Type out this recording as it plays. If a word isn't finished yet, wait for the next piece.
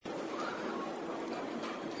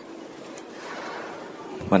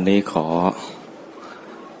วันนี้ขอ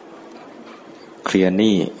เคลียร์ห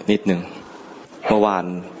นี้นิดนึงเมื่อวาน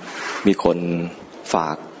มีคนฝา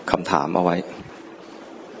กคำถามเอาไว้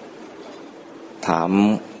ถาม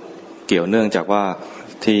เกี่ยวเนื่องจากว่า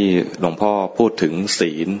ที่หลวงพ่อพูดถึง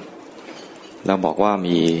ศีลแล้วบอกว่า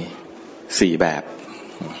มี4แบบ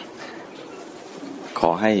ขอ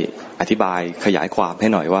ให้อธิบายขยายความให้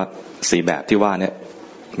หน่อยว่า4แบบที่ว่าเนี่ย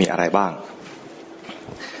มีอะไรบ้าง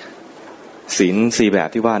ศีล4แบบ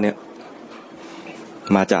ที่ว่าเนี่ย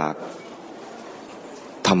มาจาก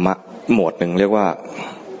ธรรมะหมวดหนึ่งเรียกว่า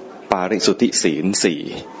ปาริสุทธิศีล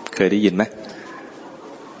4เคยได้ยินไหม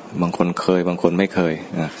บางคนเคยบางคนไม่เคย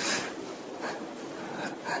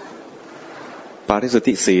ปาริสุท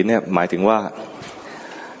ธิศีลเนี่ยหมายถึงว่า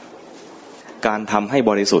การทำให้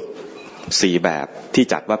บริสุทธิ์4แบบที่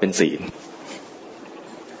จัดว่าเป็นศีล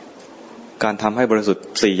การทำให้บริสุทธิ์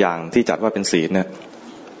4อย่างที่จัดว่าเป็นศีลเนี่ย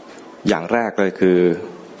อย่างแรกเลยคือ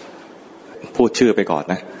พูดชื่อไปก่อน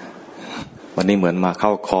นะวันนี้เหมือนมาเข้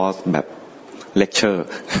าคอร์สแบบเลคเชอร์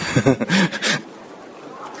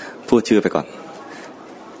พูดชื่อไปก่อน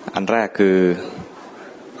อันแรกคือ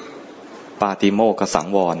ปาติโมกขสัง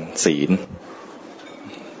วรศีล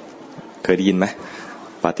เคยได้ยินไหม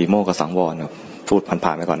ปาติโมกขสังวรพูดผ่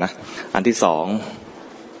านๆไปก่อนนะอันที่สอง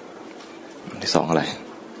อะไร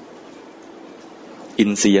อิ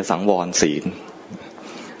นทรียสังวรศีล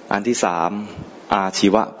อันที่สามอาชี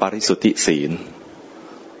วปริสุทธิศีล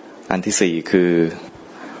อันที่สี่คือ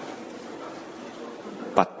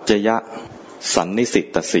ปัจจยสันนิสิ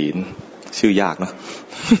ตศีลชื่อยากเนาะ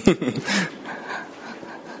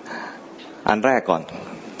อันแรกก่อน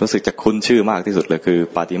รู้สึกจะคุ้นชื่อมากที่สุดเลยคือ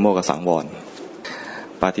ปาติโมกขสังวร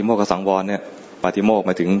ปาติโมกขสังวรเนี่ยปาติโมกข์ห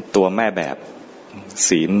มายถึงตัวแม่แบบ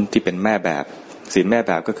ศีลที่เป็นแม่แบบศีลแม่แ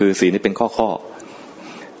บบก็คือศีลที่เป็นข้อ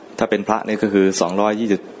ถ้าเป็นพระนี่ก็คือ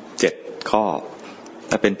227ข้อ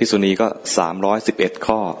ถ้าเป็นภิกษุณีก็311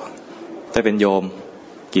ข้อถ้าเป็นโยม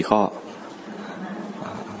กี่ข้อ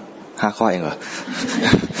5ข้อเองเหรอ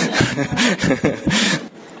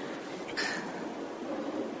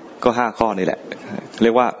ก็5ข้อนี่แหละเรี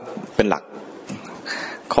ยกว่าเป็นหลัก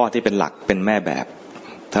ข้อที่เป็นหลักเป็นแม่แบบ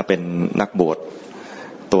ถ้าเป็นนักบวช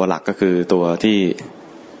ตัวหลักก็คือตัวที่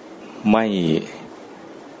ไม่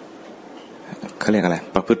เขาเรียกอะไร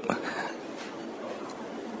ประพฤติ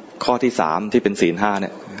ข้อที่3ที่เป็นศีล5เนี่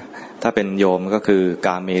ยถ้าเป็นโยมก็คือก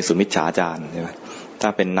าเมสุมิจฉาจารใช่ไหมถ้า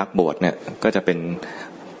เป็นนักบวชเนี่ยก็จะเป็น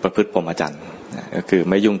ประพฤติพรหมจรรย์ก็คือ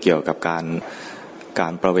ไม่ยุ่งเกี่ยวกับกา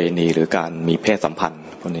รประเวณีหรือการมีเพศสัมพันธ์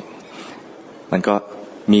พวกนี้มันก็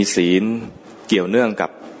มีศีลเกี่ยวเนื่องกับ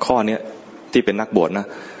ข้อนี้ที่เป็นนักบวชนะ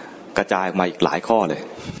กระจายออกมาอีกหลายข้อเลย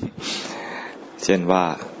เช่นว่า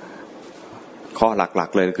ข้อหลัก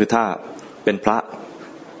ๆเลยคือถ้าเป็นพระ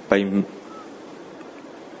ไป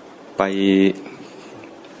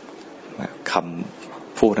ค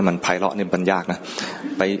ำพูดให้มันไพเราะนี่มันยากนะ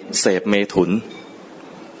ไปเสพเมถุน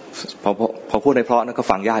พอพูดในเพราะนั่นก็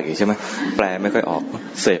ฟังยากอีกใช่ไหมแปลไม่ค่อยออก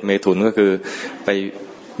เสพเมถุนก็คือไป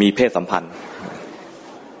มีเพศสัมพันธ์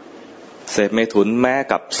เสพเมถุนแม้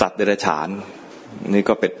กับสัตว์เดรัจฉานนี่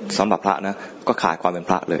ก็เป็นสำหรับพระนะก็ขาดความเป็น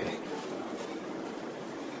พระเลย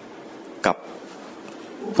กับ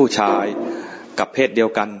ผู้ชายกับเพศเดีย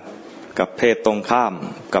วกันกับเพศตรงข้าม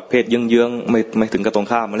กับเพศเยื้องๆไม่ถึงกับตรง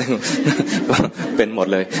ข้ามอะไร เป็นหมด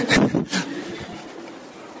เลย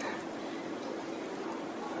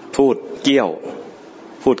พูดเกี้ย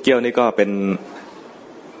วนี่ก็เป็น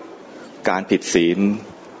การผิดศีล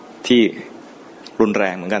ที่รุนแร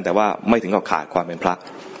งเหมือนกันแต่ว่าไม่ถึงกับขาดความเป็นพระ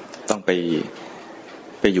ต้องไ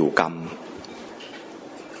ปอยู่กรรม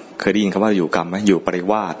เคยได้ยินคำว่าอยู่กรรมไหมอยู่ปริ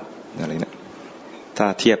วาสอะไรเนี่ยถ้า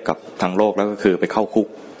เทียบกับทางโลกแล้วก็คือไปเข้าคุก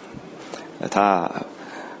แต่ถ้า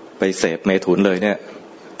ไปเสพเมถุนเลยเนี่ย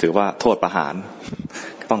ถือว่าโทษประหาร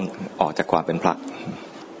ต้องออกจากความเป็นพระ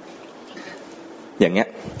อย่างเงี้ย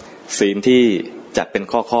ศีลที่จัดเป็น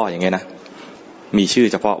ข้ออย่างเงี้ยนะมีชื่อ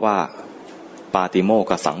เฉพาะว่าปาติโมก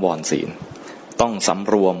ขสังวรศีลต้องส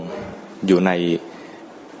ำรวมอยู่ใน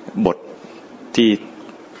บท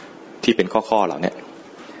ที่เป็นข้อเหล่านี้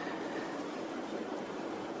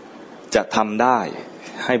จะทำได้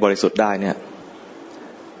ให้บริสุทธิ์ได้เนี่ย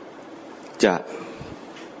จะ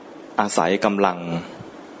อาศัยกำลัง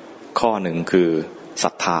ข้อหนึ่งคือศรั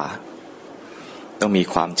ทธาต้องมี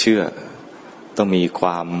ความเชื่อต้องมีคว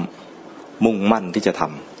ามมุ่งมั่นที่จะท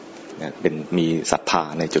ำเป็นมีศรัทธา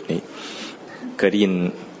ในจุดนี้เคยได้ยิน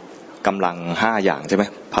กำลัง5อย่างใช่ไหม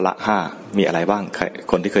พละ5มีอะไรบ้าง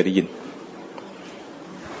คนที่เคยได้ยิน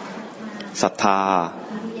ศรัทธา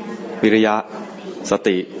วิริยะส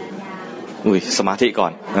ติสมาธิก่อ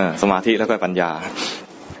นสมาธิแล้วก็ปัญญา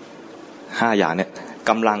5อย่างเนี่ย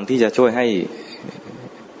กำลังที่จะช่วยให้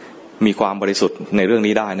มีความบริสุทธิ์ในเรื่อง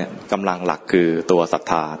นี้ได้เนี่ยกำลังหลักคือตัวศรัท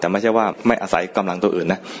ธาแต่ไม่ใช่ว่าไม่อาศัยกำลังตัวอื่น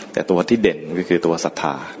นะแต่ตัวที่เด่นก็คือตัวศรัทธ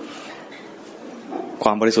าคว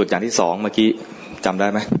ามบริสุทธิ์อย่างที่สองเมื่อกี้จำได้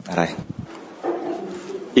ไหมอะไร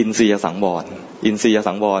อินทรียสังวรอินทรีย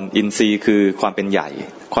สังวรอินทรีย์คือความเป็นใหญ่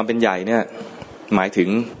ความเป็นใหญ่เนี่ยหมายถึง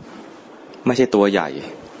ไม่ใช่ตัวใหญ่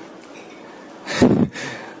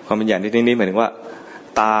ความเป็นใหญ่ในที่นี้หมายถึงว่า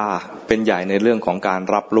ตาเป็นใหญ่ในเรื่องของการ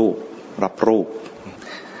รับรูป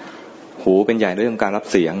หูเป็นใหญ่ในเรื่องการรับ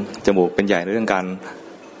เสียงจมูกเป็นใหญ่ในเรื่องการ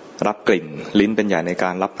รับกลิ่นลิ้นเป็นใหญ่ในก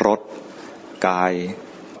ารรับรสกาย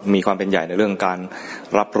มีความเป็นใหญ่ในเรื่องการ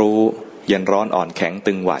รับรู้เย็นร้อนอ่อนแข็ง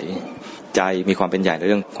ตึงไหวใจมีความเป็นใหญ่ใน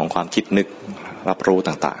เรื่องของความคิดนึกรับรู้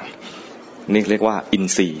ต่างๆนี่เรียกว่าอิน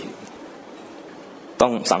ทรีย์ต้อ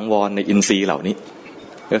งสังวรในอินทรีย์เหล่านี้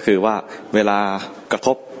ก็คือว่าเวลากระท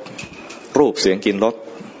บรูปเสียงกลิ่นรส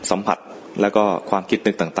สัมผัสแล้วก็ความคิด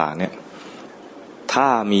นึกต่างๆเนี่ยถ้า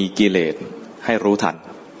มีกิเลสให้รู้ทัน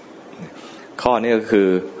ข้อนี้ก็คือ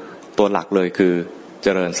ตัวหลักเลยคือเจ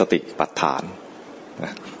ริญสติปัฏฐาน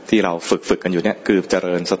ที่เราฝึกกันอยู่เนี่ยคือเจ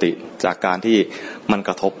ริญสติจากการที่มันก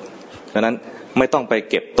ระทบดังนั้นไม่ต้องไป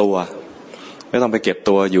เก็บตั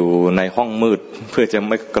วอยู่ในห้องมืดเพื่อจะ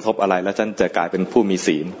ไม่กระทบอะไรแล้วฉันจะกลายเป็นผู้มี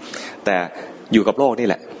ศีลแต่อยู่กับโลกนี่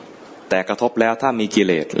แหละแต่กระทบแล้วถ้ามีกิเ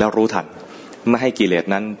ลสแล้วรู้ทันไม่ให้กิเลส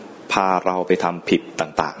นั้นพาเราไปทำผิด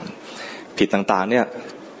ต่างๆเนี่ย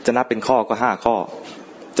จะนับเป็นข้อก็5ข้อ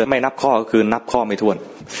จะไม่นับข้อก็คือนับข้อไม่ถ้วน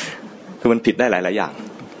คือมันผิดได้หลายๆอย่าง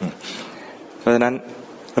เพราะฉะนั้น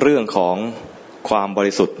เรื่องของความบ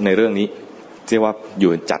ริสุทธิ์ในเรื่องนี้ที่ว่าอ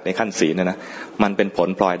ยู่จัดในขั้นศีลนะมันเป็นผล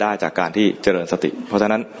พลอยได้จากการที่เจริญสติเพราะฉะ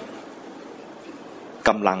นั้นก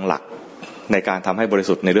ำลังหลักในการทำให้บริ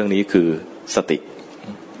สุทธิ์ในเรื่องนี้คือสติ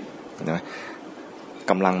นะ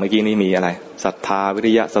กำลังเมื่อกี้นี้มีอะไรศรัทธาวิ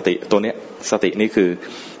ริยะสติตัวเนี้ยสตินี่คือ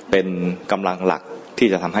เป็นกำลังหลักที่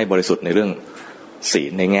จะทำให้บริสุทธิ์ในเรื่องศี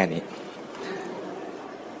ลในแง่นี้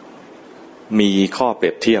มีข้อเปรี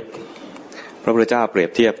ยบเทียบพระพุทธเจ้าเปรีย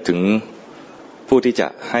บเทียบถึงผู้ที่จะ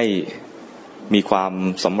ให้มีความ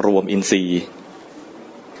สำรวมอินทรีย์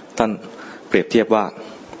ท่านเปรียบเทียบว่า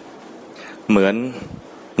เหมือน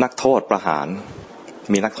นักโทษประหาร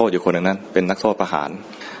มีนักโทษอยู่คนหนึ่งนั้นเป็นนักโทษประหาร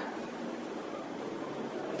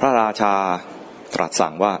พระราชาตรัสสั่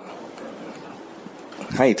งว่า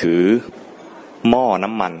ให้ถือหม้อน้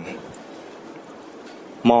ำมัน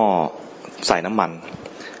หม้อใส่น้ำมัน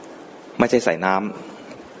ไม่ใช่ใส่น้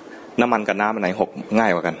ำมันกับน้ำอันไหนหกง่า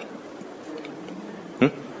ยกว่ากัน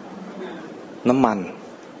น้ำมัน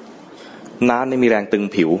น้ำนี่มีแรงตึง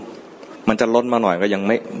ผิวมันจะล้นมาหน่อยก็ยัง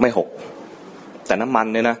ไม่หกแต่น้ำมัน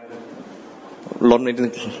เนี่ยนะล้นนี่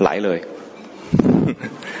ไหลเลย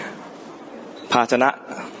ภาชนะ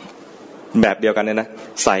แบบเดียวกันเนี่ยนะ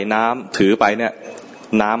ใส่น้ำถือไปเนี่ย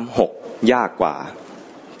น้ำหกยากกว่า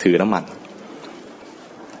ถือน้ำมัน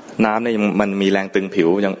น้ำเนี่ยมันมีแรงตึงผิว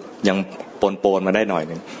ยังปนมาได้หน่อย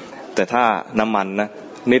นึงแต่ถ้าน้ำมันนะ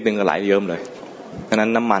นิดนึงก็ไหลเยิ้มเลยฉะนั้น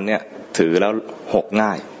น้ำมันเนี่ยถือแล้วหกง่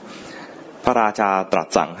ายพระราชาตรัส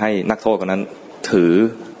สั่งให้นักโทษคนนั้นถือ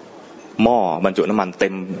หม้อบรรจุน้ำมันเ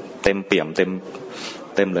ต็มเปี่ยมเ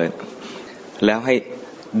ต็มเลยแล้วให้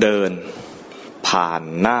เดินผ่าน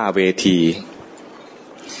หน้าเว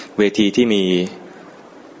ทีที่มี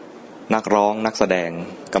นักร้องนักแสดง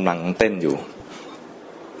กำลังเต้นอยู่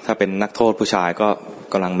ถ้าเป็นนักโทษผู้ชายก็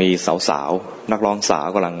กำลังมีสาวๆนักร้องสาว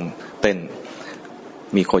กำลังเต้น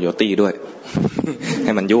มีโคโยตี้ด้วย ใ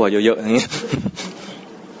ห้มันยั่วเยอะๆอย่างนี้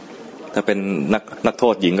ถ้าเป็นนักโท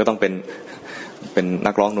ษหญิงก็ต้องเป็น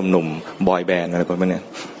นักร้องหนุ่มๆบอยแบนด์อะไรประมาณนี้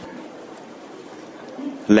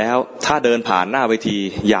แล้วถ้าเดินผ่านหน้าเวที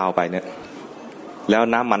ยาวไปเนี่ยแล้ว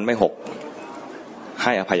น้ำมันไม่หกใ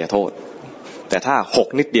ห้อภัยโทษแต่ถ้าหก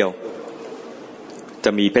นิดเดียวจ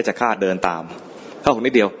ะมีเพชฌฆาตเดินตามถ้าหกนิ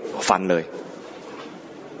ดเดียวฟันเลย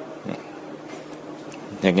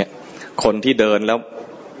อย่างเงี้ยคนที่เดินแล้ว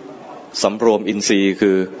สำรวมอินทรีย์คื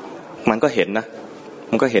อมันก็เห็นนะ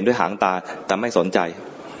มันก็เห็นด้วยหางตาแต่ไม่สนใจ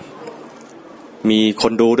มีค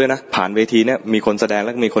นดูด้วยนะผ่านเวทีเนี่ยมีคนแสดงแ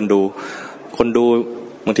ล้วมีคนดู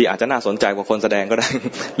บางทีอาจจะน่าสนใจกว่าคนแสดงก็ได้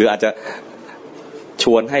หรืออาจจะช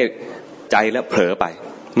วนให้ใจแล้วเผลอไป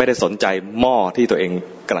ไม่ได้สนใจหม้อที่ตัวเอง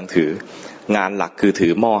กำลังถืองานหลักคือถื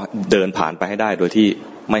อหม้อเดินผ่านไปให้ได้โดยที่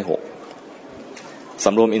ไม่หกส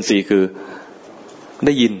ำรวมอินทรีย์คือไ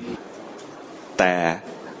ด้ยินแต่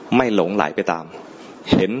ไม่หลงไหลไปตาม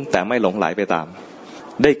เห็นแต่ไม่หลงไหลไปตาม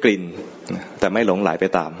ได้กลิ่นแต่ไม่หลงไหลไป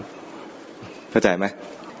ตามเข้าใจไหม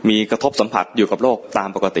มีกระทบสัมผัสอยู่กับโลกตาม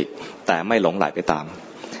ปกติแต่ไม่หลงไหลไปตาม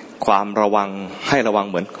ความระวังให้ระวัง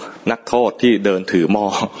เหมือนนักโทษที่เดินถือหม้อ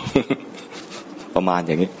ประมาณอ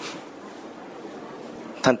ย่างนี้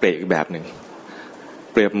ท่านเปรียบอีกแบบหนึ่ง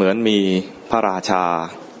เปรียบเหมือนมีพระราชา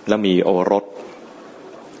และมีโอร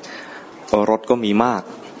สก็มีมาก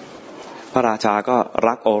พระราชาก็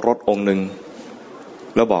รักโอรสองค์หนึ่ง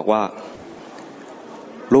แล้วบอกว่า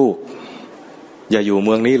ลูกอย่าอยู่เ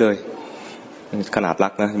มืองนี้เลยขนาดรั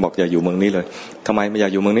กนะบอกอย่าอยู่เมืองนี้เลยทำไมไม่อยา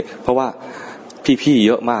กอยู่เมืองนี้เพราะว่าพี่ๆเ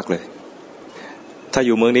ยอะมากเลยถ้าอ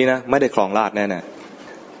ยู่เมืองนี้นะไม่ได้ครองราชย์แน่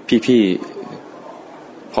ๆพี่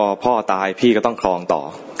พอพ่อตายพี่ก็ต้องครองต่อ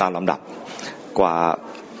ตามลำดับกว่า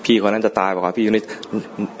พี่คนนั้นจะตายกว่าพี่นี่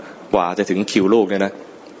กว่าจะถึงคิวลูกเนี่ยนะ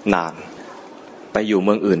นานไปอยู่เ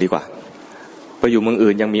มืองอื่นดีกว่าไปอยู่เมือง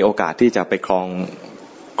อื่นยังมีโอกาสที่จะไปครอ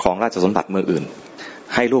งราชสมบัติเมืองอื่น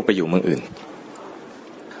ให้ลูกไปอยู่เมืองอื่น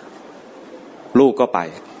ลูกก็ไ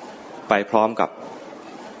ปพร้อมกับ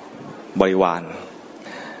บริวาร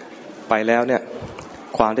ไปแล้วเนี่ย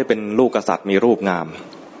ความที่เป็นลูกกษัตริย์มีรูปงาม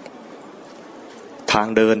ทาง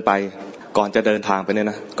เดินไปก่อนจะเดินทางไปเนี่ย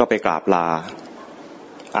นะก็ไปกราบลา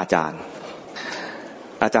อาจาร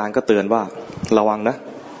ย์ก็เตือนว่าระวังนะ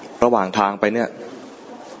ระหว่างทางไปเนี่ย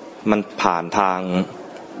มันผ่านทาง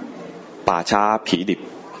ป่าช้าผีดิบ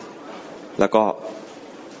แล้วก็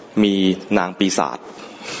มีนางปีศาจ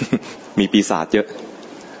มีปีศาจเยอะ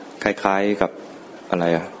คล้ายๆกับอะไร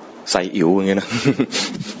อะไซอิ๋วอย่างเงี้ยนะ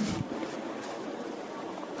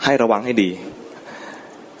ให้ระวังให้ดี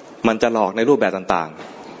มันจะหลอกในรูปแบบต่าง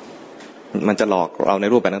ๆมันจะหลอกเราใน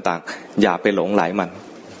รูปแบบต่างๆอย่าไปหลงไหลมัน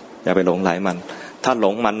ถ้าหล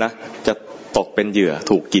งมันนะจะตกเป็นเหยื่อ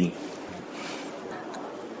ถูกกิน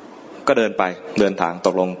ก็เดินทางต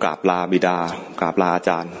กลงกราบลาบิดากราบลาอาจ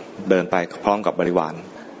ารย์เดินไปพร้อมกับบริวาร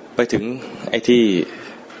ไปถึงไอ้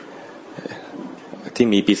ที่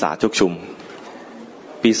มีปีศาจชุกชุม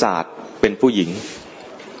ปีศาจเป็นผู้หญิง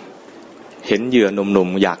เห็นเหยื่อหนุ่ม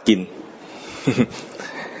ๆอยากกิน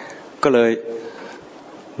ก็เลย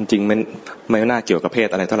จริงๆไม่น่าเกี่ยวกับเพศ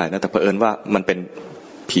อะไรเท่าไหร่นะแต่เผอิญว่ามันเป็น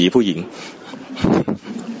ผีผู้หญิง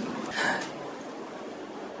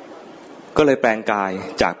ก็เลยแปลงกาย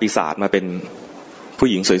จากปีศาจมาเป็นผู้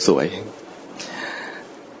หญิงสวย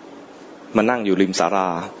ๆมานั่งอยู่ริมศาลา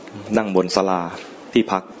นั่งบนศาลาที่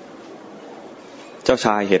พักเจ้าช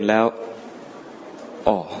ายเห็นแล้ว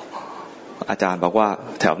อ๋ออาจารย์บอกว่า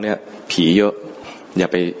แถวเนี้ยผีเยอะอย่า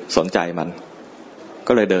ไปสนใจมัน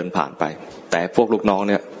ก็เลยเดินผ่านไปแต่พวกลูกน้อง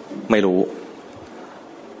เนี่ยไม่รู้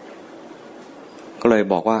ก็เลย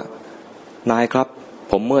บอกว่านายครับ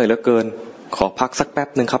ผมเมื่อยเหลือเกินขอพักสักแป๊บ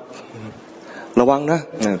นึงครับระวังนะ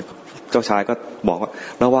เจ้าชายก็บอกว่า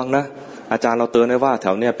ระวังนะอาจารย์เราเตือนไว้ว่าแถ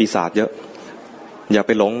วเนี้ยปีศาจเยอะอย่าไ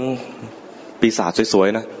ปหลงปีศาจสวย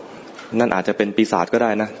ๆนะนั่นอาจจะเป็นปีศาจก็ได้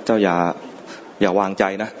นะเจ้าอย่าวางใจ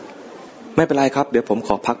นะไม่เป็นไรครับเดี๋ยวผมข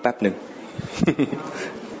อพักแป๊บนึง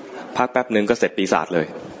พักแป๊บนึงก็เสร็จปีศาจเลย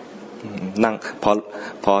นั่ง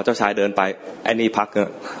พอเจ้าชายเดินไปไอ้นี่พัก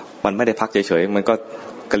มันไม่ได้พักเฉยๆมันก็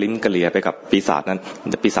กระลิ้มกระเหลี่ยไปกับปีศาจนั้น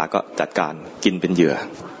ปีศาจก็จัดการกินเป็นเหยื่อ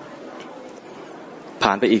ผ่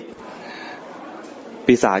านไปอีก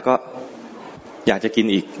ปีศาจก็อยากจะกิน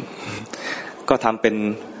อีกก็ทำเป็น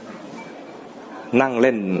นั่งเ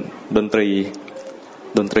ล่นดนต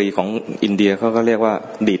รีของอินเดียเขาก็เรียกว่า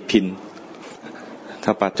ดีดพินถ้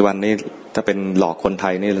าปัจจุบันนี้ถ้าเป็นหลอกคนไท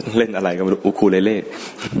ยนี่เล่นอะไรก็ไม่รู้อูคูเลเล่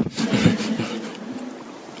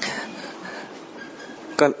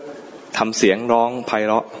ก็ทำเสียงร้องไพ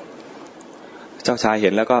เราะเจ้าชายเห็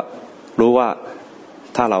นแล้วก็รู้ว่า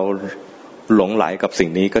ถ้าเราหลงไหลกับสิ่ง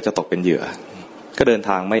นี้ก็จะตกเป็นเหยื่อก็เดิน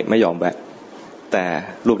ทางไม่ยอมแวะแต่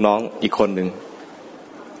ลูกน้องอีกคนหนึ่ง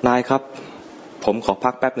นายครับผมขอ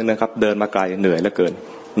พักแป๊บนึงนะครับเดินมาไกลเหนื่อยเหลือเกิน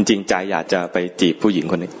จริงๆใจอยากจะไปจีบผู้หญิง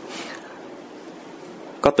คนนี้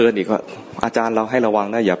ก็เตือนอีกว่าอาจารย์เราให้ระวัง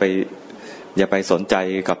นะอย่าไปสนใจ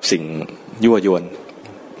กับสิ่งยั่วยวน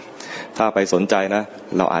ถ้าไปสนใจนะ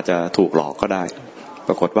เราอาจจะถูกหลอกก็ได้ป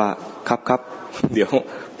รากฏว่าครับเดี๋ยว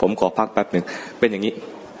ผมขอพักแป๊บนึงเป็นอย่างนี้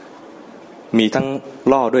มีทั้ง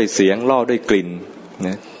ล่อด้วยเสียงล่อด้วยกลิ่นน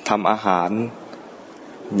ะทำอาหาร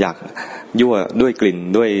อยากยั่วด้วยกลิ่น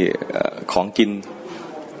ด้วยของกิน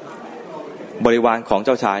บริวารของเ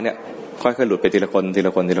จ้าชายเนี่ยค่อยๆหลุดไปทีละคน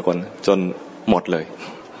จนหมดเลย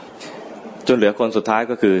จนเหลือคนสุดท้าย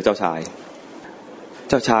ก็คือเจ้าชาย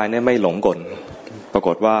เนี่ยไม่หลงกลปราก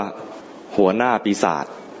ฏว่าหัวหน้าปีศาจ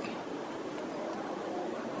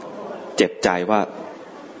เจ็บใจว่า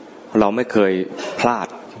เราไม่เคยพลาด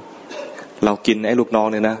เรากินไอ้ลูกน้อง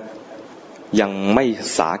เนี่ยนะยังไม่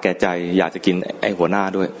สาแก่ใจอยากจะกินไอ้หัวหน้า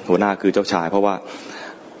ด้วยหัวหน้าคือเจ้าชายเพราะว่า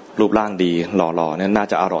รูปร่างดีหล่อๆเนี่ยน่า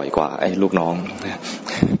จะอร่อยกว่าไอ้ลูกน้อง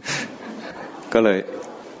ก็เลย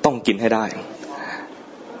ต้องกินให้ได้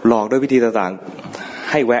หลอกด้วยวิธีต่าง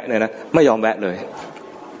ๆให้แวะเนี่ยนะไม่ยอมแวะเลย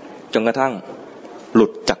จนกระทั่งหลุ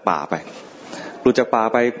ดจากป่าไ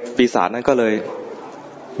ปปีศาจนั้นก็เลย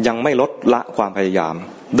ยังไม่ลดละความพยายาม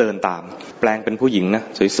เดินตามแปลงเป็นผู้หญิงนะ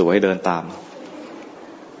สวยๆเดินตาม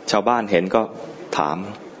ชาวบ้านเห็นก็ถาม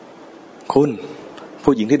คุณ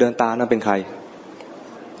ผู้หญิงที่เดินตามนั้นเป็นใคร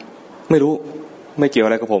ไม่รู้ไม่เกี่ยวอ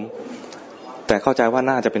ะไรกับผมแต่เข้าใจว่า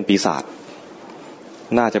น่าจะเป็นปีศาจ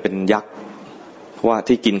น่าจะเป็นยักษ์เพราะว่า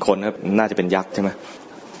ที่กินคนครับน่าจะเป็นยักษ์ใช่ไหม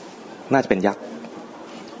น่าจะเป็นยักษ์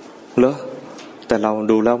เหรอแต่เรา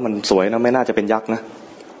ดูแล้วมันสวยนะไม่น่าจะเป็นยักษ์นะ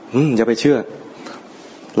อย่าไปเชื่อ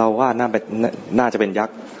เราว่าน่าจะเป็นยัก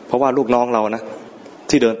ษ์เพราะว่าลูกน้องเรานะ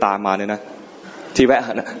ที่เดินตามมาเนี่ยนะที่แวะ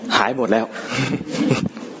นะหายหมดแล้ว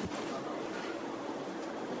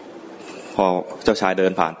พอเจ้าชายเดิ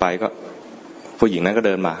นผ่านไปก็ผู้หญิงนั้นก็เ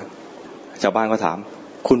ดินมาชาวบ้านก็ถาม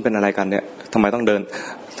คุณเป็นอะไรกันเนี่ยทำไม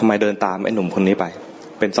เดินตามไอ้หนุ่มคนนี้ไป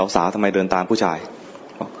เป็นสาวๆทำไมเดินตามผู้ชาย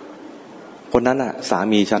คนนั้นน่ะสา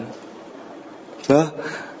มีฉันเหรอ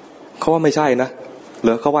เขาว่าไม่ใช่นะเหร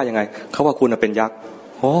อเขาว่ายังไงเขาว่าคุณน่ะเป็นยักษ์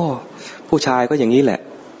โอ้ผู้ชายก็อย่างนี้แหละ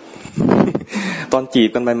ตอนจีบ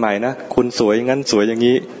กันใหม่ๆนะคุณสวยอย่างนั้นสวยอย่าง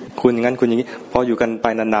นี้คุณอย่างนั้นคุณอย่างนี้พออยู่กันไป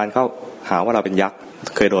นานๆเข้าหาว่าเราเป็นยักษ์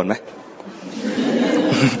เคยโดนไหม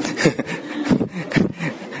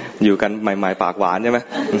อยู่กันใหม่ๆปากหวานใช่ไหม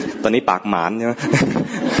ตอนนี้ปากหมานใช่ไหม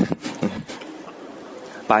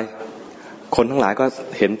ไปคนทั้งหลายก็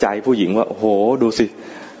เห็นใจผู้หญิงว่าโอ้โหดูสิ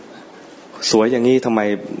สวยอย่างนี้ทำไม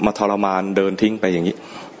มาทรมานเดินทิ้งไปอย่างนี้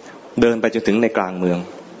เดินไปจนถึงในกลางเมือง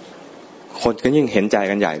คนก็ยิ่งเห็นใจ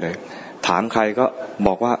กันใหญ่เลยถามใครก็บ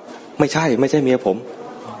อกว่าไม่ใช่เมียผม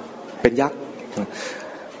เป็นยักษ์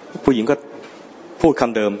ผู้หญิงก็พูดค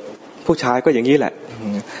ำเดิมผู้ชายก็อย่างนี้แหละ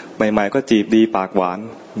ใหม่ๆก็จีบดีปากหวาน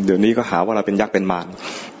เดี๋ยวนี้ก็หาว่าเราเป็นยักษ์เป็นมาร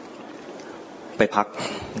ไปพัก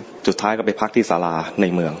สุดท้ายก็ไปพักที่ศาลาใน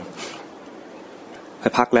เมืองไป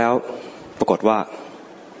พักแล้วปรากฏว่า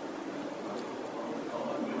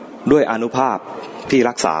ด้วยอานุภาพที่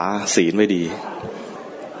รักษาศีลไว้ดี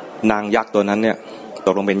นางยักษ์ตัวนั้นเนี่ยต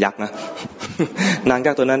กลงเป็นยักษ์นะ นาง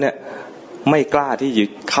ยักษ์ตัวนั้นเนี่ยไม่กล้าที่จะ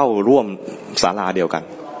เข้าร่วมศาลาเดียวกัน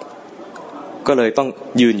ก็เลยต้อง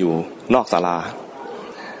ยืนอยู่นอกศาลา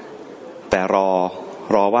แต่ร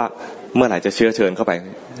อว่าเมื่อไหร่จะเชื้อเชิญเข้าไป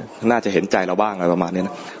น่าจะเห็นใจเราบ้างอะไรประมาณนี้น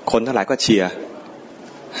ะคนทั้งหลายก็เชียร์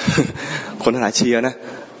คนทั้งหลายเชียร์นะ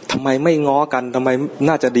ทำไมไม่ง้อกันทำไม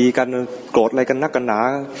น่าจะดีกันโกรธอะไรกันนักกันหนา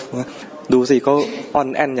ดูสิเขาอ่อน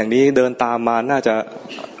แอนอย่างนี้เดินตามมาน่าจะ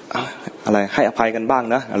อะไรให้อภัยกันบ้าง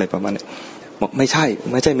นะอะไรประมาณนี้บอกไม่ใ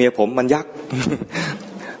ช่เมียผมมันยักษ์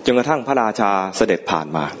จนกระทั่งพระราชาเสด็จผ่าน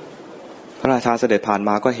มาพระราชาเสด็จผ่านม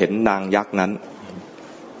าก็เห็นนางยักษ์นั้น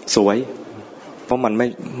สวยเพราะมัน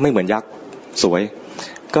ไม่เหมือนยักษ์สวย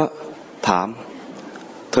ก็ถาม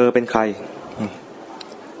เธอเป็นใคร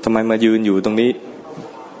ทำไมมายืนอยู่ตรงนี้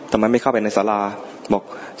ทำไมไม่เข้าไปในศาลาบอก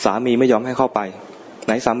สามีไม่ยอมให้เข้าไปไห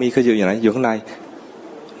นสามีคืออยู่ไหนอยู่ข้างใน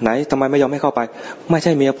ไหนทำไมไม่ยอมให้เข้าไปไม่ใ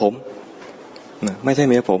ช่เมียผมไม่ใช่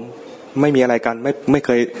เมียผมไม่มีอะไรกันไม่เ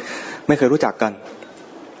คยรู้จักกัน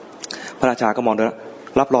พระราชาก็มองดูแล้ว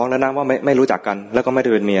รับรองแล้วนะว่าไม่รู้จักกันแล้วก็ไม่ได้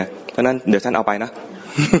เป็นเมียเพราะนั้นเดี๋ยวฉันเอาไปนะ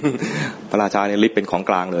พระราชาเนี่ยรีบเป็นของ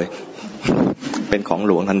กลางเลย เป็นของห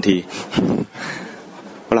ลวงทันที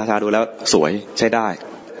พระราชาดูแล้วสวยใช้ได้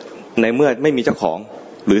ในเมื่อไม่มีเจ้าของ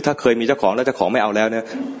หรือถ้าเคยมีเจ้าของแล้วเจ้าของไม่เอาแล้วเนี่ย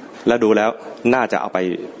แล้วดูแล้วน่าจะเอาไป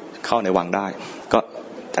เข้าในวังได้ก็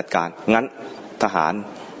จัดการงั้นทหาร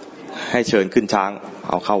ให้เชิญขึ้นช้าง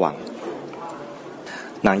เอาเข้าวัง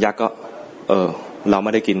นางยักษ์ก็เราไ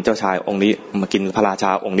ม่ได้กินเจ้าชายองค์นี้มากินพระราช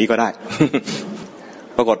าองค์นี้ก็ได้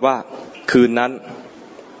ปรากฏว่าคืนนั้น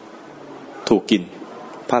ถูกกิน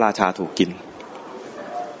พระราชาถูกกิน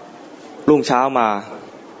รุ่งเช้ามา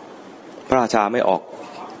พระราชาไม่ออ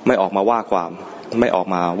กมาว่าความไม่ออก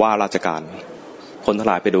มาว่าราชการคนทั้ง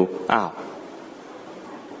หลายไปดูอ้าว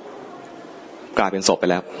กลายเป็นศพไป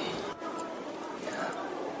แล้ว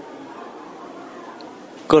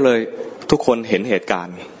ก็เลยทุกคนเห็นเหตุการ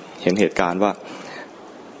ณ์ว่า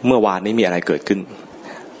เมื่อวานนี้มีอะไรเกิดขึ้น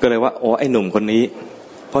ก็เลยว่าโอ้ไอ้หนุ่มคนนี้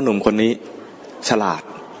เพราะหนุ่มคนนี้ฉลาด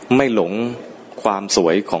ไม่หลงความสว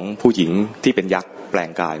ยของผู้หญิงที่เป็นยักษ์แปลง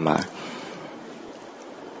กายมา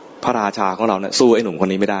พระราชาของเราเนี่ยสู้ไอ้หนุ่มคน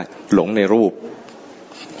นี้ไม่ได้หลงในรูป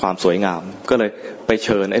ความสวยงามก็เลยไปเ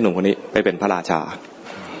ชิญไอ้หนุ่มคนนี้ไปเป็นพระราชา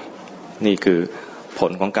นี่คือผ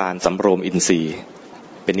ลของการสำรวมอินทรีย์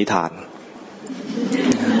เป็นนิทาน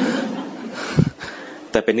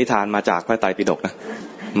แต่เป็นนิทานมาจากพระไตรปิฎกนะ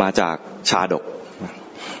มาจากชาดก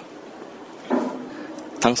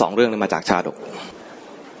ทั้งสองเรื่องนี้มาจากชาดก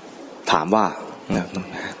ถามว่า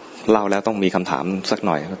เล่าแล้วต้องมีคำถามสักห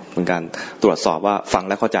น่อยเป็นการตรวจสอบว่าฟัง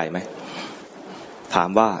แล้วเข้าใจไหมถาม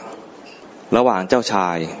ว่าระหว่างเจ้าชา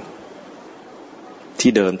ย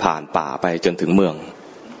ที่เดินผ่านป่าไปจนถึงเมือง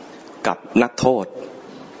กับนักโทษ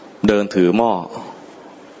เดินถือหม้อ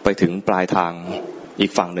ไปถึงปลายทางอี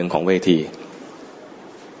กฝั่งหนึ่งของเวที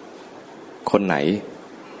คนไหน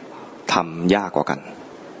ทำยากกว่ากัน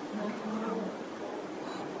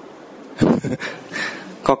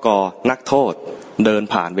ก็นักโทษเดิน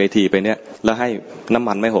ผ่านเวทีไปเนี่ยแล้วให้น้ำ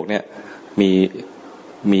มันไม่หกเนี่ย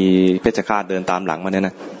มีเพชฌฆาตเดินตามหลังมาเนี่ยน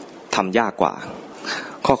ะทำยากกว่า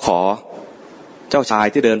ข้อขอเจ้าชาย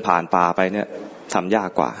ที่เดินผ่านป่าไปเนี่ยทำยาก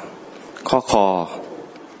กว่าข้อคอ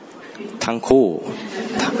ทั้งคู่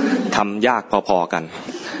ทำยากพอๆกัน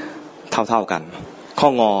เท่ากันข้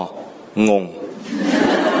องงง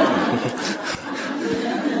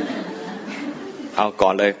เอาก่อ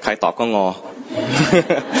นเลยใครตอบข้องอ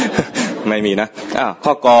ไม่มีนะ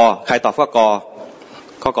ข้อกอใครตอบข้อ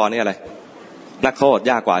กอนี่อะไรนักโทษ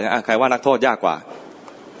ยากกว่าใครว่านักโทษยากกว่า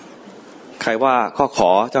ใครว่าข้อขอ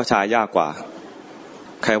เจ้าชายยากกว่า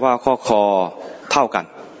ใครว่าข้อคอเท่ากัน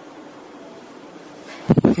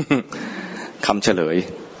คำเฉลย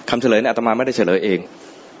เนี่ยอาตมาไม่ได้เฉลยเอง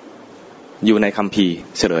อยู่ในคัมภีร์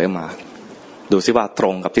เฉลยมาดูซิว่าตร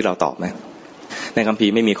งกับที่เราตอบไหมในคัมภี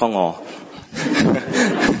ร์ไม่มีข้องอ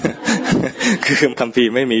คือคัมภีร์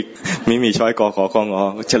ไม่มีช้อยกอขอข้องอ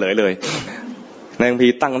เฉลยเลยในคัมภี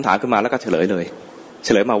ร์ตั้งคำถามขึ้นมาแล้วก็เฉลยเลยเฉ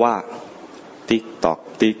ลยมาว่าติ๊กตอก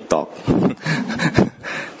ติ๊กตอก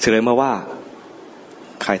เฉลยมาว่า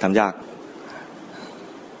ใครทำยาก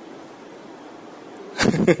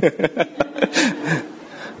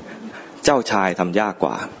เจ้าชายทำยากก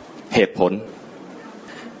ว่าเหตุผล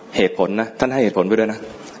นะท่านให้เหตุผลไปด้วยนะ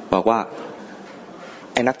บอกว่า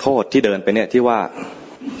ไอ้นักโทษที่เดินไปเนี่ยที่ว่า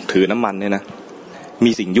ถือน้ำมันเนี่ยนะ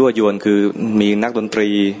มีสิ่งยั่วยวนคือมีนักดนตรี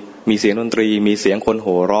มีเสียงดนตรีมีเสียงคนโ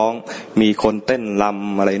ห่ร้องมีคนเต้นร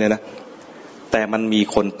ำอะไรเนี่ยนะแต่มันมี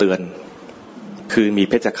คนเตือนคือมี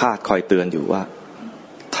เพชฌฆาตคอยเตือนอยู่ว่า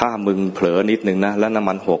ถ้ามึงเผลอนิดนึงนะแล้วน้ำ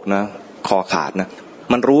มันหกนะคอขาดนะ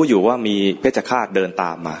มันรู้อยู่ว่ามีเพชฌฆาตเดินต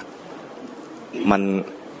ามมามัน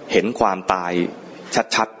เห็นความตาย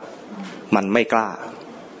ชัดๆมันไม่กล้า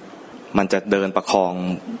มันจะเดินประคอง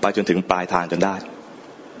ไปจนถึงปลายทางจนได้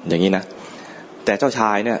อย่างนี้นะแต่เจ้าช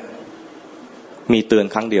ายเนี่ยมีเตือน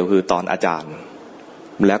ครั้งเดียวคือตอนอาจารย์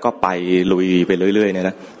แล้วก็ไปลุยไปเรื่อยๆเนี่ย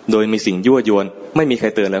นะโดยมีสิ่งยั่วยวนไม่มีใคร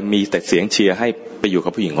เตือนแล้วมีแต่เสียงเชียร์ให้ไปอยู่กั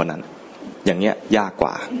บผู้หญิงคนนั้นอย่างเงี้ยยากก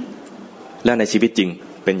ว่าและในชีวิตจริง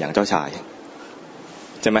เป็นอย่างเจ้าชาย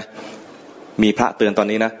ใช่ไหมมีพระเตือนตอน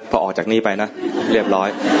นี้นะพอออกจากนี่ไปนะเรียบร้อย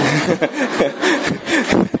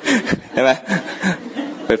ใช่ไหม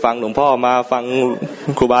ไปฟังหลวงพ่อมาฟัง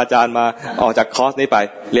ครูบาอาจารย์มาออกจากคอร์สนี้ไป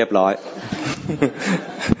เรียบร้อย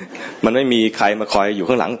มันไม่มีใครมาคอยอยู่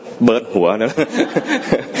ข้างหลังเบิร์ดหัวนะ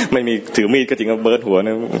ไม่มีถือมีดก็จริงก็เบิร์ดหัวน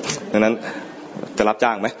ะดังนั้นจะรับจ้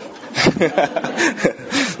างไหม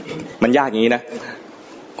มันยากอย่างนี้นะ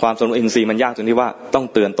ความสำรวมอินทรีย์มันยากตรงที่ว่าต้อง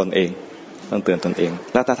เตือนตนเอง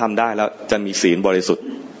แล้วถ้าทำได้แล้วจะมีศีลบริสุทธิ์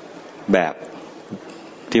แบบ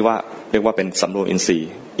ที่ว่าเรียกว่าเป็นสำรวมอินทรี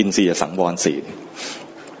ย์จะสังวรศีล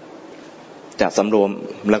จะสำรวม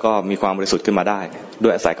แล้วก็มีความบริสุทธิ์ขึ้นมาได้ด้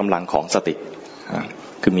วยอาศัยกำลังของสติ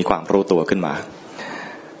คือมีความรู้ตัวขึ้นมา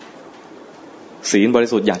ศีลบริ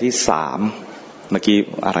สุทธิ์อย่างที่3เมื่อกี้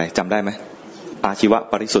อะไรจำได้ไหมอาชีว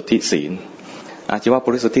ปริสุทธิศีลอาชีวป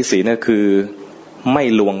ริสุทธิศีลเนี่ยคือไม่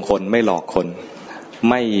ลวงคนไม่หลอกคน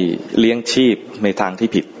ไม่เลี้ยงชีพในทางที่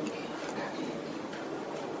ผิด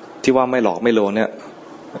ที่ว่าไม่หลอกไม่ลวงเนี่ย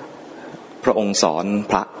พระองค์สอน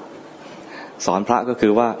พระก็คื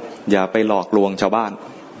อว่าอย่าไปหลอกลวงชาวบ้าน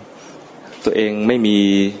ตัวเองไม่มี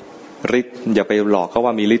ฤทธิ์อย่าไปหลอกเขาว่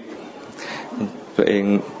ามีฤทธิ์ตัวเอง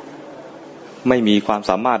ไม่มีความ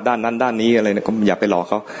สามารถด้านนั้นด้านนี้อะไรเนี่ยก็อย่าไปหลอก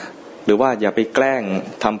เขาหรือว่าอย่าไปแกล้ง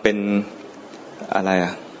ทำเป็นอะไร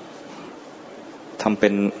ทำเป็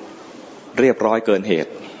นเรียบร้อยเกินเห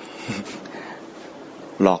ตุ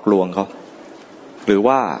หลอกลวงเขาหรือ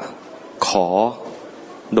ว่าขอ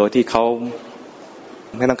โดยที่เขา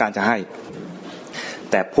ไม่ต้องการจะให้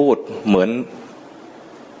แต่พูดเหมือน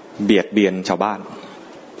เบียดเบียนชาวบ้าน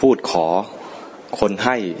พูดขอคนใ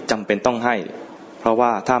ห้จำเป็นต้องให้เพราะว่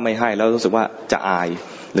าถ้าไม่ให้แล้วรู้สึกว่าจะอาย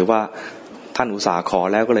หรือว่าท่านอุตส่าห์ขอ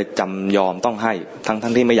แล้วก็เลยจำยอมต้องให้ทั้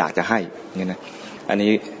งที่ไม่อยากจะให้อย่างนี้นะอันนี้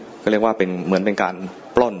ก็เรียกว่าเป็นเหมือนเป็นการ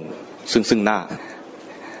ปล้นซึ่งหน้า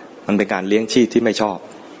มันเป็นการเลี้ยงชีพที่ไม่ชอบ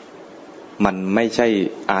มันไม่ใช่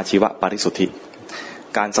อาชีวปริสุทธิ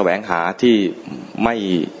การแสวงหาที่ไม่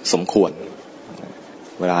สมควร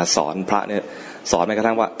เวลาสอนพระเนี่ยสอนแม้กระ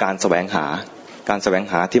ทั่งว่าการแสวงห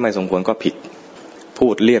าที่ไม่สมควรก็ผิดพู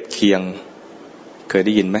ดเรียบเคียงเคยไ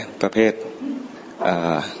ด้ยินไหมประเภท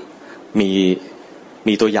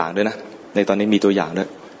มีตัวอย่างด้วยนะในตอนนี้มีตัวอย่างด้วย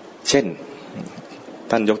เช่น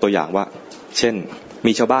ท่านยกตัวอย่างว่าเช่น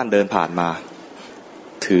มีชาวบ้านเดินผ่านมา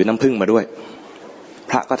ถือน้ำผึ้งมาด้วย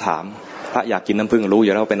พระก็ถาม พระอยากกินน้ำผึ้งรู้อ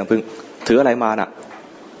ยู่แล้วว่าเป็นน้ำผึ้งถืออะไรมาน่ะ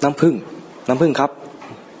น้ำผึ้งครับ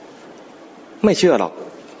ไม่เชื่อหรอก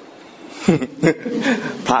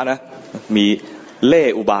พระนะมีเล่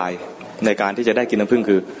ห์อุบายในการที่จะได้กินน้ำผึ้ง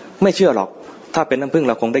คือไม่เชื่อหรอกถ้าเป็นน้ำผึ้งเ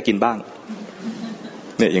ราคงได้กินบ้าง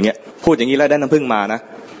เนี่ยอย่างเงี้ยพูดอย่างนี้แล้วได้น้ำผึ้งมานะ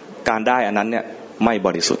การได้อันนั้นเนี่ยไม่บ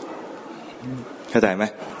ริสุทธิ์เข้าใจไหม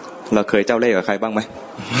เราเคยเจ้าเล่ห์กับใครบ้างไหม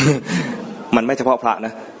มันไม่เฉพาะพระน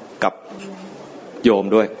ะกับโยม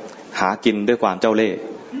ด้วยหากินด้วยความเจ้าเล่ห์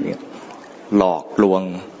หลอกลวง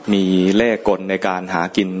มีเล่ห์กลในการหา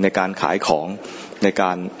กินในการขายของในก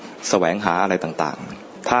ารแสวงหาอะไรต่าง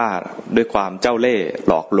ๆถ้าด้วยความเจ้าเล่ห์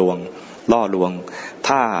หลอกลวงล่อลวง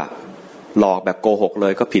ถ้าหลอกแบบโกหกเล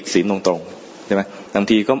ยก็ผิดศีลตรงๆใช่ไหมบาง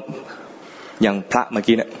ทีก็อย่างพระเมื่อ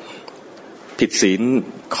กี้เนี่ยผิดศีล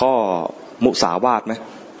ข้อมุสาวาทไหม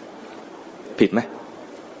ผิดไหม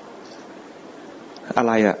อะไ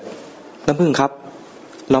รอ่ะน้ำผึ้งครับ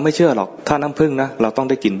เราไม่เชื่อหรอกถ้าน้ำผึ้งนะเราต้อง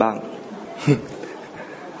ได้กินบ้าง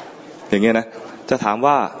อย่างเงี้ยนะจะถาม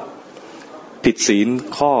ว่าผิดศีล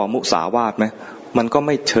ข้อมุสาวาทไหมมันก็ไ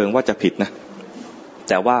ม่เชิงว่าจะผิดนะ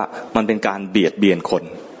แต่ว่ามันเป็นการเบียดเบียนคน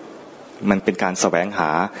มันเป็นการแสวงหา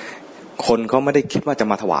คนเขาไม่ได้คิดว่าจะ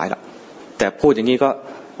มาถวายหรอกแต่พูดอย่างนี้ก็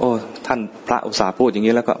โอ้ท่านพระอุตสาห์พูดอย่าง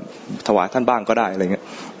นี้แล้วก็ถวายท่านบ้างก็ได้อะไรเงี้ย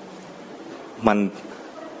มั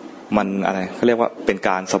นอะไรเขาเรียกว่าเป็นก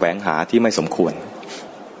ารแสวงหาที่ไม่สมควร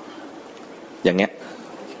อย่างเงี้ย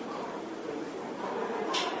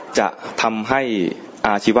จะทำให้อ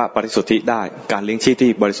าชีวะบริสุทธิได้การเลี้ยงชีพที่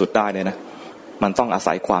บริสุทธิ์ได้เนี่ยนะมันต้องอา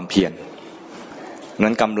ศัยความเพียร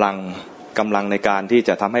นั้นกำลังในการที่จ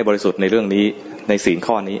ะทำให้บริสุทธิ์ในเรื่องนี้ในศีล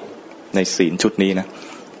ข้อนี้ในศีลชุดนี้นะ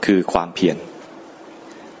คือความเพียร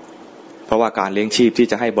เพราะว่าการเลี้ยงชีพที่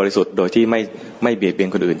จะให้บริสุทธิ์โดยที่ไม่เบียดเบียน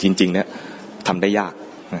คนอื่นจริงๆเนี่ยทำได้ยาก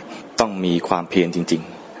ต้องมีความเพียรจริง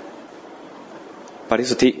ๆปริ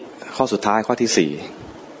สุทธิข้อสุดท้ายข้อที่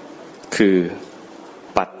4คือ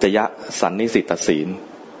ปัจจยสันนิสิตศีล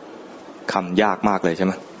คำยากมากเลยใช่ไห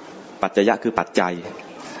มปัจจยะคือปัจจัย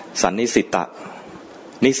สันนิสิต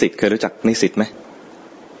นิสิตเคยรู้จักนิสิตไหม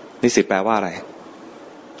นิสิตแปลว่าอะไร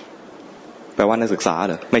แปลว่านักศึกษาเ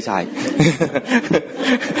หรอไม่ใช่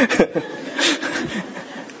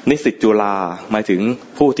นิสิตจุฬาหมายถึง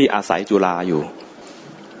ผู้ที่อาศัยจุฬาอยู่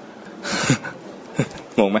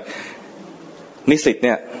งงไหมนิสิตเ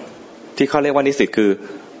นี่ยที่เขาเรียกว่านิสิตคือ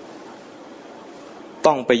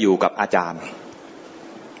ต้องไปอยู่กับอาจารย์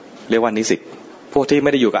เรียกว่านิสิตพวกที่ไ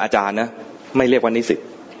ม่ได้อยู่กับอาจารย์นะไม่เรียกว่านิสิต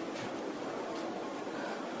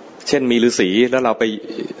เช่นมีฤาษีแล้วเราไป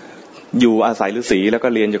อยู่อาศัยฤาษีแล้วก็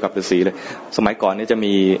เรียนอยู่กับฤาษีเลยสมัยก่อนนี่จะ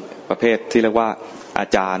มีประเภทที่เรียกว่าอา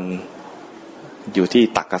จารย์อยู่ที่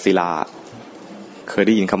ตักกศิลาเคยไ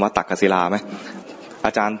ด้ยินคำว่าตักกศิลาไหมอ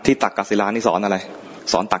าจารย์ที่ตักกศิลานี่สอนอะไร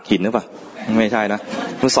สอนตักหินหรือเปล่าไม่ใช่นะ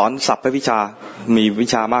มันสอนศัพท์วิชามีวิ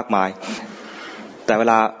ชามากมายแต่เว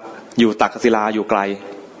ลาอยู่ตักกศิลาอยู่ไกล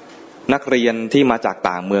นักเรียนที่มาจาก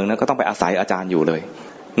ต่างเมืองนั้นก็ต้องไปอาศัยอาจารย์อยู่เลย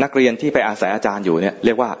นักเรียนที่ไปอาศัยอาจารย์อยู่เนี่ยเ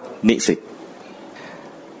รียกว่านิสิต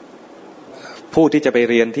ผู้ที่จะไป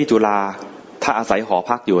เรียนที่จุฬาถ้าอาศัยหอ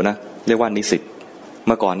พักอยู่นะเรียกว่านิสิตเ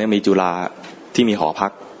มื่อก่อนเนี่ยมีจุฬาที่มีหอพั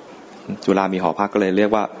กจุฬามีหอพักก็เลยเรีย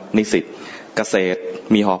กว่านิสิตเกษตร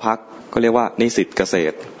มีหอพักก็เรียกว่านิสิตเกษ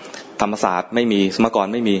ตรธรรมศาสตร์ไม่มีเมื่อก่อน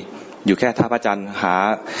ไม่มีอยู่แค่ท่าพระจันทร์หา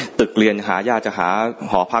ตึกเรียนหายากจะหา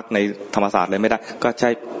หอพักในธรรมศาสตร์เลยไม่ได้ก็ใช้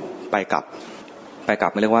ไปกลับ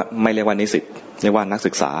ไม่เรียกว่านิสิตเรียกว่านัก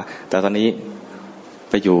ศึกษาแต่ตอนนี้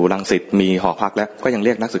ไปอยู่รังสิตมีหอพักแล้วก็ยังเ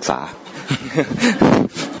รียกนักศึกษา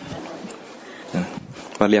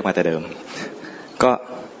ก็เรียกมาแต่เดิมก็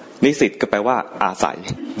นิสิตก็แปลว่าอาศัย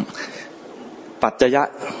ปัจจย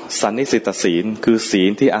สันนิสิตศีลคือศี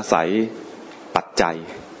ลที่อาศัยปัจจัย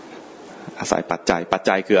อาศัยปัจ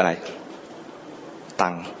จัยคืออะไรตั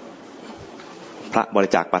งค์พระบริ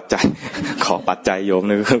จาคปัจจัย ขอปัจจัยโยม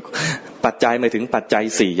นึงปัจจัยหมายถึงปัจจัย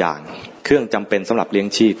4อย่างเครื่องจำเป็นสำหรับเลี้ยง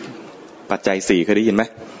ชีพปัจจัย4เคยได้ยินไหม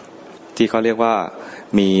ที่เขาเรียกว่า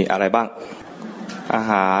มีอะไรบ้างอา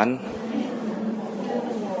หาร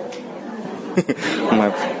ทำไ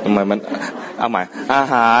มมันเอาใหม่อา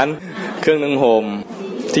หารเครื่องนึ่งห่ม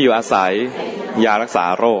ที่อยู่อาศัยยารักษา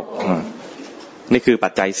โรคนี่คือปั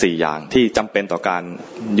จจัย4อย่างที่จำเป็นต่อการ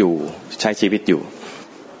อยู่ใช้ชีวิตอยู่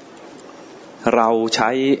เราใช้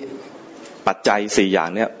ปัจจัย4อย่าง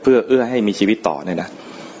เนี่ยเพื่อเอื้อให้มีชีวิตต่อเนี่ยนะ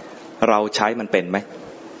เราใช้มันเป็นไหม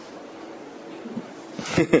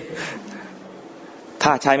ถ้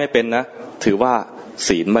าใช้ไม่เป็นนะถือว่า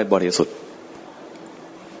ศีลไม่บริสุทธิ์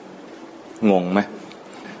งงไหม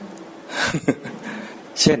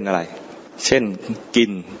เช่นอะไรเช่นกิ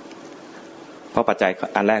นเพราะปัจจัย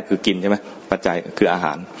อันแรกคือกินใช่ไหมปัจจัยคืออาห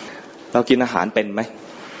ารเรากินอาหารเป็นไหม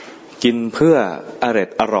กินเพื่อ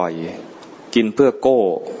อร่อยกินเพื่อโก้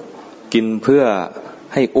กินเพื่อ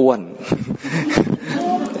ให้อ้วน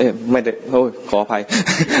ไม่ได้โอ้ยขออภัย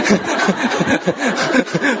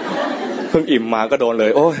เพิ่งอิ่มมาก็โดนเล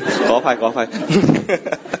ยโอ้ยขออภัย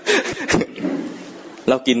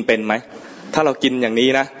เรากินเป็นไหมถ้าเรากินอย่างนี้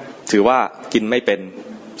นะถือว่ากินไม่เป็น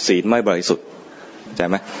ศีลไม่บริสุทธิ์เข้าใจ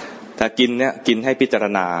ไหมถ้ากินเนี่ยกินให้พิจาร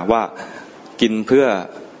ณาว่ากินเพื่อ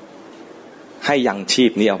ให้ยังชี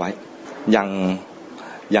พนี้เอาไว้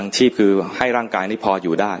ยังชีพคือให้ร่างกายนี้พออ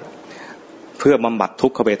ยู่ได้เพื่อบำบัดทุ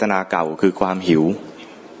กขเวทนาเก่าคือความหิว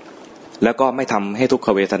แล้วก็ไม่ทำให้ทุกข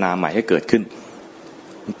เวทนาใหม่ให้เกิดขึ้น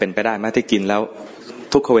เป็นไปได้ไหมที่กินแล้ว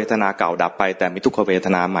ทุกขเวทนาเก่าดับไปแต่มีทุกขเวท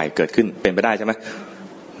นาใหม่เกิดขึ้นเป็นไปได้ใช่ไหม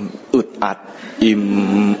อึดอัดอิ่ม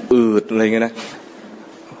อืดอะไรเงี้ยนะ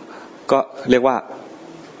ก็เรียกว่า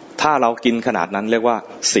ถ้าเรากินขนาดนั้นเรียกว่า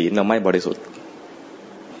ศีลเราไม่บริสุทธิ์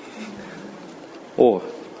โอ้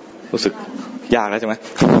รู้สึกยากแล้วใช่ไหม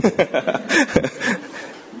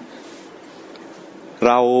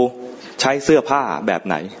เราใช้เสื้อผ้าแบบ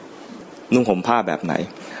ไหนนุ่งห่มผ้าแบบไหน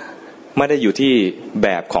ไม่ได้อยู่ที่แบ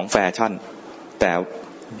บของแฟชั่นแต่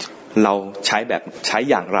เราใช้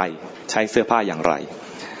อย่างไรใช้เสื้อผ้าอย่างไร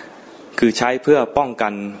คือใช้เพื่อป้องกั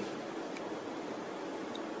น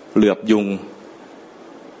เหลือบยุง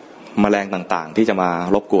แมลงต่างๆที่จะมา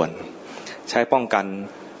รบกวนใช้ป้องกัน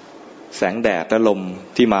แสงแดดและลม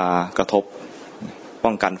ที่มากระทบป้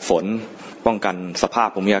องกันฝนป้องกันสภาพ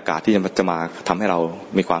ภูมิอากาศที่จะมาทำให้เรา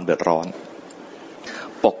มีความเดือดร้อน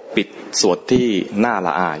ปกปิดส่วนที่น่าล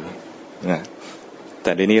ะอายนะแ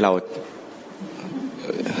ต่เดี๋ยวนี้เร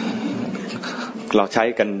าใช้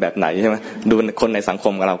กันแบบไหนใช่ไหมดูคนในสังค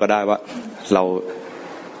มกับเราก็ได้ว่าเรา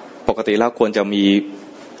ปกติแล้วควรจะมี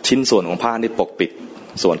ชิ้นส่วนของผ้าที่ปกปิด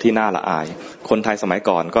ส่วนที่น่าละอายคนไทยสมัย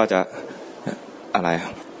ก่อนก็จะอะไร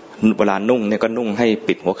เวลานุ่งเนี่ยก็นุ่งให้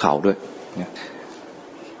ปิดหัวเข่าด้วย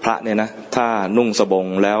พระเนี่ยนะถ้านุ่งสบง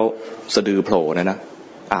แล้วสะดือโผล่นะ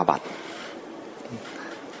อาบัติ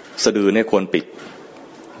สะดือเนี่ยควรปิด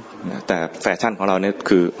แต่แฟชั่นของเราเนี่ย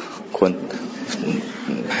คือควร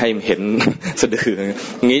ให้เห็นสะดือ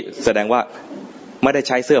งี้แสดงว่าไม่ได้ใ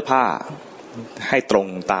ช้เสื้อผ้าให้ตรง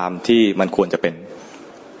ตามที่มันควรจะเป็น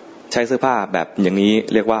ใช้เสื้อผ้าแบบอย่างนี้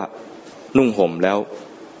เรียกว่านุ่งห่มแล้ว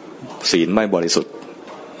ศีลไม่บริสุทธิ์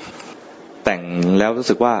แต่งแล้วรู้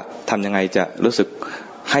สึกว่าทำยังไงจะรู้สึก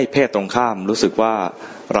ให้เพศตรงข้ามรู้สึกว่า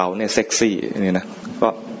เราเนี่ยเซ็กซี่นี่นะก็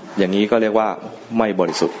อย่างนี้ก็เรียกว่าไม่บ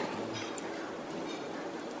ริสุทธิ์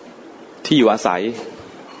ที่อยู่อาศัย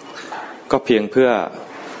ก็เพียงเพื่อ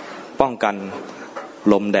ป้องกัน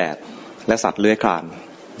ลมแดดและสัตว์เลื้อยคลาน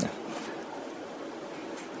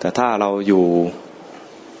แต่ถ้าเราอยู่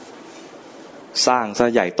สร้างซะ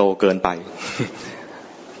ใหญ่โตเกินไป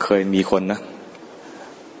เคยมีคนนะ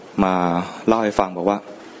มาเล่าให้ฟังบอกว่า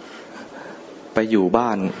ไปอยู่บ้า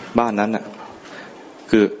นนั้นน่ะ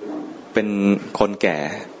คือเป็นคนแก่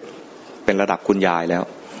เป็นระดับคุณยายแล้ว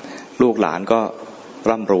ลูกหลานก็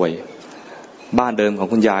ร่ำรวยบ้านเดิมของ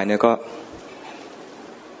คุณยายเนี่ยก็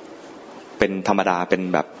เป็นธรรมดาเป็น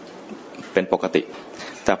แบบเป็นปกติ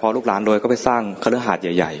แต่พอลูกหลานรวยก็ไปสร้างคฤหาสน์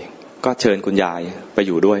ใหญ่ๆก็เชิญคุณยายไปอ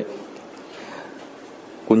ยู่ด้วย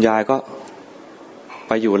คุณยายก็ไ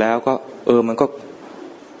ปอยู่แล้วก็มันก็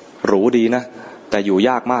หรูดีนะแต่อยู่ย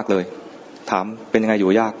ากมากเลยถามเป็นยังไงอ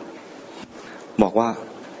ยู่ยากบอกว่า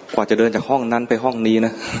กว่าจะเดินจากห้องนั้นไปห้องนี้น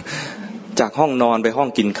ะจากห้องนอนไปห้อง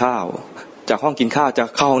กินข้าวจากห้องกินข้าวจะ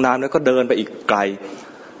เข้าห้องน้ำแล้วก็เดินไปอีกไกล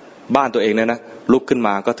บ้านตัวเองเนี่ยนะลุกขึ้นม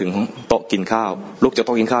าก็ถึงโต๊ะกินข้าวลุกจากโ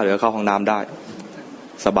ต๊ะกินข้าวเดี๋ยวเข้าห้องน้ำได้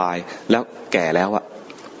สบายแล้วแก่แล้วอะ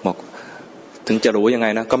บอกถึงจะรู้ยังไง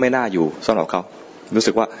นะก็ไม่น่าอยู่สำหรับเขารู้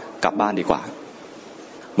สึกว่ากลับบ้านดีกว่า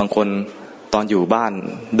บางคนตอนอยู่บ้าน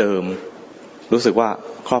เดิมรู้สึกว่า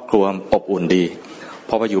ครอบครัวอบอุ่นดี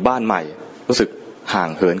พอไปอยู่บ้านใหม่รู้สึกห่าง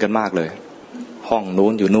เหินกันมากเลยห้องนู้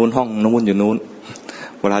นอยู่นู้นห้องนู้นอยู่นู้น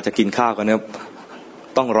เวลาจะกินข้าวกันเนี่ย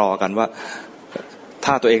ต้องรอกันว่า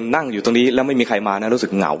ถ้าตัวเองนั่งอยู่ตรงนี้แล้วไม่มีใครมานะรู้สึ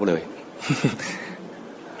กเหงาเลย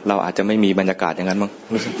เราอาจจะไม่มีบรรยากาศอย่างนั้นมั้ง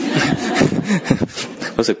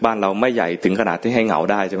รู้สึกบ้านเราไม่ใหญ่ถึงขนาดที่ให้เหงา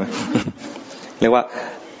ได้ใช่ไหม เรียกว่า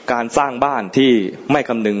การสร้างบ้านที่ไม่ค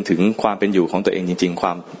ำนึงถึงความเป็นอยู่ของตัวเองจริงๆค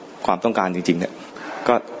วามต้องการจริงๆเนี่ย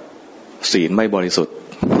ก็ศีลไม่บริสุทธิ์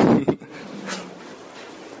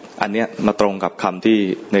อันเนี้ยมาตรงกับคำที่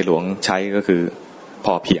ในหลวงใช้ก็คือพ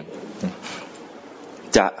อเพียง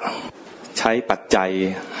จะใช้ปัจจัย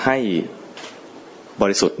ให้บ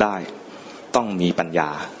ริสุทธิ์ได้ต้องมีปัญญา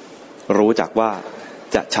รู้จักว่า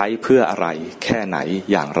จะใช้เพื่ออะไรแค่ไหน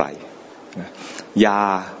อย่างไรยา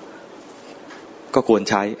ก็ควร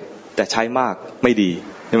ใช้แต่ใช้มากไม่ดี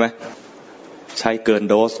ใช่ไหม ใช้เกิน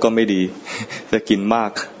โดสก็ไม่ดีจะกินมาก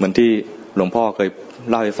เหมือนที่หลวงพ่อเคย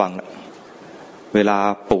เล่าให้ฟังเวลา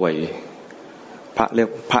ป่วยพระเรียก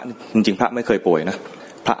พระจริงๆพระไม่เคยป่วยนะ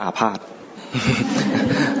พระอาพาธ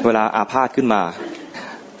เวลาอาพาธขึ้นมา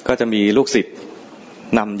ก็จะมีลูกศิษย์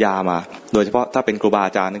นำยามาโดยเฉพาะถ้าเป็นครูบาอ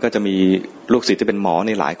าจารย์ก็จะมีลูกศิษย์ที่เป็นหมอใ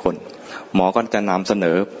นหลายคนหมอก็จะนำเสน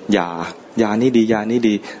อยานี่ดียานี่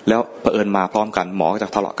ดีแล้วเผอิญมาพร้อมกันหมอก็จะ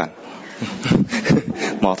ทะเลาะกัน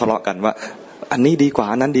หมอทะเลาะกันว่าอันนี้ดีกว่า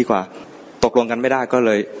อันนั้นดีกว่าตกลงกันไม่ได้ก็เ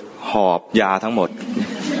ลยหอบยาทั้งหมด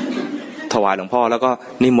ถวายหลวงพ่อแล้วก็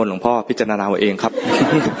นิมนต์หลวงพ่อพิจารณาเอาเองครับ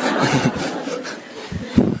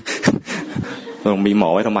มีหมอ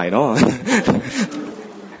ไว้ทำไมเนาะ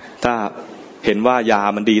ถ้าเห็นว่ายา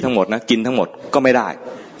มันดีทั้งหมดนะกินทั้งหมดก็ไม่ได้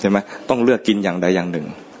ใช่ไหมต้องเลือกกินอย่างใดอย่างหนึ่ง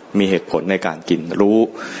มีเหตุผลในการกินรู้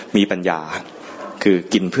มีปัญญาคือ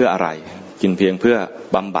กินเพื่ออะไรกินเพียงเพื่อ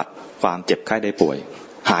บำบัดความเจ็บไข้ได้ป่วย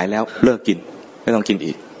หายแล้วเลิกกินไม่ต้องกิน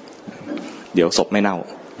อีกเดี๋ยวศพไม่เน่า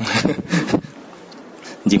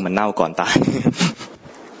จริงมันเน่าก่อนตาย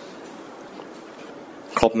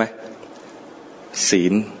ครบไหมศี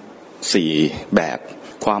ล4แบบ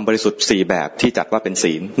ความบริสุทธิ์4แบบที่จัดว่าเป็น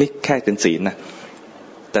ศีลนี่แค่เป็นศีลนะ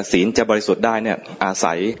แต่ศีลจะบริสุทธิ์ได้เนี่ยอา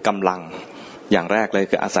ศัยกำลังอย่างแรกเลย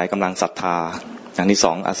คืออาศัยกำลังศรัทธาอย่างที่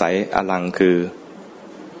2อาศัยอลังคือ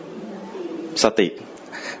สติ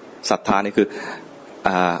ศรัทธานี่คือ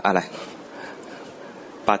อะไร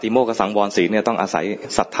ปาติโมกขสังวรศีลเนี่ยต้องอาศัย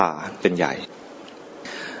ศรัทธาเป็นใหญ่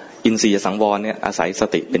อินทรียสังวรเนี่ยอาศัยส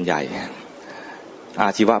ติเป็นใหญ่อา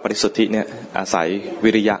ชีวะปริสุทธิเนี่ยอาศัย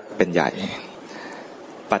วิริยะเป็นใหญ่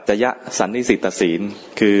ปัจจยสันนิสิตศีล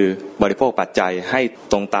คือบริโภคปัจจัยให้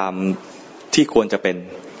ตรงตามที่ควรจะเป็น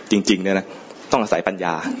จริงๆเนี่ยนะต้องอาศัยปัญญ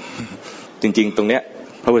าจริงๆตรงเนี้ย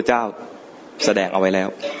พระพุทธเจ้าแสดงเอาไว้แล้ว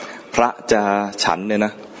พระจะฉันเนี่ยน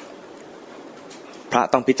ะพระ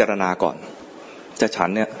ต้องพิจารณาก่อนจะฉัน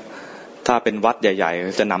เนี่ยถ้าเป็นวัดใหญ่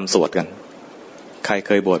ๆจะนำสวดกันใครเ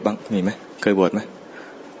คยบวชบ้างมีไหมเคยบวชไหม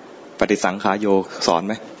ปฏิสังขารโยสอนไ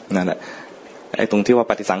หมนั่นแหละไอ้ตรงที่ว่า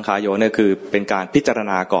ปฏิสังขารโยเนี่ยคือเป็นการพิจาร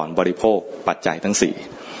ณาก่อนบริโภคปัจจัยทั้ง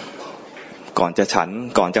4ก่อนจะฉัน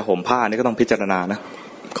ก่อนจะห่มผ้านี่ก็ต้องพิจารณานะ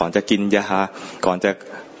ก่อนจะกินยาก่อนจะ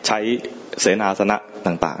ใช้เสนาสนะ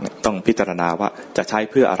ต่างๆเนี่ยต้องพิจารณาว่าจะใช้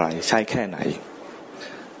เพื่ออะไรใช้แค่ไหน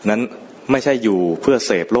นั้นไม่ใช่อยู่เพื่อเ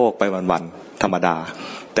สพโลกไปวันๆธรรมดา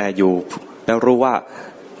แต่อยู่แล้วรู้ว่า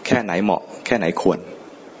แค่ไหนเหมาะแค่ไหนควร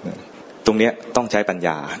ตรงนี้ต้องใช้ปัญญ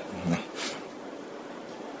า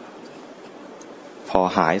พอ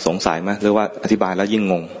หายสงสัยไหมหรือว่าอธิบายแล้วยิ่ง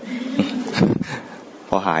งง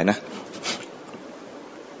พอหายนะ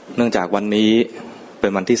เนื่องจากวันนี้เป็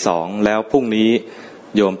นวันที่2แล้วพรุ่งนี้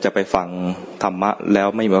โยมจะไปฟังธรรมะแล้ว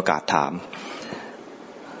ไม่มีโอกาสถาม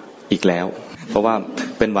อีกแล้วเพราะว่า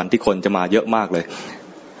เป็นวันที่คนจะมาเยอะมากเลย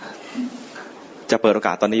จะเปิดโอก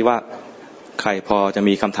าสตอนนี้ว่าใครพอจะ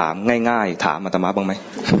มีคำถามง่ายๆถามอาตมาบ้างไหม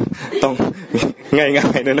ต้องง่า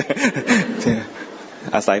ยๆนะ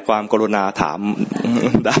อาศัยความกรุณาถาม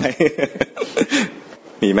ได้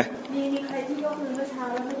มีไหมมีใครที่ยกมือเมื่อเช้า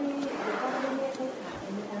แล้วไม่ได้เรียกเขาถาม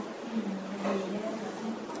ไหมคะ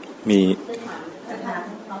มีถาม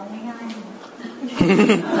เราง่าย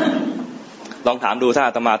ๆลองถามดูถ้าอ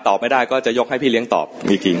าตมาตอบไม่ได้ก็จะยกให้พี่เลี้ยงตอบ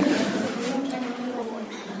มีจริง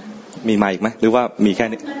มีมาอีกไหมหรือว่ามีแค่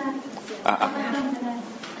นี้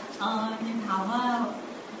ถามว่า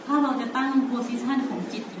ถ้าเราจะตั้งโพสิชันของ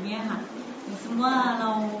จิตอย่างเงี้ยค่ะสมมติว่าเรา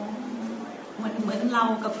เหมือนเรา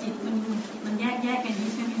กับจิตมันแยกกันนี้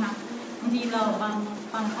ใช่ไหมคะบางทีเรา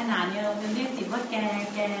บางขนาดเนี่ยเราเรียกจิตว่าแก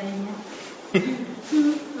อะไรเงี้ยคือ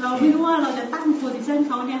เราไม่รู้ว่าเราจะตั้งโพสิชันเ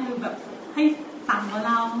ขาเนี่ยคือแบบให้ต่ำกว่าเ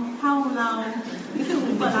ราเท่าเราหรือสูง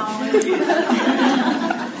กว่าเราอะไรอย่างเงี้ย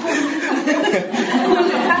มัน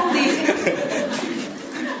จะตั้งดี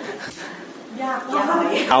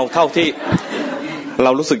เอาเท่าที่เร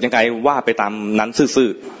ารู้สึกยังไงว่าไปตามนั้นซื่อ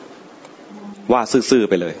ๆว่าซื่อๆ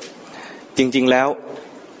ไปเลยจริงๆแล้ว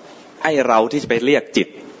ไอ้เราที่จะไปเรียกจิต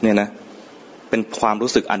เนี่ยนะเป็นความ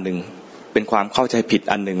รู้สึกอันหนึ่งเป็นความเข้าใจผิด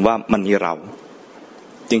อันหนึ่งว่ามันมีเรา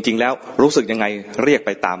จริงๆแล้วรู้สึกยังไงเรียกไป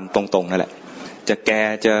ตามตรงๆนั่นแหละจะแก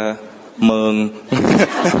จะเมือง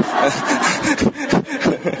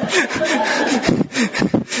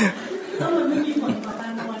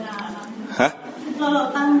ฮะเรา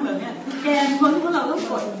ตั้งแบบเนี้ยแกนคนพวกเราก็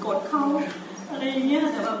กดเขาอะไรอย่างเงี้ย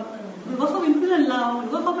แต่แบบหรือว่าเขาเป็นเพื่อนเราหรื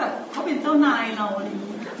อว่าเขาแบบเขาเป็นเจ้านายเราอะไรอย่างเ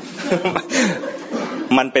งี้ย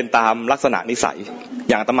มันเป็นตามลักษณะนิสัย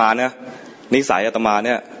อย่างอาตมาเนี่ยนิสัยอาตมาเ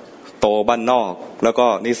นี่ยโตบ้านนอกแล้วก็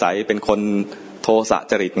นิสัยเป็นคนโทสะ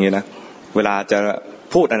จริตอย่างงี้นะเวลาจะ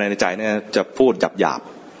พูดอะไรในใจเนี่ยจะพูดหยาบ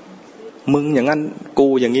ๆมึงอย่างนั้นกู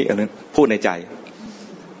อย่างงี้อะไรพูดในใจ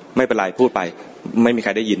ไม่เป็นไรพูดไปไม่มีใค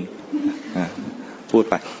รได้ยินพูด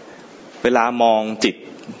ไปเวลามองจิต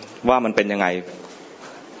ว่ามันเป็นยังไง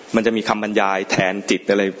มันจะมีคำบรรยายแทนจิต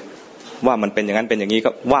อะไรว่ามันเป็นอย่างนั้นเป็นอย่างนี้ก็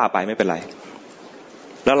ว่าไปไม่เป็นไร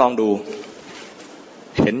แล้วลองดู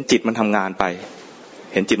เห็นจิตมันทำงานไป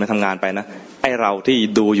เห็นจิตมันทำงานไปนะไอเราที่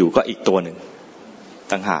ดูอยู่ก็อีกตัวหนึ่ง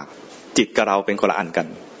ต่างหากจิตกับเราเป็นคนละอันกัน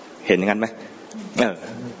เห็นอย่างนั้นไหม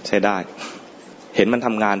ใช่ได้เห็นมันท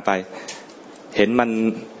ำงานไปเห็นมัน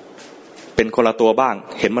เป็นคนละตัวบ้าง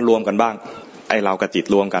เห็นมันรวมกันบ้างไอเรากับจิต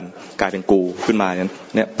รวมกันกลายเป็นกูขึ้นมาเ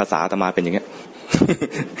นี่ยภาษาอาตมาเป็นอย่างเงี้ย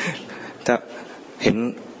ถ้าเ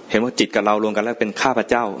ห็นว่าจิตกับเรารวมกันแล้วเป็นข้าพ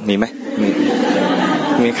เจ้ามีไหม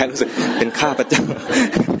มีใครรู้สึกเป็นข้าพเจ้า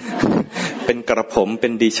เป็นกระผมเป็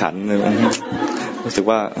นดิฉันรู้สึก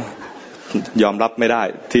ว่ายอมรับไม่ได้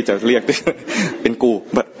ที่จะเรียกเป็นกู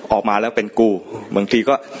ออกมาแล้วเป็นกูบางที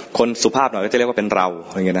ก็คนสุภาพหน่อยก็จะเรียกว่าเป็นเรา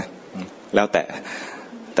อย่างเงี้ยนะแล้วแต่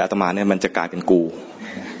อาตมาเนี่ยมันจะกลายเป็นกู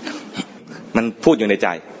มันพูดอยู่ในใจ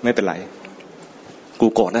ไม่เป็นไรกู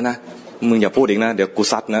โกรธแล้วนะมึงอย่าพูดอีกนะเดี๋ยวกู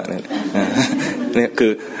ซัดนะเนี่ย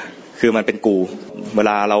คือมันเป็นกูเว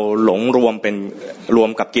ลาเราหลงรวม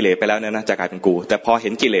กับกิเลสไปแล้วเนี่ยนะจะกลายเป็นกูแต่พอเห็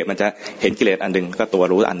นกิเลสมันจะเห็นกิเลสอันนึงก็ตัว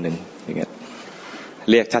รู้อันนึงอย่างเงี้ย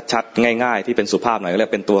เรียกชัดๆง่ายๆที่เป็นสุภาพหน่อยก็เรีย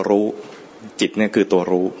กเป็นตัวรู้จิตเนี่ยคือตัว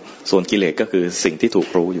รู้ส่วนกิเลสก็คือสิ่งที่ถูก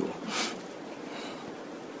รู้อยู่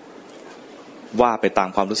ว่าไปตาม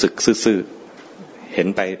ความรู้สึกซื่อๆเห็น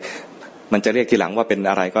ไปมันจะเรียกทีหลังว่าเป็น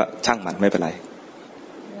อะไรก็ช่างมันไม่เป็นไร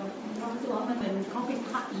เราคิดว่ามันเป็นเขาเป็น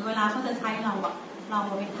ทาสเวลาเขาจะใช้เราอะเรา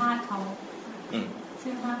เป็นทาสเขาใช่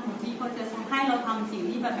ไหมคะบางทีเขาจะให้เราทำสิ่ง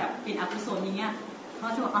ที่แบบเป็นอกุศลอย่างเงี้ยเขา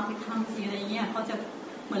จะบอกเอาไปทำสิ่งอะไรเงี้ยเขาจะ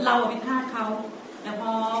เหมือนเราเป็นทาสเขาแต่พ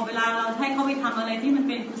อเวลาเราให้เขาไปทำอะไรที่มันเ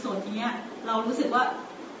ป็นกุศลอย่างเงี้ยเรารู้สึกว่า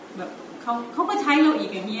แบบเขาก็ใช้เราอี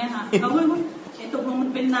กอย่างเงี้ยค่ะเขาไม่ตกลงมั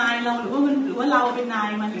นเป็นนายเราหรือว่าเราเป็นนาย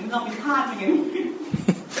มันหรือเราเป็นทาสอย่างเงี้ย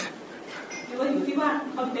หรือว่าอยู่ที่ว่า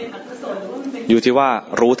เขาเป็นอกุศลหรือว่ามันเป็นอยู่ที่ว่า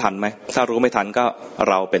รู้ทันไหมถ้ารู้ไม่ทันก็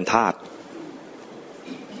เราเป็นทาส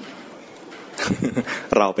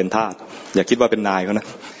เราเป็นทาสอย่าคิดว่าเป็นนายเขานะ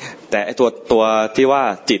แต่ไอตัวที่ว่า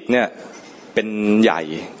จิตเนี่ยเป็นใหญ่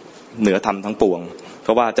เหนือธรรมทั้งปวงเพ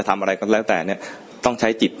ราะว่าจะทำอะไรก็แล้วแต่เนี่ยต้องใช้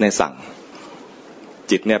จิตในสั่ง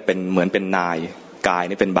จิตเนี่ยเป็นเหมือนเป็นนายกาย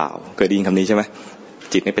นี่เป็นบ่าวเคยได้ยินคำนี้ใช่ไหม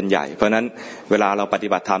จิตนี่เป็นใหญ่เพราะนั้นเวลาเราปฏิ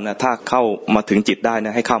บัติธรรมเนี่ยถ้าเข้ามาถึงจิตได้เ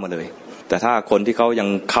นี่ยให้เข้ามาเลยแต่ถ้าคนที่เขายัง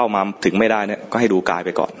เข้ามาถึงไม่ได้เนี่ยก็ให้ดูกายไป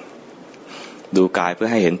ก่อนดูกายเพื่อ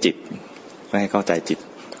ให้เห็นจิตเพื่อให้เข้าใจจิต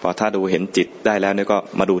พอถ้าดูเห็นจิตได้แล้วเนี่ยก็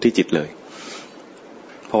มาดูที่จิตเลย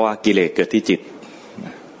เพราะว่ากิเลสเกิดที่จิต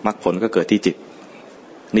มรรคผลก็เกิดที่จิต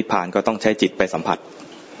นิพพานก็ต้องใช้จิตไปสัมผัส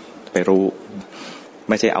ไปรู้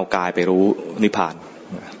ไม่ใช่เอากายไปรู้นิพพาน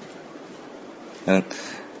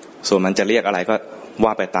ส่วนมันจะเรียกอะไรก็ว่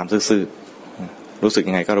าไปตามซื่อๆรู้สึก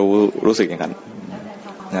ยังไงก็รู้สึกอย่างนั้น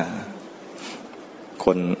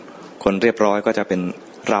คนเรียบร้อยก็จะเป็น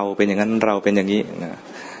เราเป็นอย่างนั้นเราเป็นอย่างนี้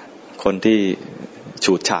คนที่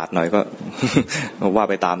ฉูดฉาดหน่อยก็ ว่า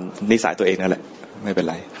ไปตามนิสัยตัวเองนั่นแหละไม่เป็น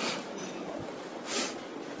ไร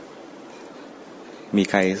มี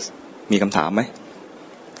ใครมีคำถามไหม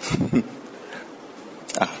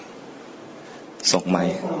ส่งไม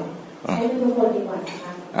ค์ให้ทุกคนดีกว่านะค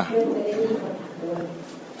ะเพื่อจะได้มีคนถามด้วย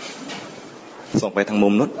ส่งไปทางมุ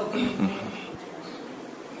มนู้น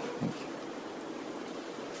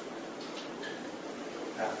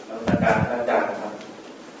อาจารย์ครับ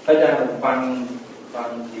อาจารย์ผมฟัง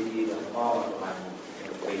ดีๆหลวงพ่อประมาณ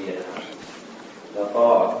1 ปีนะครับแล้วก็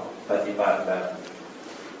ปฏิบัติแบบ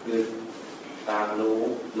คือตามรู้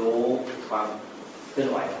ความเคลื่อน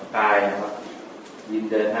ไหวของกายนะครับยืน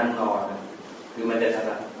เดินนั่งนอนคือมันจะถ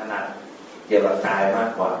นัดเกี่ยวกับกายมาก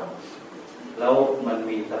กว่าแล้วมัน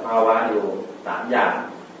มีสภาวะอยู่3 อย่าง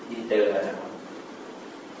ที่เจอนะครับ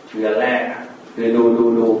เชื้อแรกคือ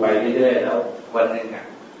ดูไปเรื่อยๆแล้ววันหนึ่ง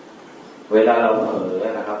เวลาเราเผลอ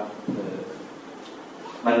นะครับ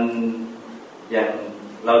มันอย่าง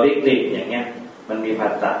เราได้กลิ่นอย่างเงี้ยมันมีผั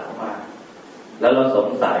สสะเข้ามาแล้วเราสง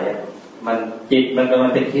สัยมันจิตมันกำลั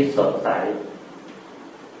งจะคิดสงสัย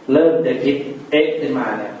เริ่มจะคิดขึ้นมา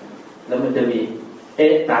เนี่ยแล้วมันจะมี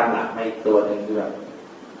ตามหลังมาอีกตัวหนึ่งคือแบบ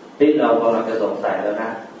ที่เรากำลังจะสงสัยแล้วนะ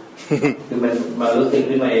คือมันมารู้สึก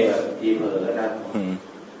ขึ้นมาเองแบบทีเผลอแล้วนะ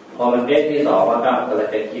พอมันที่2มันก็กำลัง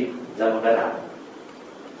จะคิดแล้วมันก็ดั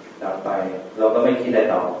บไปเราก็ไม่คิดอะไร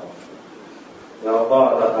ต่อแล้วก็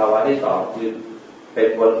สภาวะที่2คือเป็น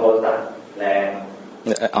บนโทสะแรง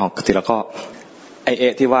ทีละข้อไอ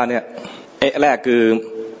ที่ว่าเนี่ยแรกคือ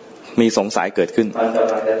มีสงสัยเกิดขึ้น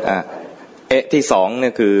ที่2เนี่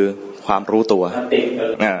ยคือความรู้ตัว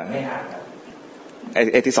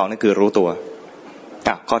ไอที่2นี่คือรู้ตัว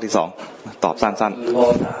ข้อที่2ตอบสั้นๆโท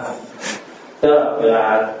สะก็เวลา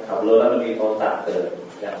ขับรถแล้วมันมีโทสะเกิด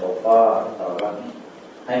อย่างผมก็สอนว่า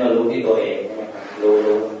ให้มารู้ที่ตัวเองใช่ไหมครับรู้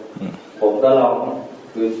ผมก็ลอง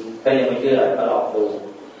คือก็ยังไม่เชื่อก็ลองดู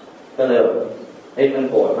ก็เลยมัน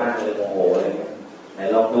โกรธมากเลยโมโหอะไรเงี้ยไหน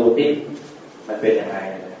ลองดูที่มันเป็นยังไง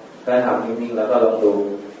ก็ทำนิ่งๆแล้วก็ลองดู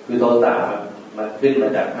คือโทสะมันขึ้นมา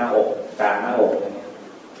จากหน้าอกกลางหน้าอกอะไรเงี้ย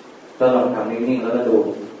ก็ลองทำนิ่งๆแล้วก็ดู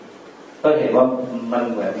ก็เห็นว่ามัน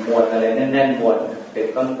เหมือนมวลอะไรแน่นๆมวลเป็น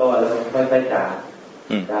ก้อนๆแล้วค่อยๆจาง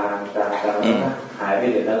หายไป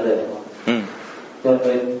เดี๋ยวนั้นเลยจนเ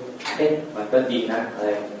ป็นมันก็จริงนะอะไร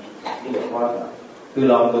ที่หลวงพ่อคือ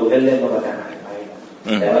ลองดูเล่นๆว่ามันจะหายไหม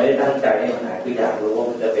แต่ไม่ได้ตั้งใจให้มันหายคืออยากรู้ว่า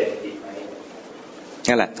มันจะเป็นจริงไหม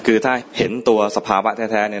นั่นแหละคือถ้าเห็นตัวสภาวะแ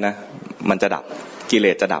ท้ๆเนี่ยนะมันจะดับกิเล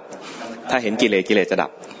สจะดับถ้าเห็นกิเลสจะดั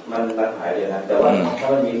บมันหายเดี๋ยวนั้นแต่ว่าถ้า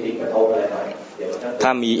มันมีสิ่งกระทบอะไรหน่อยเดี๋ยวถ้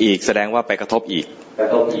ามีอีกแสดงว่าไปกระทบอีก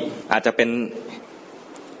อาจจะเป็น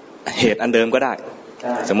เหตุอันเดิมก็ได้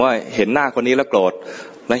สมมติว่าเห็นหน้าคนนี้แล้วโกรธ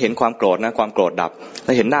แล้วเห็นความโกรธนะความโกรธดับแ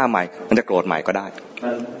ล้วเห็นหน้าใหม่มันจะโกรธใหม่ก็ได้มั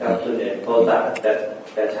นคือโทสะ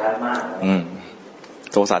จะชัดมาก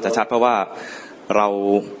โทสะจะชัดเพราะว่าเรา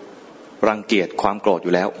รังเกียจความโกรธอ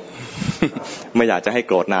ยู่แล้วไม่อยากจะให้โ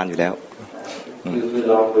กรธนานอยู่แล้วคือ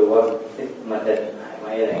ลองดูว่ามันจะหายไหม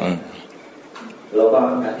อะไรแล้วก็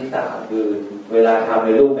อันที่3คือเวลาทำใน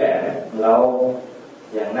รูปแบบแล้ว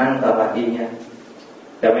อย่างนั่งสมาธิเนี่ย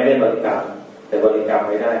จะไม่ได้บริกรรมแต่บริกรรมไ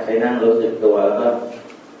ม่ได้ใช้นั่งรู้สึกตัวแล้วก็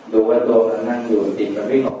ดูว่าตัวมันนั่งอยู่จิตมัน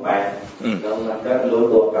วิ่งออกไปแล้วมันก็รู้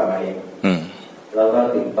ตัวกลับมาเองแล้วก็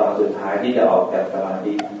ถึงตอนสุดท้ายที่จะออกจากสมา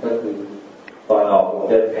ธิก็คือตอนออกผม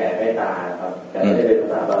จะแผ่เมตตาครับแต่ไม่ได้เป็นภา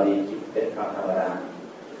ษาบาลีเป็นคำธรรมดา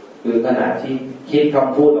คือขณะที่คิดค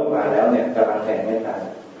ำพูดออกมาแล้วเนี่ยกำลังแผ่เมตตา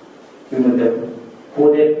คือมันจะพูด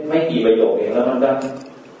ได้ไม่กี่ประโยคเองแล้วมันก็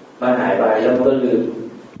มาหายไปแล้วมันก็ลืม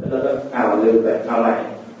แล้วก็ลืมไปเอาใหม่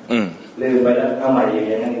ลืมไปแล้วเอาใหม่อย่าง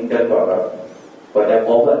นี้นั่นเกินกว่าจะพ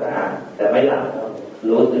บก็นานแต่ไม่หลับ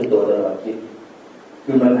รู้สึกตัวตลอดคิด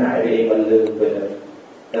คือมันหายไปเองมันลืมไปเลย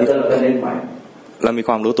แล้วก็เราก็เล่นใหม่เรามีค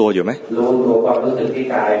วามรู้ตัวอยู่ไหมรู้ตัวความรู้สึกที่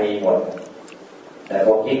กายมีหมดแต่พ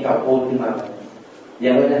อคิดคำพูดขึ้นมายั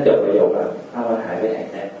งไม่ทันจบประโยคอ่ะเอามันหายไปไหน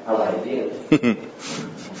แน่เอาใหม่ที่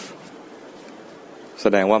แส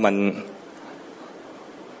ดงว่ามัน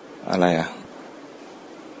อะไรอ่ะ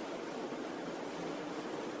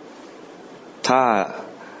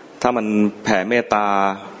ถ้ามันแผ่เมตตา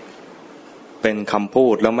เป็นคำพู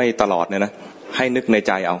ดแล้วไม่ตลอดเนี่ยนะให้นึกในใ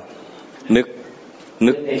จเอานึก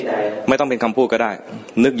ไม่ต้องเป็นคำพูดก็ได้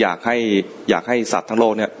นึกอยากให้สัตว์ทั้งโล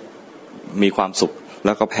กเนี่ยมีความสุขแ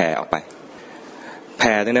ล้วก็แผ่ออกไปแ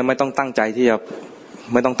ผ่เนี่ยไม่ต้องตั้งใจที่จะ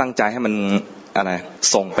ไม่ต้องตั้งใจให้มันอะไร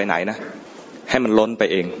ส่งไปไหนนะให้มันล้นไป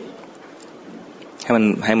เองให้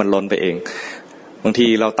มันล้นไปเองบางที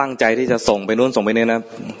เราตั้งใจที่จะส่งไปนู้นส่งไปนี่นะ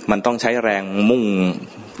มันต้องใช้แรงมุ่ง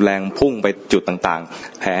แรงพุ่งไปจุดต่าง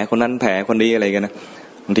ๆแผลคนนั้นแผลคนนี้อะไรกันนะ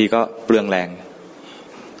บางทีก็เปลืองแรง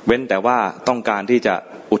เว้นแต่ว่าต้องการที่จะ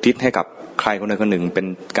อุทิศให้กับใครคนใดคนหนึ่งเป็น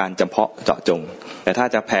การจำเพาะเจาะจงแต่ถ้า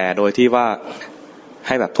จะแผ่โดยที่ว่าใ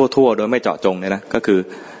ห้แบบทั่วๆโดยไม่เจาะจงเนี่ยนะก็คือ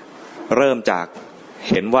เริ่มจาก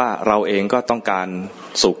เห็นว่าเราเองก็ต้องการ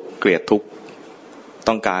สุขเกลียดทุกข์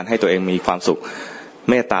ต้องการให้ตัวเองมีความสุข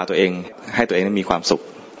เมตตาตัวเองให้ตัวเองมีความสุข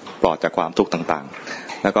ปลอดจากความทุกข์ต่าง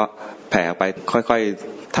ๆแล้วก็แผ่ไปค่อย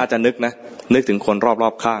ๆถ้าจะนึกถึงคนรอ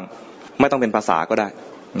บๆข้างไม่ต้องเป็นภาษาก็ได้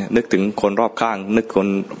นึกถึงคนรอบข้างนึกคน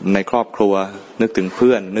ในครอบครัวนึกถึงเ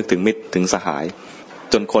พื่อนนึกถึงมิตรถึงสหาย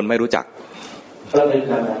จนคนไม่รู้จัก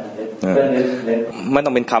ไม่ต้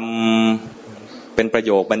องเป็นคำเป็นประโ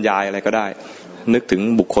ยคบรรยายอะไรก็ได้นึกถึง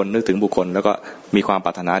บุคคลแล้วก็มีความปร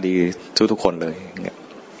ารถนาดีทุกคนเลยเนี่ย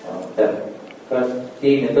แต่ก็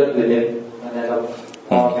ที่นี่ก็คือเนี่ยนะครับ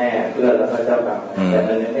พ่อแม่เพื่อนแล้วก็เจ้ากรรมแต่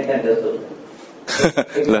มันไม่ทันจะสุด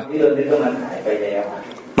ที่เรานึกว่ามันหายไปแล้ว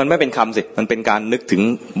มันไม่เป็นคำสิมันเป็นการนึกถึง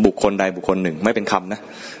บุคคลใดบุคคลหนึ่งไม่เป็นคำนะ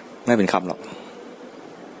ไม่เป็นคำหรอก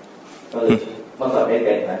เมื่อก่อนไม่เ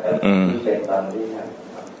ป็นนะแต่เป็นตอน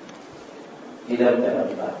ที่เริ่มจะป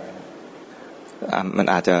ฏิบัติมัน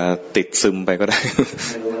อาจจะติดซึมไปก็ได้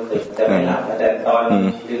ไม่รู้มันติดแต่ไม่หลับแต่ตอน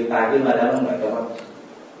ลืมตาขึ้นมาแล้วมันเหมือนกับว่า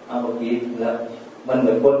เอาเมื่อกี้แล้วมันเห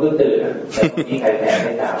มือนคนเพิ่งตื่นอ่ะแต่เมื่อกี้ใครแผ่ไ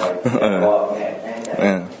ม่ตาเลยพอแผ่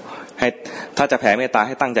ให้ถ้าจะแผ่เมตตาใ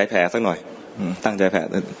ห้ตั้งใจแผ่สักหน่อยตั้งใจแผ่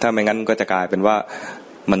ถ้าไม่งั้นก็จะกลายเป็นว่า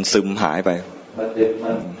มันซึมหายไปมัน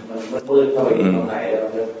มืดเข้าไปข้างในแล้ว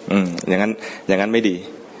อย่างนั้นไม่ดี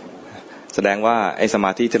แสดงว่าไอ้สม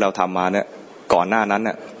าธิที่เราทำมาเนี่ยก่อนหน้านั้นเ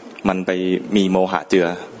นี่ยมันไปมีโมหะเจือ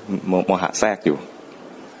โมหะแทรกอยู่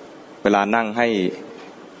เวลานั่งให้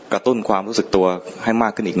กระตุ้นความรู้สึกตัวให้มา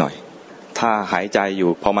กขึ้นอีกหน่อยท ถ้าหายใจอยู่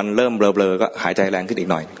พอมันเริ่มเบลอๆก็หายใจแรงขึ้นอีก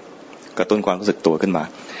หน่อยกระตุ้นความรู้สึกตัวขึ้นมา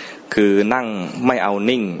คือนั่งไม่เอา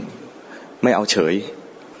นิ่งไม่เอาเฉย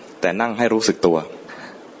แต่นั่งให้รู้สึกตัว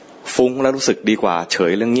ฟุ้งแล้วรู้สึกดีกว่าเฉ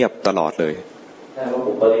ยเรื่องเงียบตลอดเลยแต่ว่าผ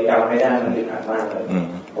มบริกรรมไม่ได้มันอึดอัดมากเลย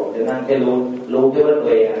ผมจะนั่งแค่รู้แค่ว่าตั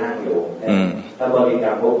วเองนั่งอยู่ถ้าบริกร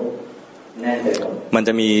รมปุ๊บแน่นไปหมดมันจ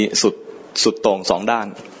ะมีสุดโต่งสองด้าน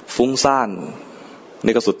ฟุ้งซ่าน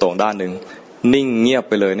นี่ก็สุดโต่งด้านหนึ่งนิ่งเงียบ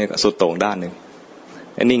ไปเลยนี่ก็สุดโต่งด้านหนึ่ง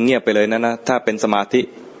นิ่งเงียบไปเลยนะถ้าเป็นสมาธิ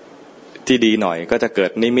ที่ดีหน่อยก็จะเกิ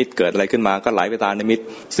ดนิมิตเกิดอะไรขึ้นมาก็ไหลไปตามนิมิต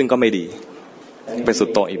ซึ่งก็ไม่ดีเป็นสุด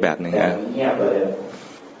โต่งอีกแบบหนึ่ง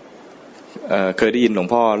เคยได้ยินหลวง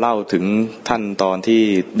พ่อเล่าถึงท่านตอนที่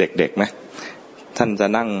เด็กๆไหมท่านจะ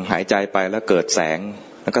นั่งหายใจไปแล้วเกิดแสง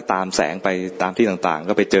แล้วก็ตามแสงไปตามที่ต่างๆ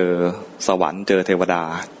ก็ไปเจอสวรรค์เจอเทวดา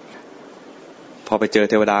พอไปเจอ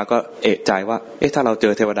เทวดาก็เอะใจว่าถ้าเราเจ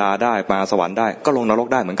อเทวดาได้มาสวรรค์ได้ก็ลงนรก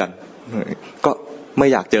ได้เหมือนกันก็ไม่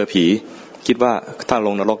อยากเจอผีคิดว่าถ้าล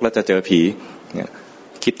งนรกแล้วจะเจอผี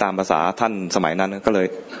คิดตามภาษาท่านสมัยนั้นก็เลย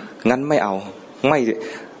งั้นไม่เอาไ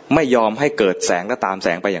ม่ยอมให้เกิดแสงและตามแส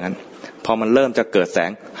งไปอย่างนั้นพอมันเริ่มจะเกิดแสง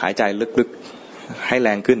หายใจลึกๆให้แร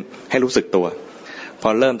งขึ้นให้รู้สึกตัวพอ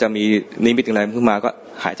เริ่มจะมีนิมิตอะไรขึ้นมาก็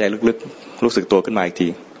หายใจลึกๆรู้สึกตัวขึ้นมาอีกที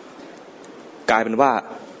กลายเป็นว่า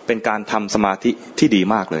เป็นการทำสมาธิที่ดี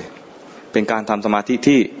มากเลยเป็นการทำสมาธิ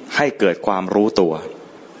ที่ให้เกิดความรู้ตัว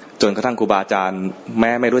จนกระทั่งครูบาอาจารย์แ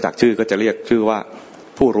ม้ไม่รู้จักชื่อก็จะเรียกชื่อว่า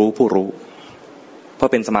ผู้รู้เพรา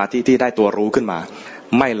ะเป็นสมาธิที่ได้ตัวรู้ขึ้นมา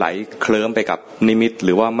ไม่ไหลเคลิ้มไปกับนิมิตห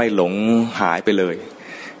รือว่าไม่หลงหายไปเลย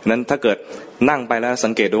นั้นถ้าเกิดนั่งไปแล้วสั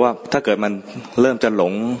งเกตดูว่าถ้าเกิดมันเริ่มจะหล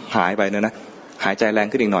งหายไปนะหายใจแรง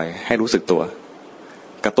ขึ้นอีกหน่อยให้รู้สึกตัว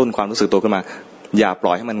กระตุ้นความรู้สึกตัวขึ้นมาอย่าป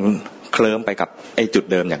ล่อยให้มันเคลิ้มไปกับไอ้จุด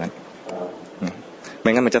เดิมอย่างนั้นไ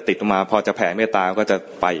ม่งั้นมันจะติดมาพอจะแผ่เมตตาก็จะ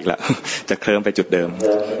ไปอีกแล้วจะเคลิ้มไปจุดเดิม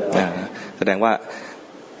แสดงว่า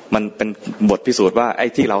มันเป็นบทพิสูจน์ว่าไอ้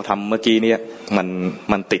ที่เราทำเมื่อกี้เนี่ย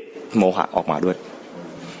มันติดโมหะออกมาด้วย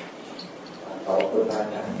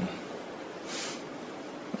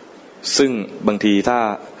ซึ่งบางที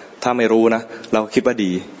ถ้าไม่รู้นะเราคิดว่า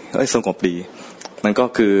ดีสงบดีมันก็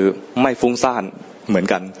คือไม่ฟุ้งซ่านเหมือน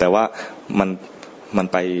กันแต่ว่ามัน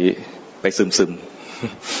ไปซึม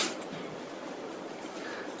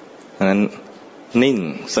ดังนั้นนิ่ง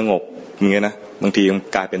สงบอย่างเงี้ยนะบางทีมัน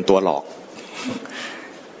กลายเป็นตัวหลอก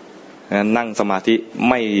ดังนั้นนั่งสมาธิ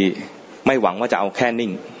ไม่หวังว่าจะเอาแค่นิ่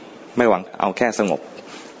งไม่หวังเอาแค่สงบ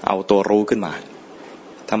เอาตัวรู้ขึ้นมา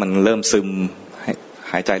ถ้ามันเริ่มซึม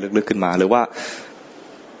หายใจลึกๆขึ้นมาหรือว่า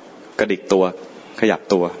กระดิกตัวขยับ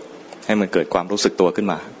ตัวให้มันเกิดความรู้สึกตัวขึ้น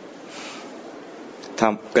มาถ้า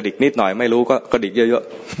กระดิกนิดหน่อยไม่รู้ก็กระดิกเยอะ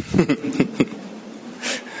ๆ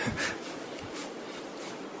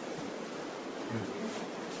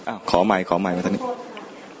ขอใหม่มาท่านนี้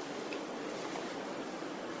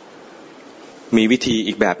มีวิธี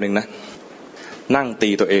อีกแบบหนึ่งนะนั่งตี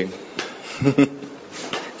ตัวเอง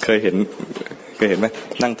เคยเห็นไหม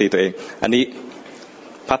นั่งตีตัวเองอันนี้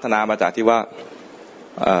พัฒนามาจากที่ว่า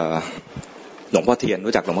หลวงพ่อเทียน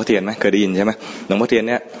รู้จักหลวงพ่อเทียนไหมเคยได้ยินใช่ไหมหลวงพ่อเทียน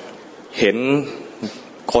เนี่ยเห็น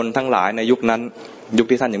คนทั้งหลายในยุคนั้นยุค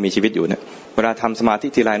ที่ท่านยังมีชีวิตอยู่เนี่ยเวลาทำสมาธิ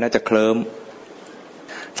ทีไรน่าจะเคลิ้ม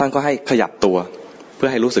ท่านก็ให้ขยับตัวเพื่อ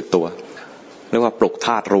ให้รู้สึกตัวเรียกว่าปลุกธ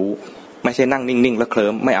าตุรู้ไม่ใช่นั่งนิ่งๆแล้วเคลิ้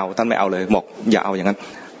มไม่เอาท่านไม่เอาเลยบอกอย่าเอาอย่างนั้น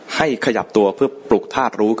ให้ขยับตัวเพื่อปลุกธา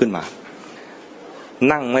ตุรู้ขึ้นมา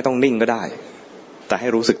นั่งไม่ต้องนิ่งก็ได้แต่ให้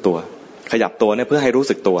รู้สึกตัวขยับตัวเนี่ยเพื่อให้รู้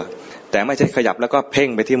สึกตัวแต่ไม่ใช่ขยับแล้วก็เพ่ง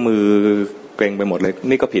ไปที่มือเกร็งไปหมดเลย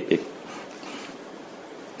นี่ก็ผิดอีก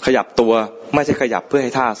ขยับตัวไม่ใช่ขยับเพื่อใ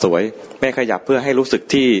ห้ท่าสวยไม่ขยับเพื่อให้รู้สึก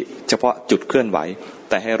ที่เฉพาะจุดเคลื่อนไหว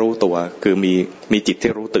แต่ให้รู้ตัวคือมีจิต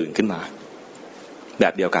ที่รู้ตื่นขึ้นมาแบ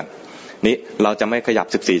บเดียวกันนี้เราจะไม่ขยับ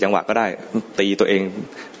14จังหวะก็ได้ตีตัวเอง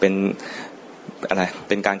เป็นอะไรเ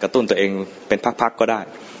ป็นการกระตุ้นตัวเองเป็นพักๆก็ได้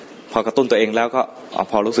พอกระตุ้นตัวเองแล้วก็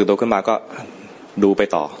พอรู้สึกตัวขึ้นมาก็ดูไป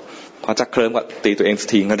ต่อพอจักเคลิ้มก็ตีตัวเองสัก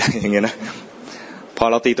ทีก็ได้อย่างเงี้ยนะพอ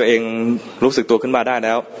เราตีตัวเองรู้สึกตัวขึ้นมาได้แ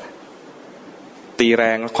ล้วตีแร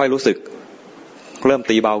งค่อยรู้สึกเริ่ม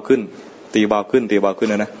ตีเบาขึ้น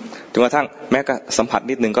นะจนกระทั่งแม้กระสัมผัส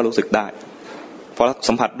นิดนึงก็รู้สึกได้พอ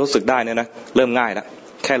สัมผัสรู้สึกได้เนี่ยนะเริ่มง่ายแล้ว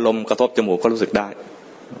แค่ลมกระทบจมูกก็รู้สึกได้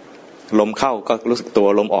ลมเข้าก็รู้สึกตัว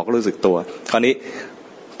ลมออกก็รู้สึกตัวคราวนี้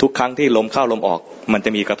ทุกครั้งที่ลมเข้าลมออกมันจะ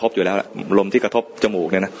มีกระทบอยู่แล้วลมที่กระทบจมูก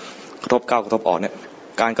เนี่ยนะกระทบเข้ากระทบออกเนี่ย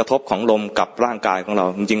การกระทบของลมกับร่างกายของเรา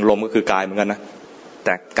จริงๆลมก็คือกายเหมือนกันนะแ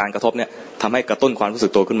ต่การกระทบเนี่ยทำให้กระตุ้นความรู้สึ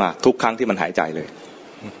กตัวขึ้นมาทุกครั้งที่มันหายใจเลย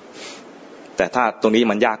แต่ถ้าตรงนี้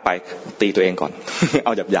มันยากไปตีตัวเองก่อน เอ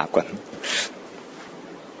าหยาบๆก่อน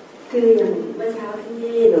คืออย่างเมื่อเช้า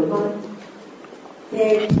ที่หลวงพ่อเท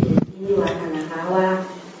ศน์ที่วัดนะคะว่า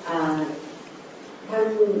ท่าน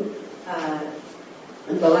เห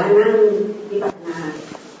มือนกับว่านั่งวิปัสสนา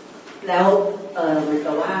แล้วเหมือน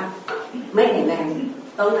กับว่าไม่แข็งแรง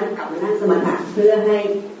ต้องกลับมานั่งสมาธิเพื่อให้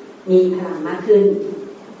มีพลังมากขึ้น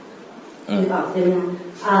ตอบใช่ไหมค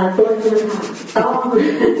ะตัวสมาธิต้อง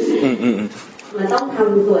มันต้องท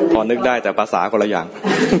ำส่วนพอนึกได้แต่ภาษาคนละอย่าง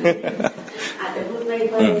อาจจะพูดไม่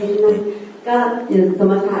ค่อยนั่นก็อย่างส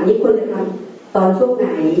มาธินี้ควรจะทำตอนช่วงไหน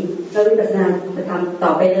แล้ววิปัสสนาจะทำต่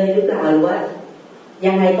อไปเลยหรือเปล่าหรือว่า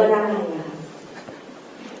ยังไงก็ได้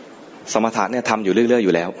สมถะเนี่ยทำอยู่เรื่อยๆอ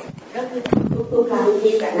ยู่แล้วก็คือทุกครั้ง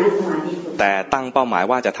ที่จะนั่งสมาธิแต่ตั้งเป้าหมาย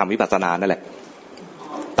ว่าจะทำวิปัสสนานั่นแหละ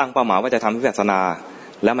ตั้งเป้าหมายว่าจะทำวิปัสสนา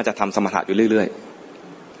แล้วมันจะทำสมถะอยู่เรื่อย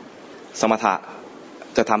ๆสมถะ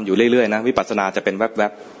จะทำอยู่เรื่อยๆนะวิปัสสนาจะเป็นแว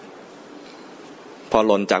บๆพอห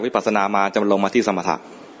ล่นจากวิปัสสนามาจะลงมาที่สมถะ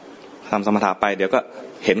ทำสมถะไปเดี๋ยวก็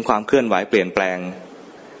เห็นความเคลื่อนไหวเปลี่ยนแปลง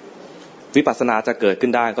วิปัสสนาจะเกิดขึ้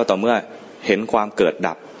นได้ก็ต่อเมื่อเห็นความเกิด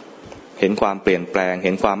ดับเห็นความเปลี่ยนแปลงเ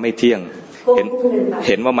ห็นความไม่เที่ยงเ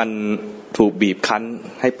ห็นว่ามันถูกบีบคั้น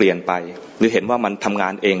ให้เปลี่ยนไปหรือเห็นว่ามันทำงา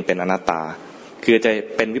นเองเป็นอนัตตาคือจะ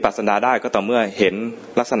เป็นวิปัสสนาได้ก็ต่อเมื่อเห็น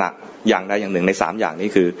ลักษณะอย่างใดอย่างหนึ่งใน3อย่างนี้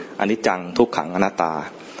คืออนิจจังทุกขังอนัตตา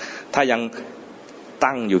ถ้ายัง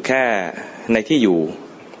ตั้งอยู่แค่ในที่อยู่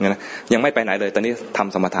นะยังไม่ไปไหนเลยตอนนี้ท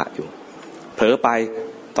ำสมถะอยู่เผลอไป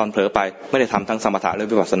ตอนเผลอไปไม่ได้ทำทั้งสมถะและ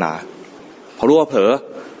วิปัสสนาพอรู้ว่าเผล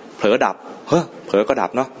อดับเผลอก็ดั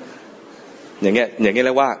บเนาะอย่างเงี้ยเ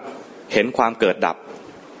รียกว่าเห็นความเกิดดับ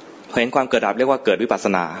เห็นความเกิดดับเรียกว่าเกิดวิปัสส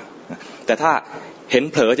นาแต่ถ้าเห็น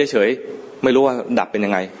เผลอเฉยๆไม่รู้ว่าดับเป็นยั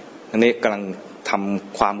งไงอันนี้กำลังท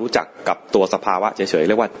ำความรู้จักกับตัวสภาวะเฉยๆเ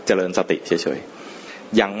รียกว่าเจริญสติเฉย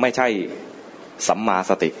ๆยังไม่ใช่สัมมา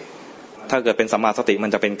สติถ้าเกิดเป็นสัมมาสติมัน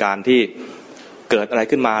จะเป็นการที่เกิดอะไร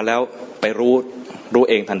ขึ้นมาแล้วไปรู้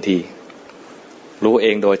เองทันทีรู้เอ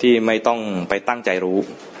งโดยที่ไม่ต้องไปตั้งใจรู้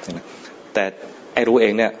แต่ไอ้รู้เอ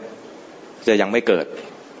งเนี่ยจะยังไม่เกิด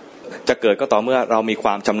จะเกิดก็ต่อเมื่อเรามีคว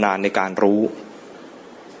ามชำนาญในการรู้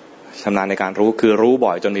คือรู้บ่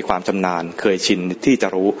อยจนมีความชำนาญเคยชินที่จะ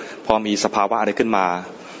รู้พอมีสภาวะอะไรขึ้นมา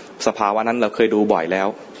สภาวะนั้นเราเคยดูบ่อยแล้ว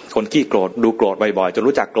คนขี้โกรธดูโกรธบ่อยๆจน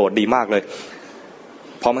รู้จักโกรธดีมากเลย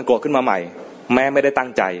พอมันโกรธขึ้นมาใหม่แม้ไม่ได้ตั้ง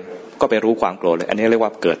ใจก็ไปรู้ความโกรธเลยอันนี้เรียกว่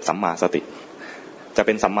าเกิดสัมมาสติจะเ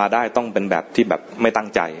ป็นสัมมาได้ต้องเป็นแบบที่แบบไม่ตั้ง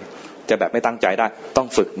ใจจะแบบไม่ตั้งใจได้ต้อง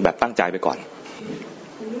ฝึกแบบตั้งใจไปก่อน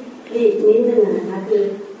อีกนิดนึงนะคะคือ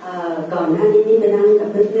ก่อนหน้านี้นี่ไปนั่งกับ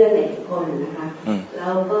เพื่อนๆหลายคนนะคะแล้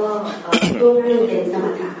วก็ช่วงนั่งเป็นสม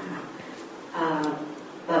ถะค่ะ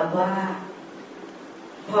แบบว่า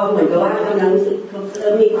พอเหมือนกับว่ากำลังรู้สึกเริ่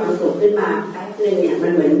มมีความสุขขึ้นมาแป๊บนึงเนี่ยมั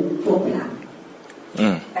นเหมือนถูกผลัก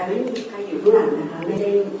แต่ไม่มีใครอยู่ข้างหลังนะคะไม่ได้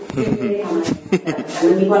ทำอะไรแต่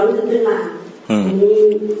มันมีความรู้สึกขึ้นมาอันนี้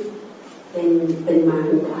เป็นมา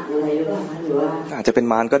รขวางอะไรหรือเปล่าหรือว่าอาจจะเป็น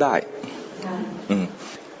มารก็ได้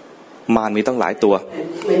มารมีตั้งหลายตัว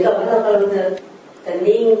เหมือนกับว่าเรากำลังจะ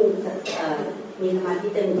นิ่งมีสมาธิ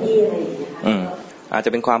เต็มที่อะไรอย่างเงี้ยค่ะอาจจะ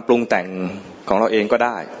เป็นความปรุงแต่งของเราเองก็ไ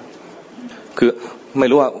ด้คือไม่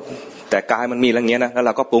รู้ว่าแต่กายมันมีอะไรเงี้ยนะแล้วเร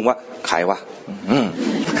าก็ปรุงว่าใครวะ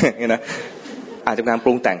อย่างเงี้ยนะอาจจะเป็นการป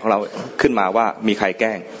รุงแต่งของเราขึ้นมาว่ามีใครแก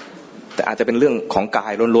ล้งแต่อาจจะเป็นเรื่องของกา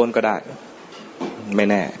ยล้วนๆก็ได้ไม่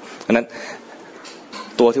แน่เพราะนั้น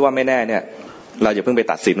ตัวที่ว่าไม่แน่เนี่ยเราอย่าเพิ่งไป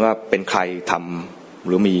ตัดสินว่าเป็นใครทำห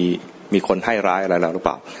รือมีคนให้ร้ายอะไรเราหรือเป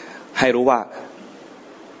ล่าให้รู้ว่า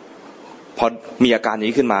พอมีอาการ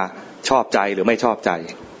นี้ขึ้นมาชอบใจหรือไม่ชอบใจ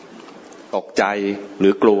ตกใจหรื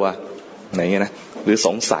อกลัวอะไรเงี้ยนะหรือส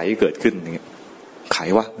งสัยเกิดขึ้นอย่างเงี้ยใคร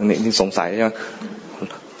วะนี่สงสัยใช่ไหม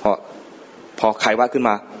พอใครว่าขึ้นม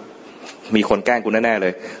ามีคนแกล้งกูแน่ๆเล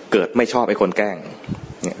ยเกิดไม่ชอบไอ้คนแกล้ง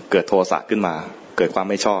เนี่ยเกิดโทสะขึ้นมาเกิดความ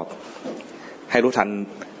ไม่ชอบให้รู้ทัน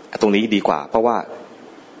ตรงนี้ดีกว่าเพราะว่า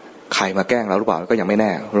ใครมาแกล้งเราหรือเปล่าก็ยังไม่แ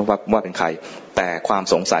น่รู้ว่าเป็นใครแต่ความ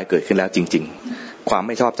สงสัยเกิดขึ้นแล้วจริงๆความไ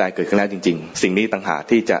ม่ชอบใจเกิดขึ้นแล้วจริงๆสิ่งนี้ต่างหาก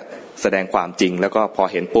ที่จะแสดงความจริงแล้วก็พอ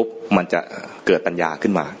เห็นปุ๊บมันจะเกิดปัญญา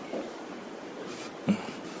ขึ้นมา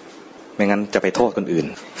ไม่งั้นจะไปโทษคนอื่น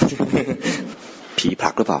ผีผลั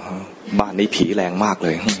กหรือเปล่าบ้านนี้ผีแรงมากเล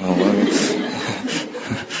ย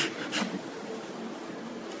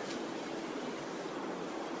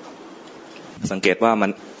สังเกตว่ามัน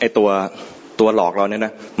ไอตัวหลอกเราเนี่ยน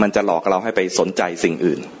ะมันจะหลอกเราให้ไปสนใจสิ่ง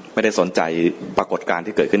อื่นไม่ได้สนใจปรากฏการณ์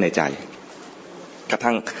ที่เกิดขึ้นในใจกระ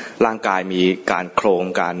ทั่งร่างกายมีการโครง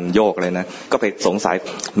การโยกเลยนะก็ไปสงสัย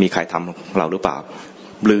มีใครทำเราหรือเปล่า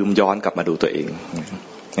ลืมย้อนกลับมาดูตัวเอง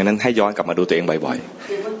ดังนั้นให้ย้อนกลับมาดูตัวเองบ่อยๆ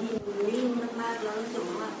บางทีนิ่งมากๆแล้วรู้สึก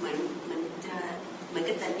ว่ามันจ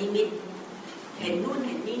ะนิมิตเห็นนู่นเ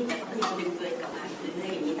ห็นนี่แต่ก็พยายามดึงตัวเองกลับมาหรืออะไร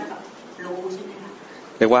อย่างนี้ถ้าแบบรู้ใช่ไหมคะ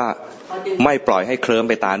เรียกว่าไม่ปล่อยให้เคลิ้ม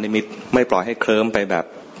ไปตามนิมิตไม่ปล่อยให้เคลิ้มไปแบบ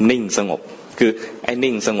นิ่งสงบ คือไอ้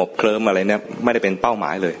นิ่งสงบเคลิ้มอะไรเนี่ยไม่ได้เป็นเป้าหม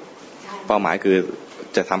ายเลยเป้าหมายคือ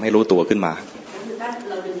จะทำให้รู้ตัวขึ้นมา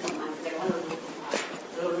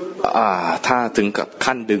ถ้าถึงกับ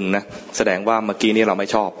ขั้นดึงนะแสดงว่าเมื่อกี้นี้เราไม่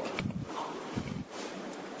ชอบ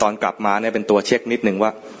ตอนกลับมาเนี่ยเป็นตัวเช็คนิดนึงว่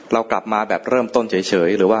าเรากลับมาแบบเริ่มต้นเฉย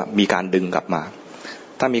ๆหรือว่ามีการดึงกลับมา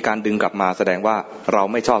ถ้ามีการดึงกลับมาแสดงว่าเรา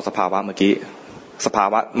ไม่ชอบสภาวะเมื่อกี้สภา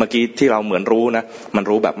วะเมื่อกี้ที่เราเหมือนรู้นะมัน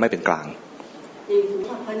รู้แบบไม่เป็นกลาง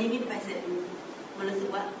พอนิมิตไปเสร็จมันรู้สึก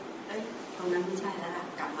ว่าตรงนั้นไม่ใช่แล้ว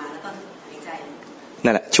กลับมาแล้วก็หายใจ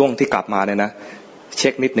นั่นแหละช่วงที่กลับมาเนี่ยนะเช็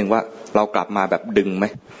คนิดนึงว่าเรากลับมาแบบดึงไหม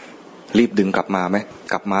รีบดึงกลับมาไหม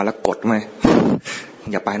กลับมาแล้วกดไหม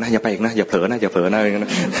อย่าไปนะอย่าไปอีกนะอย่าเผลอนะอย่าเผลอนะอะไรเงี้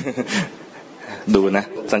ยดูนะ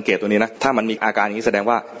สังเกตตัวนี้นะถ้ามันมีอาการอย่างนี้แสดง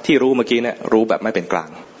ว่าที่รู้เมื่อกี้เนี่ยรู้แบบไม่เป็นกลาง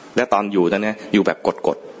และตอนอยู่ตอนนี้อยู่แบบก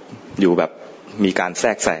ดอยู่แบบมีการแทร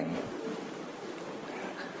กแซง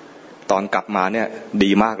ตอนกลับมาเนี่ยดี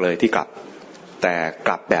มากเลยที่กลับแต่ก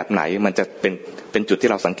ลับแบบไหนมันจะเป็นจุดที่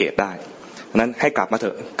เราสังเกตได้นั้นให้กลับมาเถ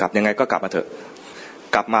อะกลับยังไงก็กลับมาเถอะ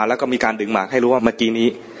กลับมาแล้วก็มีการดึงมาให้รู้ว่าเมื่อกี้นี้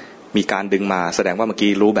มีการดึงมาแสดงว่าเมื่อ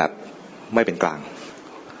กี้รู้แบบไม่เป็นกลาง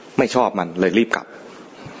ไม่ชอบมันเลยรีบกลับ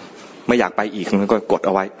ไม่อยากไปอีกมันก็กดเอ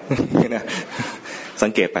าไว้นะสั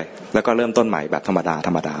งเกตไปแล้วก็เริ่มต้นใหม่แบบธรรมดากั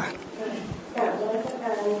บราชก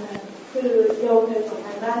ารคือโยมเคยส่งท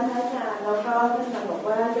างด้านพระอาจารย์แล้วก็ท่านอาจารย์บอก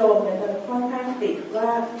ว่าโยมเนี่ยจะค่อนข้างติดว่า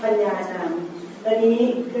ปัญญานำตอนนี้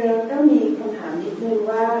คือก็มีคำถามนิดนึง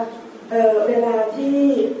ว่าเวลาที่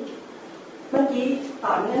เมื่อกี้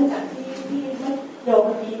ต่อเนื่องจากที่โยมเ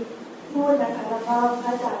มื่อกี้พูดนะคะแล้วก็พร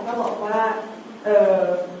ะอาจารย์ก็บอกว่า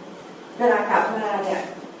เวลากลับมาเนี่ย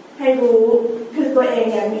ให้รู้คือตัวเอง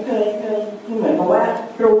เนี่ยมีเคยเหมือนกับว่า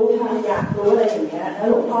รู้ความอยากรู้อะไรอย่างเงี้ยแล้ว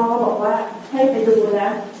หลวงพ่อก็บอกว่าให้ไปดูนะ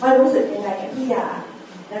ว่ารู้สึกยังไงกับที่อยาก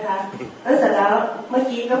นะคะแล้วเสร็จแล้วเมื่อ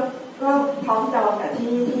กี้ก็พร้อมจองกับ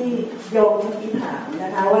ที่โยมเมื่อกี้ถามน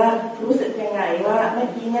ะคะว่ารู้สึกยังไงว่าเมื่อ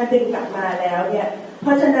กี้เนี่ยดึงกลับมาแล้วเนี่ยเพ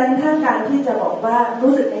ราะฉะนั้นถ้าการที่จะบอกว่า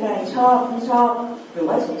รู้สึกยังไงชอบไม่ชอบหรือ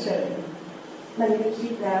ว่าเฉยๆมันไปคิ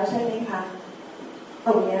ดแล้วใช่ไหมคะต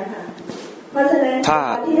รงนี้ค่ะเพราะฉะนั้น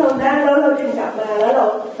ที่เราได้แล้วเราดึงกลับมาแล้วเรา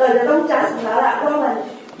จะต้องจัดแล้วล่ะว่ามัน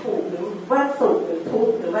ถูกหรือว่าสุขหรือทุก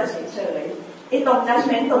ข์หรือว่าเฉยๆไอ้ตรง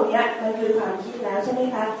judgment ตรงนี้มันคือความคิดแล้วใช่ไหม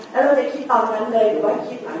คะแล้วเราจะคิดตอนนั้นเลยหรือว่า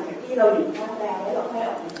คิดหลังจากที่เราอยู่ข้างแล้วเราค่อยอ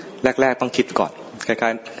อกมาคิดแรกๆต้องคิดก่อนคล้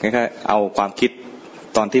ายๆเอาความคิด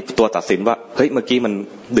ตอนที่ตัวตัดสินว่าเฮ้ยเมื่อกี้มัน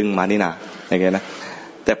ดึงมานี่นาอย่างเงี้ยนะ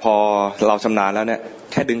แต่พอเราชำนาญแล้วเนี่ย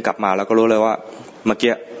แค่ดึงกลับมาเราก็รู้เลยว่าเมื่อ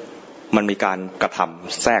กี้มันมีการกระท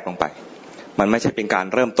ำแทรกลงไปมันไม่ใช่เป็นการ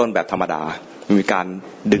เริ่มต้นแบบธรรมดามีการ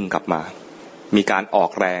ดึงกลับมามีการออ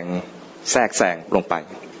กแรงแทรกแซงลงไป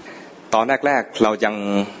ตอนแรกๆเรายัง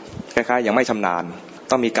คล้ายๆยังไม่ชำนาญ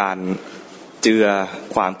ต้องมีการเจือ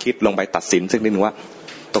ความคิดลงไปตัดสินซึ่งนิดนึงว่า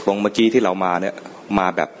ตกลงเมื่อกี้ที่เรามาเนี่ยมา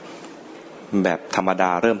แบบธรรมด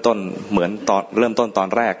าเริ่มต้นเหมือนตอนเริ่มต้นตอน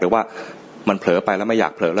แรกหรือว่ามันเผลอไปแล้วไม่อยา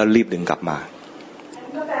กเผลอแล้วรีบดึงกลับมา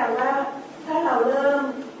ก็แปลว่าถ้าเราเริ่ม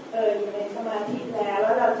อยู่ในสมาธิแล้ว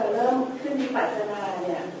เราจะเริ่มขึ้นวิปัสสนาเ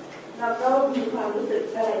นี่ยเราก็มีความรู้สึก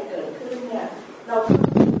อะไรเกิดขึ้นเนี่ยเรา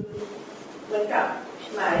เหมือนกับ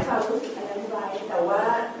หมายความรู้สึกอันนั้นไว้แต่ว่า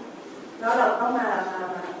แล้วเราก็มา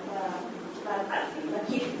ตัดสินมา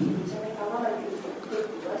คิดใช่ไหมคะว่ามันคือสุขห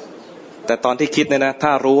รือว่าเฉยๆแต่ตอนที่คิดเนี่ยนะถ้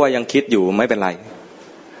ารู้ว่ายังคิดอยู่ไม่เป็นไร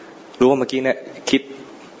รู้ว่าเมื่อกี้เนี่ยคิด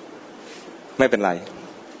ไม่เป็นไร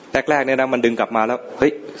แรกๆเนี่ยนะมันดึงกลับมาแล้วเฮ้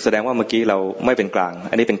ยแสดงว่าเมื่อกี้เราไม่เป็นกลาง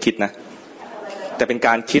อันนี้เป็นคิดนะแต่เป็นก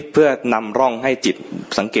ารคิดเพื่อนำร่องให้จิต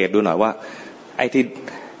สังเกตดูหน่อยว่าไอ้ที่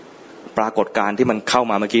ปรากฏการณ์ที่มันเข้า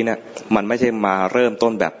มาเมื่อกี้เนี่ยมันไม่ใช่มาเริ่มต้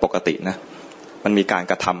นแบบปกตินะมันมีการ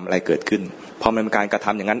กระทำอะไรเกิดขึ้นพอมันมีการกระท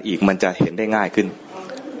ำอย่างนั้นอีกมันจะเห็นได้ง่ายขึ้น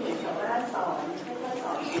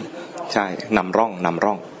ใช่นำร่องแล้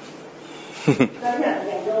วอย่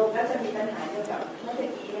างโยมก็จะมีปัญหาเกี่ยวกับเมื่อ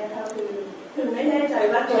กี้เนี่ยค่ะคือไม่แน่ใจ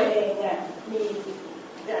ว่าตัวเองเนี่ยมี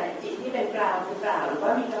จิตที่เป็นกลางหรือเปล่าหรือว่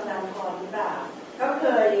ามีกำลังพอหรือเปล่าก็เค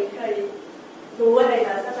ยรู้อะไรม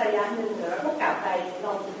าสักระยะหนึ่งแล้วก็กลับไปล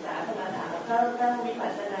องศึกษาสมถะแล้วก็ตั้งวิปั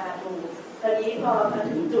สสนาดูตอนนี้พอมา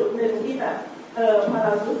ถึงจุดหนึ่งที่แบบพอเร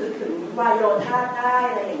ารู้สึกถึงวายโยธาได้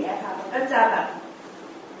อะไรอย่างเงี้ยค่ะมันก็จะแบบ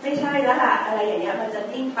ไม่ใช่แล้วล่ะอะไรอย่างเงี้ยมันจะ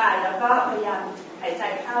นิ่งไปแล้วก็พยายามหายใจ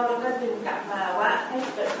เข้าแล้วก็ดึงกลับมาว่าให้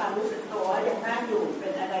เกิดความรู้สึกตัวอย่างนั่งอยู่เป็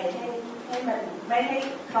นอะไรให้มันไม่ให้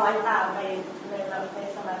คล้อยตามไปใน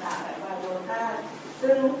สมถะแบบวายโยธา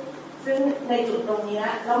ซึ่งในจุดตรงนี้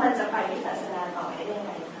แล้วมันจะไปวิปัสสนาต่อได้ยังไ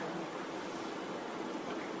งคะ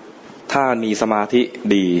ถ้ามีสมาธิ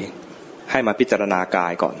ดีให้มาพิจารณากา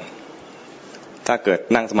ยก่อนถ้าเกิด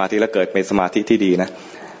นั่งสมาธิแล้วเกิดเป็นสมาธิที่ดีนะ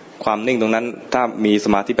ความนิ่งตรงนั้นถ้ามีส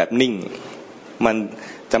มาธิแบบนิ่ง มัน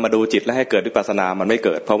จะมาดูจิตแล้วให้เกิดวิปัสสนามันไม่เ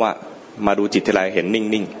กิดเพราะว่ามาดูจิตทีไรเห็น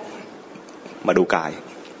นิ่งๆมาดูกาย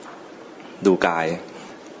เ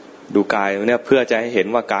นี่ยเพื่อจะให้เห็น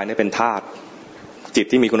ว่ากายนี่เป็นธาตุจิต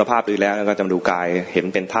ที่มีคุณภาพดีแล้วก็จะมาดูกายเห็น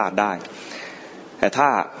เป็นธาตุได้แต่ถ้า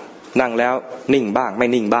นั่งแล้วนิ่งบ้างไม่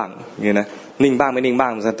นิ่งบ้างนี่นะนิ่งบ้างไม่นิ่งบ้า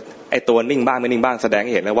งไอ้ตัวนิ่งบ้างไม่นิ่งบ้างแสดงใ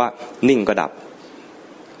ห้เห็นแล้วว่านิ่งก็ดับ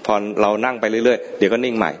พอเรานั่งไปเรื่อยๆเดี๋ยวก็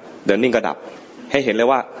นิ่งใหม่เดี๋ยวนิ่งก็ดับให้เห็นเลย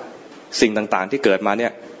ว่าสิ่งต่างๆที่เกิดมาเนี่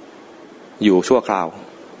ยอยู่ชั่วคราว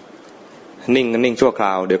นิ่งชั่วคร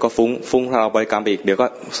าวเดี๋ยวก็ฟุ้งเราบริกรรมไปอีกเดี๋ยวก็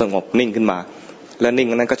สงบนิ่งขึ้นมาแล้วนิ่ง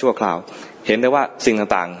นั้นก็ชั่วคราวเห็นได้ว่าสิ่ง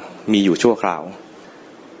ต่างๆมีอยู่ชั่วคราว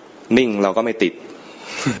นิ่งเราก็ไม่ติด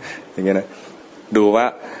อย่างเงี้ยนะดูว่า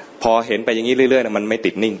พอเห็นไปอย่างนี้เรื่อยๆนะมันไม่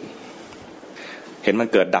ติดนิ่งเห็นมัน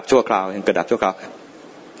เกิดดับชั่วคราวเห็นเกิดดับชั่วคราว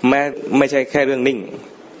แม้ไม่ใช่แค่เรื่องนิ่ง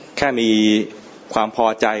แค่มีความพอ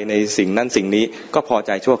ใจในสิ่งนั้นสิ่งนี้ก็พอใ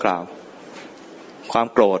จชั่วคราวความ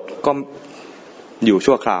โกรธก็อยู่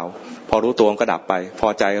ชั่วคราวพอรู้ตัวก็ดับไปพอ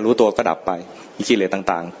ใจรู้ตัวก็ดับไปกิเลส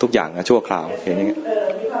ต่างๆทุกอย่างชั่วคราวเห็นอย่างนี้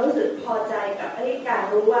มีความรู้สึกพอใจกับไอ้การ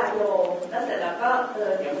รู้ว่าโยมแล้วเสร็จแล้วก็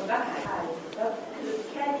เดี๋ยวมันก็หายไปก็คือ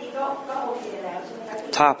แค่นี้ก็โอเคแล้วใช่ไหมค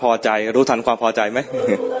ะถ้าพอใจรู้ทันความพอใจไหม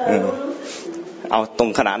เอาตรง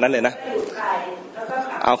ขณะนั้นเลยนะ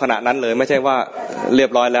เอาขณะนั้นเลยไม่ใช่ว่าเรีย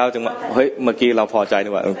บร้อยแล้วจึงว่าเฮ้ยเมื่อกี้เราพอใจ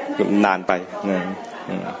นี่ว่านานไป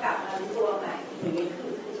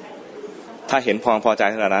ถ้าเห็นพอใจ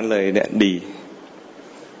ขนาดนั้นเลยเนี่ยดี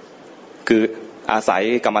คืออาศัย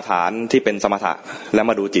กรรมฐานที่เป็นสมถะแล้ว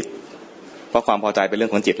มาดูจิตเพราะความพอใจเป็นเรื่อ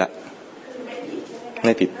งของจิตแล้วไ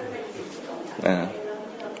ม่ผิด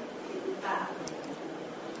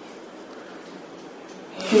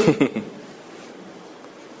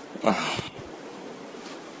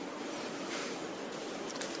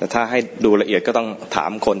แต่ถ้าให้ดูละเอียดก็ต้องถา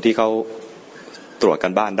มคนที่เขาตรวจกั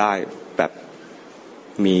นบ้านได้แบบ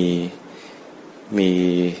มี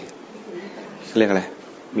เรียกอะไร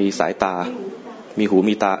มีสายตามีหู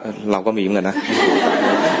มีตาเราก็มีเหมือนกันนะ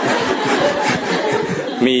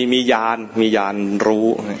มีญาณรู้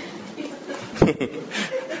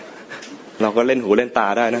เราก็เล่นหูเล่นตา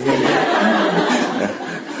ได้นะ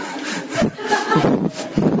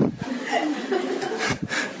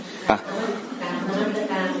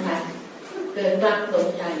เกิดความสง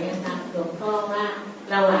สัยนะคะหลวงพ่อว่า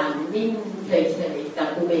ระหว่างนิ่งเฉยๆกับ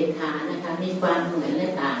อุเบกขานะคะมีความเหมือนและ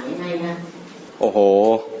ต่างยังไงนะโอ้โห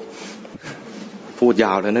พูดย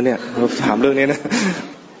าวเลยนะเนี่ยถามเรื่องนี้นะ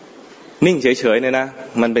นิ่งเฉยๆเนี่ยนะ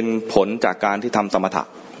มันเป็นผลจากการที่ทำสมถะ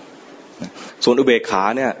ส่วนอุเบกขา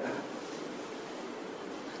เนี่ย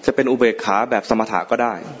จะเป็นอุเบกขาแบบสมถะก็ไ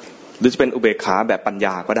ด้หรือจะเป็นอุเบกขาแบบปัญญ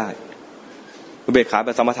าก็ได้อุเบกขาแบ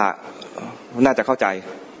บสมถะน่าจะเข้าใจ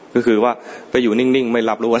ก็คือว่าไปอยู่นิ่งๆไม่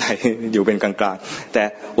รับรู้อะไรอยู่เป็นกลางๆแต่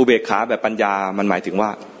อุเบกขาแบบปัญญามันหมายถึงว่า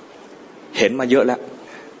เห็นมาเยอะแล้ว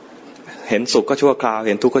เห็นสุขก็ชั่วคราวเ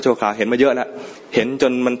ห็นทุกข์ก็ชั่วคราวเห็นมาเยอะแล้วเห็นจ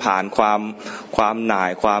นมันผ่านความหน่า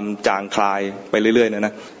ยความจางคลายไปเรื่อยๆน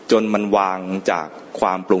ะจนมันวางจากคว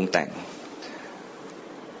ามปรุงแต่ง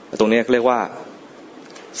ตรงนี้เรียกว่า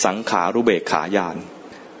สังขารุเบกขาญาณ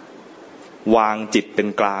วางจิตเป็น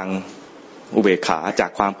กลางอุเบกขาจา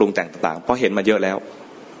กความปรุงแต่งต่างๆเพราะเห็นมาเยอะแล้ว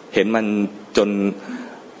เห็นมันจน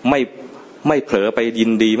ไม่เผลอไปยิ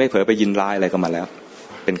นดีไม่เผลอไปยินร้ายอะไรก็มาแล้ว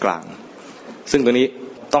เป็นกลางซึ่งตัวนี้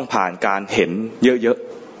ต้องผ่านการเห็นเยอะ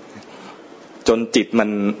ๆจนจิต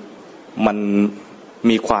มัน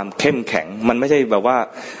มีความเข้มแข็งมันไม่ใช่แบบว่า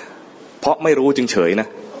เพราะไม่รู้จึงเฉยนะ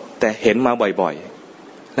แต่เห็นมาบ่อย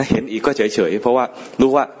ๆแล้วเห็นอีกก็เฉยๆเพราะว่ารู้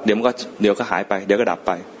ว่าเดี๋ยวก็หายไปเดี๋ยวก็ดับ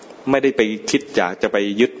ไปไม่ได้ไปคิดอยากจะไป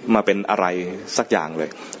ยึดมาเป็นอะไรสักอย่างเลย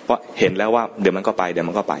เพราะเห็นแล้วว่าเดี๋ยวมันก็ไป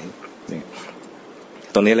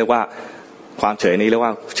ตรงนี้เรียกว่าความเฉยนี้เรียกว่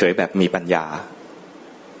าเฉยแบบมีปัญญา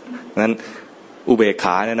นั้นอุเบกข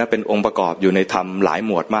าเนี่ยนะเป็นองค์ประกอบอยู่ในธรรมหลายห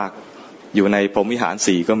มวดมากอยู่ในพรหมวิหาร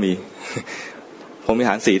4ก็มีพรหมวิห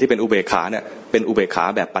าร4ที่เป็นอุเบกขาเนี่ยเป็นอุเบกขา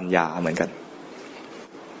แบบปัญญาเหมือนกัน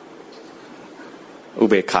อุ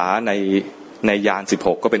เบกขาในญาณ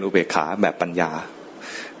16ก็เป็นอุเบกขาแบบปัญญา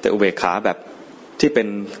แต่อุเบกขาแบบที่เป็น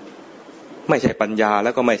ไม่ใช่ปัญญาแล้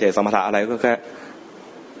วก็ไม่ใช่สมถะอะไรก็แค่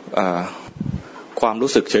ความ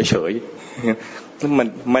รู้สึกเฉยๆมัน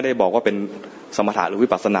ไม่ได้บอกว่าเป็นสมถะหรือวิ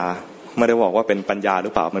ปัสสนาไม่ได้บอกว่าเป็นปัญญาหรื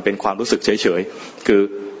อเปล่ามันเป็นความรู้สึกเฉยๆคือ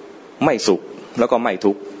ไม่สุขแล้วก็ไม่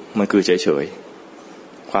ทุกข์มันคือเฉย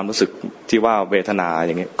ๆความรู้สึกที่ว่าเวทนาอ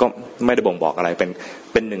ย่างนี้ก็ไม่ได้บ่งบอกอะไรเ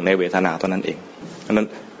ป็นหนึ่งในเวทนาเท่านั้นเองเพราะนั้น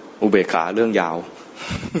อุเบกขาเรื่องยาว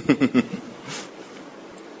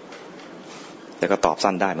แต่ก็ตอบ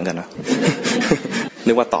สั้นได้เหมือนกันนะ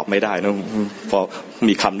นึกว่าตอบไม่ได้นะพอ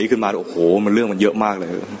มีคำนี้ขึ้นมาโอ้โหมันเรื่องมันเยอะมากเลย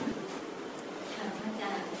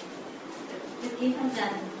ที่ ที่ท่านอาจา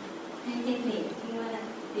รย์ให้เทคนิคที่ว่า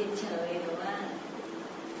ติดเฉยหรือว่า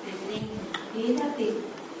ติดนิ่งทีนี้ถ้าติด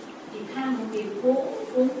อีกข้างมันติดฟุ้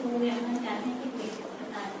งเนี่ยท่านอาจารย์ให้เทคนิคอา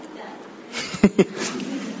จารย์จะ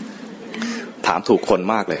ถามถูกคน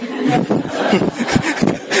มากเลย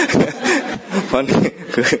เพราะนี่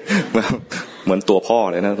คือเหมือนตัวพ่อ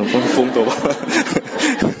เลยนะฟุ้งตัวพ่อ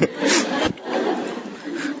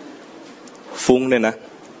ฟุ้งเนี่ยนะ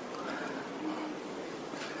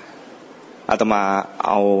อาตมาเ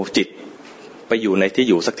อาจิตไปอยู่ในที่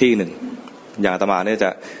อยู่สักที่หนึ่งอย่างอาตมาเนี่ยจะ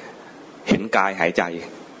เห็นกายหายใจ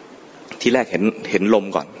ที่แรกเห็นลม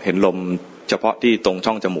ก่อนเห็นลมเฉพาะที่ตรง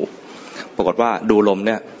ช่องจมูกปรากฏว่าดูลมเ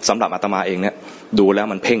นี่ยสำหรับอาตมาเองเนี่ยดูแล้ว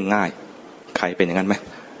มันเพ่งง่ายใครเป็นอย่างนั้นไหม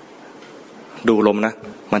ดูลมนะ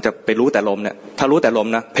มันจะไปรู้แต่ลมเนี่ยถ้ารู้แต่ลม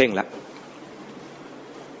นะเพ่งละ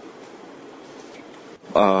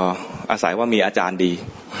อาศัยว่ามีอาจารย์ดี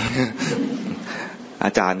อ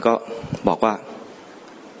าจารย์ก็บอกว่า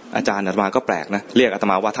อาจารย์อาตมาก็แปลกนะเรียกอาต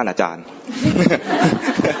มาว่าท่านอาจารย์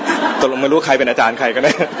ตกลงไม่รู้ใครเป็นอาจารย์ใครกันแ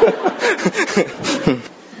น่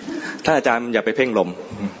ท่านอาจารย์อย่าไปเพ่งลม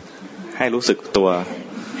ให้รู้สึกตัว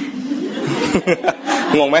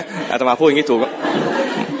งงไหมอาตมาพูดอย่างนี้ถูก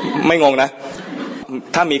ไม่งงนะ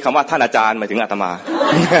ถ้ามีคำว่าท่านอาจารย์หมายถึงอาตมา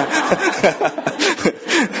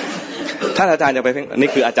ท่านอาจารย์อย่าไปเพ่งนี่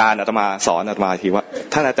คืออาจารย์อาตมาสอนอาตมาทีว่า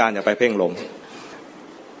ท่านอาจารย์อย่าไปเพ่งลม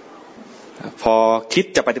พอคิด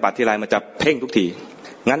จะปฏิบัติทีไรมันจะเพ่งทุกที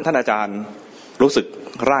งั้นท่านอาจารย์รู้สึก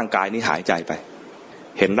ร่างกายนี้หายใจไป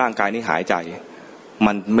เห็นร่างกายนี้หายใจ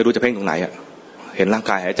มันไม่รู้จะเพ่งตรงไหนอ่ะเห็นร่าง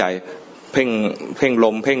กายหายใจเพ่งล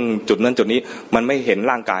มเพ่งจุดนั้นจุดนี้มันไม่เห็น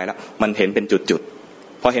ร่างกายแล้วมันเห็นเป็นจุด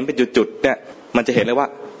ๆพอเห็นเป็นจุดๆเนี่ยมันจะเห็นเลยว่า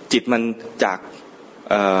จิตมันจาก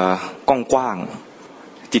กว้าง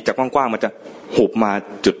ๆจิตจากกว้างๆมันจะหุบมา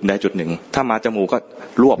จุดใดจุดหนึ่งถ้ามาจมูกก็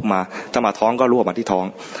รวบมาถ้ามาท้องก็รวบมาที่ท้อง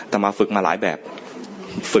แต่มาฝึกมาหลายแบบ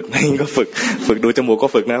ฝึกนี่ก็ฝึกดูจมูกก็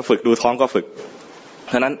ฝึกนะฝึกดูท้องก็ฝึกเ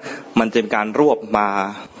พราะนั้นมันจะเป็นการรวบมา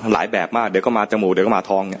หลายแบบมากเดี๋ยวก็มาจมูกเดี๋ยวก็มา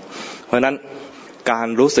ท้องเนี่ยเพราะนั้นการ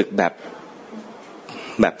รู้สึกแบบ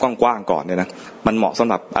กว้างๆก่อนเนี่ยนะมันเหมาะสำ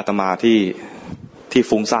หรับอาตมาที่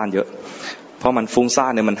ฟุ้งซ่านเยอะเพราะมันฟุ้งซ่า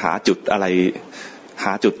นเนี่ยมันหาจุดอะไรห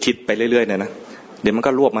าจุดคิดไปเรื่อยๆเนี่ยนะเดี๋ยวมัน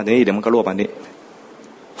ก็รวบมาที่นี่เดี๋ยวมันก็รวบมานี้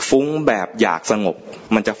ฟุ้งแบบอยากสงบ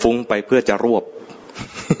มันจะฟุ้งไปเพื่อจะรวบ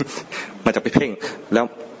มันจะไปเพ่งแล้ว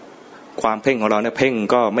ความเพ่งของเราเนี่ยเพ่ง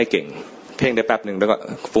ก็ไม่เก่งเพ่งได้แป๊บหนึ่งแล้วก็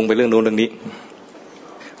ฟุ้งไปเรื่องนู้นเรื่องนี้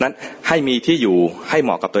นั้นให้มีที่อยู่ให้เหม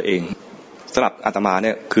าะกับตัวเองสำหรับอาตมาเ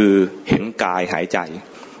นี่ยคือเห็นกายหายใจ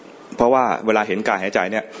เพราะว่าเวลาเห็นกายหายใจ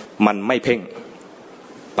เนี่ยมันไม่เพ่ง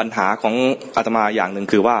ปัญหาของอาตมาอย่างหนึ่ง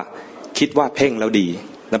คือว่าคิดว่าเพ่งแล้วดี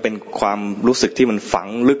นั่นเป็นความรู้สึกที่มันฝัง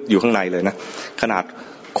ลึกอยู่ข้างในเลยนะขนาด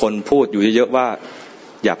คนพูดอยู่เยอะๆว่า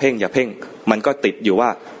อย่าเพ่งอย่าเพ่งมันก็ติดอยู่ว่า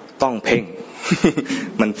ต้องเพ่ง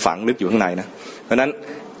มันฝังลึกอยู่ข้างในนะเพราะนั้น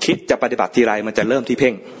คิดจะปฏิบัติทีไรมันจะเริ่มที่เ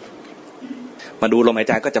พ่งมาดูลมหาย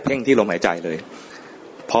ใจก็จะเพ่งที่ลมหายใจเลย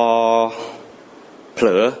พอเผล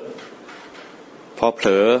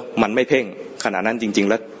อมันไม่เพ่งขณะนั้นจริงๆ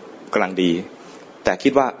แล้วกำลังดีแต่คิ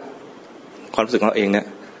ดว่าความรู้สึกของเราเองเนี่ย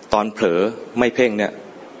ตอนเผลอไม่เพ่งเนี่ย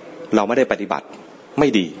เราไม่ได้ปฏิบัติไม่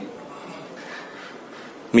ดี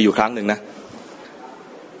มีอยู่ครั้งหนึ่งนะ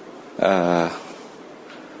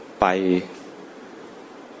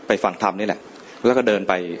ไปฟังธรรมนี่แหละแล้วก็เดิน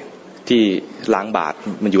ไปที่ล้างบาตร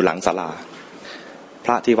มันอยู่หลังศาลาพ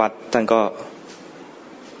ระที่วัดท่านก็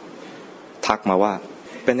ทักมาว่า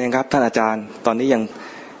เป็นไงครับท่านอาจารย์ตอนนี้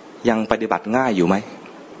ยังปฏิบัติง่ายอยู่ไหม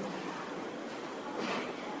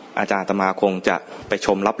อาจารย์อาตมาคงจะไปช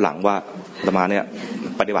มรับหลังว่าอาตมาเนี่ย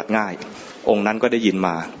ปฏิบัติง่ายองค์นั้นก็ได้ยินม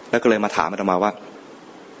าแล้วก็เลยมาถามอาตมาว่า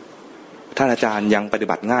ท่านอาจารย์ยังปฏิ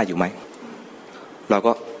บัติง่ายอยู่ไหมเรา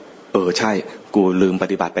ก็ใช่กูลืมป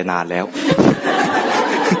ฏิบัติไปนานแล้ว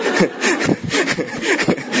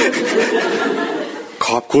ข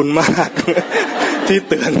อบคุณมาก ที่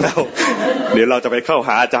เตือนเราเดี๋ยวเราจะไปเข้าห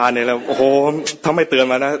าอาจารย์เนี่ยแล้วโอ้โหถ้าไม่เตือน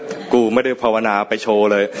มานะกูไม่ได้ภาวนาไปโชว์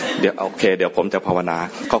เลยเดี๋ยวโอเคเดี๋ยวผมจะภาวนา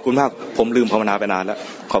ขอบคุณมากผมลืมภาวนาไปนานแล้ว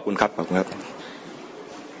ขอบคุณครับขอบคุณครับ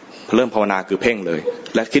เริ่มภาวนาคือเพ่งเลย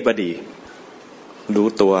และคิดว่าดีรู้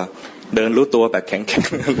ตัวเดินรู้ตัวแบบแข็ง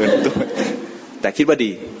ๆเดินรู้ตัวแต่คิดว่า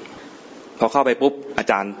ดีพอเข้าไปปุ๊บอา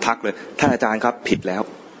จารย์ทักเลยท่านอาจารย์ครับผิดแล้ว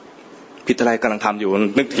ผิดอะไรกำลังทำอยู่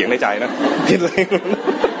นึกเถียงในใจนะผิดเลย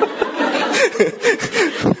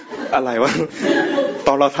อะไรวะต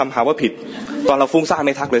อนเราทำหาว่าผิดตอนเราฟุ้งซ่านไ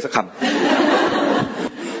ม่ทักเลยสักคำ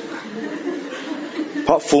เพ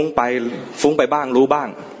ราะฟุ้งไปบ้างรู้บ้าง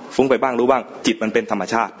ฟุ้งไปบ้างรู้บ้างจิตมันเป็นธรรม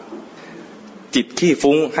ชาติจิตขี้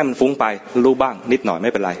ฟุ้งให้มันฟุ้งไปรู้บ้างนิดหน่อยไ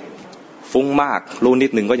ม่เป็นไรฟุ้งมากรู้นิ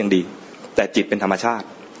ดนึงก็ยังดีแต่จิตเป็นธรรมชาติ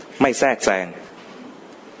ไม่แทรกแซง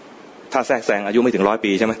ถ้าแทรกแซงอายุไม่ถึง100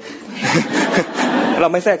 ปีใช่ไหม เรา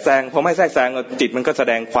ไม่แทรกแซงพอไม่แทรกแซงจิตมันก็แส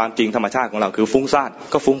ดงความจริงธรรมชาติของเราคือฟุ้งซ่าน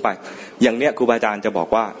ก็ฟุ้งไปอย่างเนี้ยครูบาอาจารย์จะบอก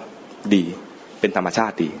ว่าดีเป็นธรรมชา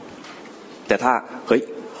ติดีแต่ถ้าเฮ้ย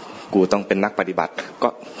กูต้องเป็นนักปฏิบัติก็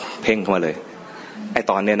เพ่งเข้ามาเลยไอ้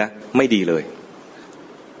ตอนเนี้ยนะไม่ดีเลย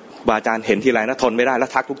ครูบาอาจารย์เห็นทีไรนะทนไม่ได้แล้ว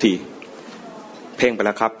ทักทุกทีเพ่งไปแ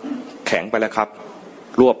ล้วครับแข็งไปแล้วครับ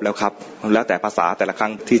รวบแล้วครับแล้วแต่ภาษาแต่ละครั้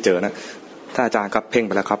งที่เจอนะท่านอาจารย์ครับเพ่งไ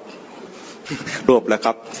ปแล้วครับรวบแล้วค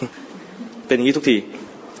รับเป็นอย่างนี้ทุกที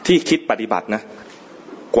ที่คิดปฏิบัตินะ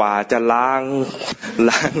กว่าจะล้าง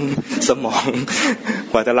สมอง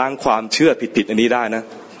กว่าจะล้างความเชื่อผิดๆอันนี้ได้นะ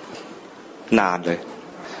นานเลย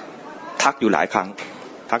ทักอยู่หลายครั้ง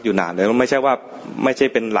ทักอยู่นานเลยไม่ใช่ว่าไม่ใช่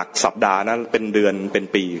เป็นหลักสัปดาห์นะเป็นเดือนเป็น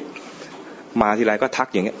ปีมาทีไรก็ทัก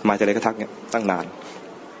อย่างเงี้ยมาทีไรก็ทักเงี้ยตั้งนาน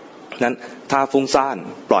นั้นถ้าฟุ้งซ่าน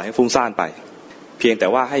ปล่อยให้ฟุ้งซ่านไปเพียงแต่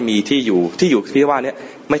ว่าให้มีที่อยู่ที่ว่าเนี่ย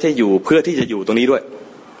ไม่ใช่อยู่เพื่อที่จะอยู่ตรงนี้ด้วย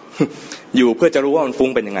อยู่เพื่อจะรู้ว่ามันฟุ้ง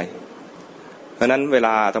เป็นยังไงเพราะนั้นเวล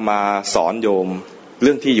าอาตมาสอนโยมเ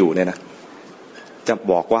รื่องที่อยู่เนี่ยนะจะ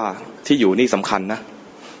บอกว่าที่อยู่นี่สำคัญนะ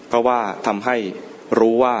เพราะว่าทำให้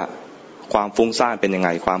รู้ว่าความฟุ้งซ่านเป็นยังไง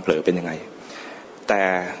ความเผลอเป็นยังไงแต่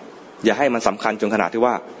อย่าให้มันสำคัญจนขนาดที่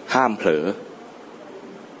ว่าห้ามเผลอ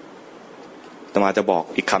อาตมาจะบอก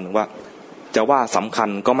อีกคำหนึ่งว่าจะว่าสำคัญ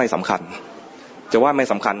ก็ไม่สำคัญจะว่าไม่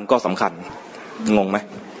สำคัญก็สำคัญงงไหม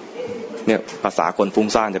เนี่ยภาษาคนฟุ้ง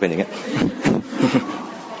ซ่านจะเป็นอย่างเงี้ย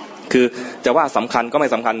คือจะว่าสำคัญก็ไม่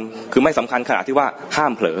สำคัญคือไม่สำคัญขนาดที่ว่าห้า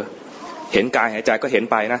มเผลอเห็นกายหายใจก็เห็น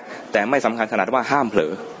ไปนะแต่ไม่สำคัญขนาดว่าห้ามเผล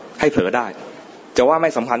อให้เผลอได้จะว่าไม่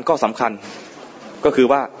สำคัญก็สำคัญก็คือ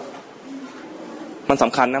ว่ามันส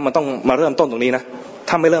ำคัญนะมันต้องมาเริ่มต้นตรงนี้นะ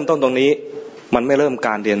ถ้าไม่เริ่มต้นตรงนี้มันไม่เริ่มก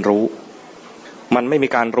ารเรียนรู้มันไม่มี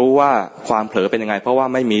การรู้ว่าความเผลอเป็นยังไงเพราะว่า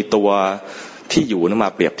ไม่มีตัวที่อยู่นั้นมา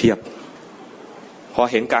เปรียบเทียบพอ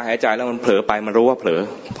เห็นกายหายใจแล้วมันเผลอไปมันรู้ว่าเผลอ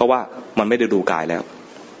เพราะว่ามันไม่ได้ดูกายแล้ว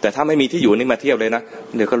แต่ถ้าไม่มีที่อยู่นี่มาเทียบเลยนะ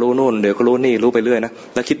เดี๋ยวก็รู้นู่นเดี๋ยวก็รู้นี่รู้ไปเรื่อยนะ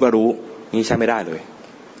แล้วคิดว่ารู้นี่ใช่ไม่ได้เลย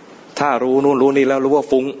ถ้ารู้นู่นรู้นี่แล้วรู้ว่า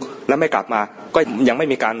ฟุ้งแล้วไม่กลับมาก็ยังไม่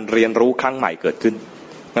มีการเรียนรู้ครั้งใหม่เกิดขึ้น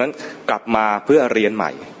เพราะฉะนั้นกลับมาเพื่อเรียนให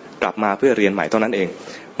ม่กลับมาเพื่อเรียนใหม่เท่านั้นเอง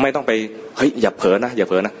ไม่ต้องไปเฮ้ยอย่าเผลอนะอย่า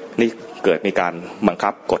เผลอนะนี่เกิดมีการบังคั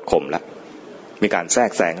บกดข่มแล้วมีการแทร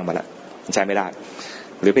กแซงเข้ามาแล้วใช้ไม่ได้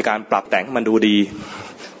หรือเป็นการปรับแต่งให้มันดูดี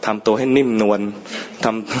ทำตัวให้นิ่มนวล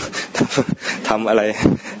ทำอะไร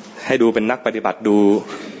ให้ดูเป็นนักปฏิบัติดู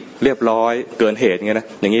เรียบร้อยเกินเหตุอย่างเงี้ยนะ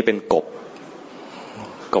อย่างนี้เป็นกบ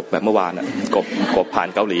แบบเมื่อวานอ่ะกบผ่าน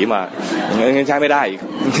เกาหลีมาอย่างนี้ใช้ไม่ได้อีก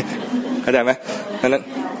เข้าใจไหมเพราะฉะนั้น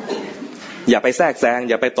อย่าไปแทรกแซง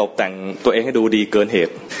อย่าไปตกแต่งตัวเองให้ดูดีเกินเห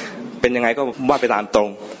ตุเป็นยังไงก็ว่าไปตามตรง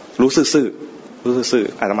รู้ซื่อ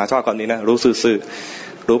อาตมาชอบคำนี้นะรู้ซื่อ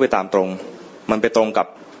รู้ไปตามตรงมันไปตรงกับ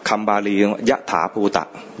คำบาลียะถาภูตะ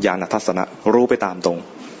ญาณทัสสนะรู้ไปตามตรง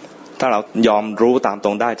ถ้าเรายอมรู้ตามต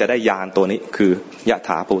รงได้จะได้ญาณตัวนี้คือยะถ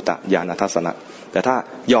าภูตะญาณทัสสนะแต่ถ้า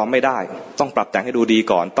ยอมไม่ได้ต้องปรับแต่งให้ดูดี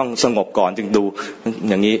ก่อนต้องสงบก่อนจึงดู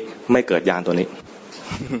อย่างนี้ไม่เกิดญาณตัวนี้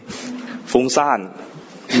ฟุ้งซ่าน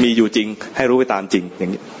มีอยู่จริงให้รู้ไปตามจริงอย่า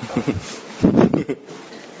งนี้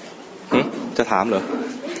จะถามเหรอ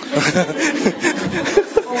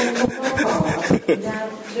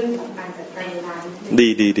เรื่องของการจัดการร้านดี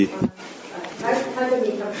ถ้าจะ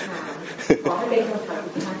มีคำถามขอให้เป็นคำ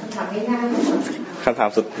ถามง่ายๆคำถาม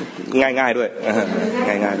สุดง่ายๆด้วย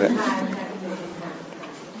ง่ายๆด้วย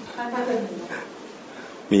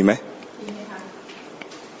มีไหม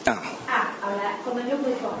เอาละคนนั้นยก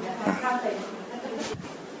มือก่อนนะคะข้ามไป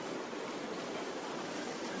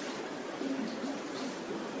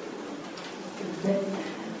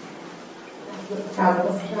การรั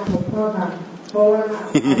กษาหลวงพ่อค่ะเพราะว่า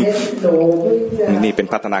นี่เป็น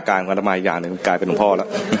พัฒนาการของอาตมาอย่างหนึ่งกลายเป็นหลวงพ่อแล้ว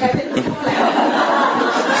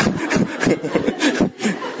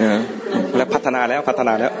และพัฒนาแล้วเ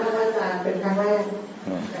ป็นครั้งแรก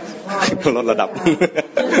ลดระดับ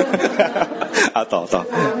เอาต่อพอ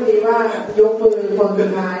ดีว่ายกมือคนสุ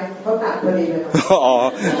ดท้ายเขาตัดพอดีเลยอ๋อ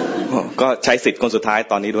ก็ใช้สิทธิ์คนสุดท้าย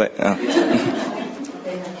ตอนนี้ด้วย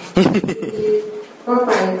ก็ไ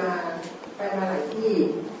ปมาหลายที่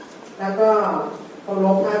แล้วก็เคาร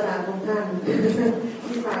พพระอาจารย์ทุกท่าน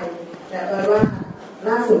ที่ไปแต่ว่า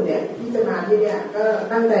ล่าสุดเนี่ยที่จะมาที่เนี่ยก็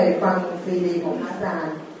ตั้งใจฟังซีดีของพระอาจาร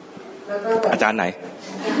ย์แล้วก็อาจารย์ไหน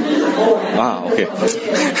โอเค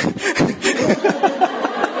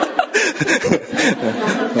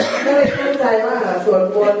ก็เลยเข้าใจว่าส่วน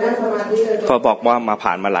บนนั่งสมาธิเขาบอกว่ามา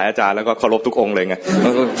ผ่านมาหลายอาจารย์แล้วก็เคารพทุกองค์เลยไง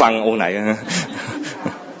ฟังองค์ไหน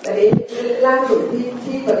แต่นี้ล่าสุด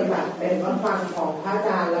ที่ปฏิบัติเป็นว่าฟังของพระอาจ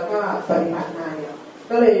ารย์แล้วก็ปฏิบัติมาเนี่ย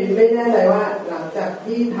ก็เลยไม่แน่ใจว่าหลังจาก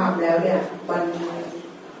ที่ทำแล้วเนี่ยมั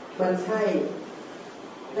น มันใช่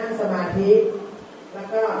นั่งสมาธิแล้ว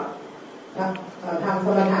ก็ทำส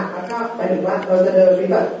มถะแล้วก็หมายถึงว่าเราจะเดินวิ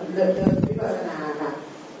ปัสสนาค่ะ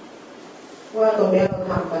ว่าตรงนี้เรา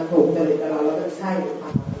ทำมันถูกจริตกับเราแล้วมันใช่หรือเปล่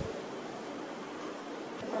า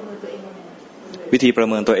วิธีประ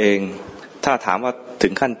เมินตัวเองถ้าถามว่าถึ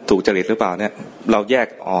งขั้นถูกจริตหรือเปล่าเนี่ยเราแยก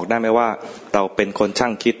ออกได้ไหมว่าเราเป็นคนช่า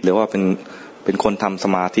งคิดหรือว่าเป็นคนทำส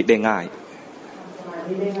มาธิได้ง่าย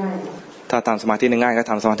ถ้าทำสมาธิได้ง่ายก็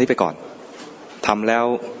ทำสมาธิไปก่อนทำแล้ว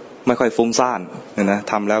ไม่ค่อยฟุ้งซ่านนะ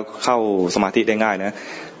ทำแล้วเข้าสมาธิได้ง่ายนะ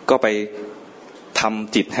ก็ไปท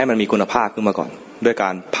ำจิตให้มันมีคุณภาพขึ้นมาก่อนด้วยกา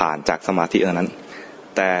รผ่านจากสมาธินั้น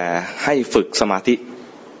แต่ให้ฝึกสมาธิ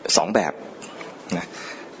2แบบนะ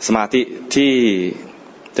สมาธิที่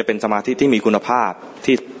จะเป็นสมาธิที่มีคุณภาพ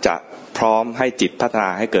ที่จะพร้อมให้จิตพัฒนา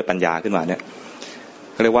ให้เกิดปัญญาขึ้นมาเนี่ย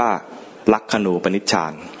เรียกว่าลักขณูปนิชฌา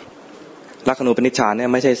นลักขณูปนิชฌานเนี่ย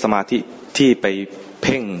ไม่ใช่สมาธิที่ไปเ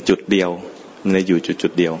พ่งจุดเดียวในอยู่จุ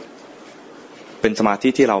ดเดียวเป็นสมาธิ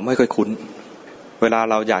ที่เราไม่ค่อยคุ้นเวลา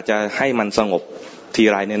เราอยากจะให้มันสงบที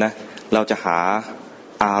ไรเนี่ยนะเราจะหา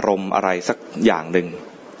อารมณ์อะไรสักอย่างหนึ่ง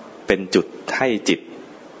เป็นจุดให้จิต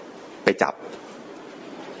ไปจับ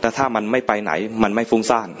แต่ถ้ามันไม่ไปไหนมันไม่ฟุ้ง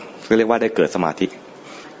ซ่านก็เรียกว่าได้เกิดสมาธิ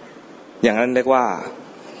อย่างนั้นเรียกว่า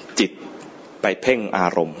จิตไปเพ่งอา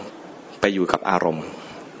รมณ์ไปอยู่กับอารมณ์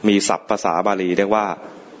มีศัพท์ภาษาบาลีเรียกว่า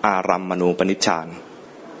อารัมมณูปนิชฌาน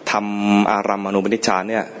ทำอารัมมณูปนิชฌาน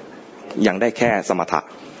เนี่ยยังได้แค่สมถะ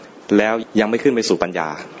แล้วยังไม่ขึ้นไปสู่ปัญญา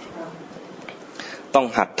ต้อง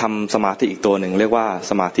หัดทำสมาธิอีกตัวหนึ่งเรียกว่า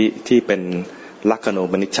สมาธิที่เป็นลักขณู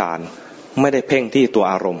ปนิชฌานไม่ได้เพ่งที่ตัว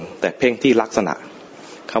อารมณ์แต่เพ่งที่ลักษณะ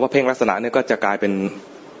คำว่าเพ่งลักษณะเนี่ยก็จะกลายเป็น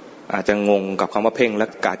อาจจะงงกับคำว่าเพ่งแล้ว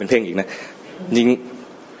กลายเป็นเพ่งอีกนะยิ่ง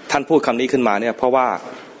ท่านพูดคำนี้ขึ้นมาเนี่ยเพราะว่า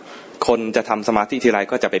คนจะทำสมาธิทีไร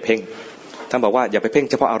ก็จะไปเพ่งท่านบอกว่าอย่าไปเพ่ง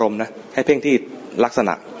เฉพาะอารมณ์นะให้เพ่งที่ลักษณ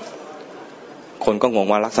ะคนก็งง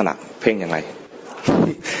ว่าลักษณะเพ่งยังไง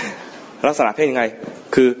ลักษณะเพ่งยังไง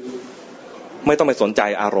คือไม่ต้องไปสนใจ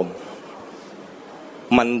อารมณ์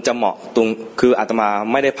มันจะเหมาะตรงคืออาตมา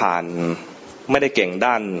ไม่ได้ผ่านไม่ได้เก่ง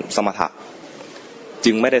ด้านสมถะ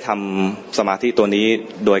จึงไม่ได้ทำสมาธิตัวนี้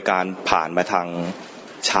โดยการผ่านมาทาง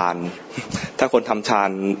ฌานถ้าคนทำฌาน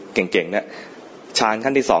เก่งๆเนี่ยฌาน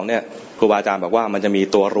ขั้นที่2เนี่ยครูบาอาจารย์บอกว่ามันจะมี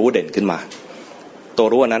ตัวรู้เด่นขึ้นมาตัว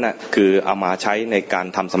รู้นั้นน่ะคือเอามาใช้ในการ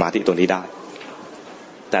ทำสมาธิตัวนี้ได้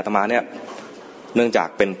แต่อาตมาเนี่ยเนื่องจาก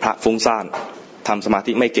เป็นพระฟุ้งซ่านทำสมา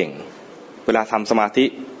ธิไม่เก่งเวลาทำสมาธิ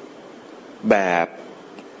แบบ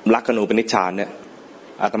ลักขณูปนิชฌานเนี่ย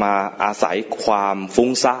อาตมาอาศัยความฟุ้ง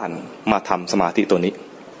ซ่านมาทำสมาธิตัวนี้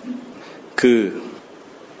คือ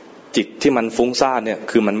จิตที่มันฟุ้งซ่านเนี่ย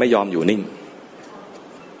คือมันไม่ยอมอยู่นิ่ง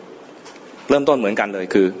เริ่มต้นเหมือนกันเลย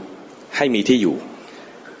คือให้มีที่อยู่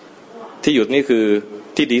นี่คือ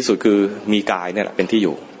ที่ดีสุดคือมีกายเนี่ยแหละเป็นที่อ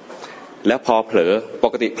ยู่แล้วพอเผลอป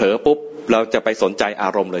กติเผลอปุ๊บเราจะไปสนใจอา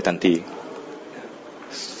รมณ์เลยทันที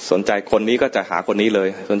สนใจคนนี้ก็จะหาคนนี้เลย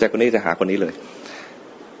สนใจคนนี้จะหาคนนี้เลย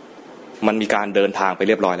มันมีการเดินทางไปเ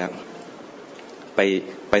รียบร้อยแล้ว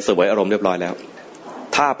ไปเสวยอารมณ์เรียบร้อยแล้ว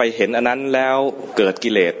ถ้าไปเห็นอันนั้นแล้วเกิดกิ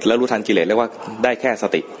เลสแล้วรู้ทันกิเลสเรียกว่าได้แค่ส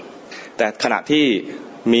ติแต่ขณะที่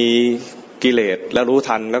มีกิเลสแล้วรู้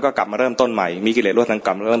ทันแล้วก็กลับมาเริ่มต้นใหม่มีกิเลสรู้ทันก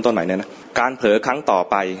ลับมาเริ่มต้นใหม่เนี่ยนะการเผลอครั้งต่อ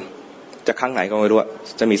ไปจะครั้งไหนก็ไม่รู้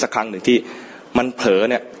จะมีสักครั้งหนึ่งที่มันเผลอ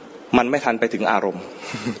เนี่ยมันไม่ทันไปถึงอารมณ์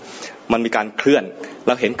มันมีการเคลื่อนเ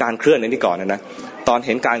ราเห็นการเคลื่อนในนี้ก่อนนะตอนเ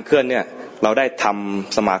ห็นการเคลื่อนเนี่ยเราได้ท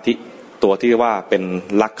ำสมาธิตัวที่ว่าเป็น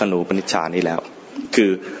ลักขณูปนิชฌานนี้แล้วคือ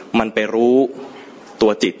มันไปรู้ตั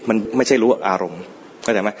วจิตมันไม่ใช่รู้อารมณ์เข้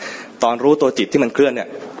าใจไหมตอนรู้ตัวจิตที่มันเคลื่อนเนี่ย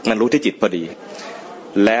มันรู้ที่จิตพอดี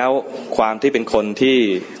แล้วความที่เป็นคนที่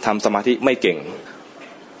ทำสมาธิไม่เก่ง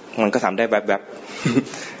มันก็ทำได้แวบ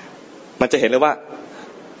ๆ มันจะเห็นเลยว่า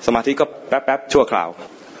สมาธิก็แป๊บๆชั่วคราว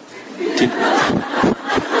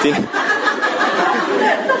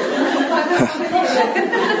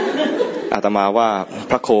อาตมาว่า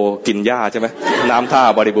พระโคกินหญ้าใช่ไหมน้ำท่า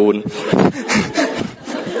บริบูรณ์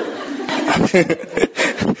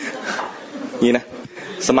นี่นะ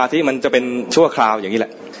สมาธิมันจะเป็นชั่วคราวอย่างนี้แหล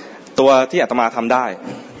ะตัวที่อาตมาทำได้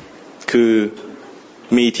คือ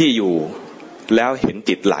มีที่อยู่แล้วเห็น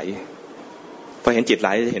จิตไหลพอเห็นจิตไหล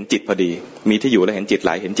เห็นจิตพอดีมีที่อยู่แล้วเห็นจิตไห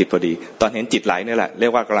ลเห็นจิตพอดีตอนเห็นจิตไหลนี่แหละเรีย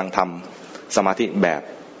กว่ากำลังทำสมาธิแบบ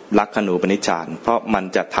ลักขณูปนิชฌานเพราะมัน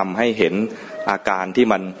จะทำให้เห็นอาการที่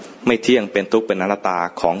มันไม่เที่ยงเป็นทุกข์เป็นอนัตตา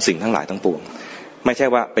ของสิ่งทั้งหลายทั้งปวงไม่ใช่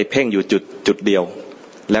ว่าไปเพ่งอยู่จุดเดียว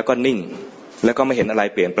แล้วก็นิ่งแล้วก็ไม่เห็นอะไร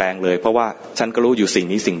เปลี่ยนแปลงเลยเพราะว่าฉันก็รู้อยู่สิ่ง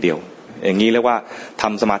นี้สิ่งเดียวอย่างนี้เรียกว่าท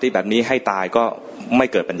ำสมาธิแบบนี้ให้ตายก็ไม่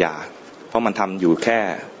เกิดปัญญาเพราะมันทำอยู่แค่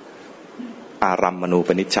อารัมมณูป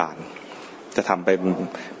นิชฌาน จะทำเ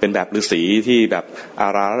ป็นแบบฤาษีที่แบบอา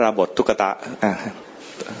ราธนาบททุกตะ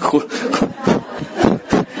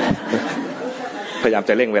พยายาม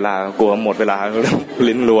จะเร่งเวลากลัวหมดเวลา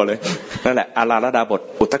ลิ้นรัวเลยนั่นแหละอาราธนาบท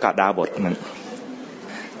อุทกดาบท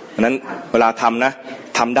นั้นเวลาทำนะ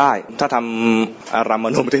ทำได้ถ้าทำอาราม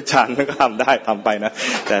ณูปนิชฌานก็ทำได้ทำไปนะ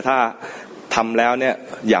แต่ถ้าทำแล้วเนี่ย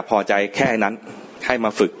อย่าพอใจแค่นั้นให้มา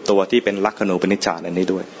ฝึกตัวที่เป็นลักขณูปนิชฌานอันนี้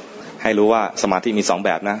ด้วยให้รู้ว่าสมาธิมี2แบ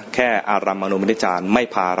บนะแค่อารามณูปนิชฌานไม่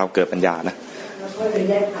พาเราเกิดปัญญานะแล้วก็เลย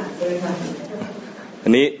แยกขันธ์ด้วยค่ะอั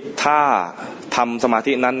นนี้ถ้าทำสมา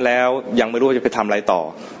ธินั้นแล้วยังไม่รู้จะไปทำอะไรต่อ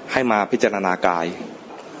ให้มาพิจารณากาย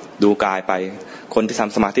ดูกายไปคนที่ท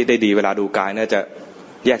ำสมาธิได้ดีเวลาดูกายเนี่ยจะ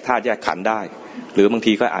แยกธาตุแยกขันธ์ได้หรือบาง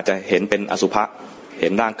ทีก็อาจจะเห็นเป็นอสุภะเห็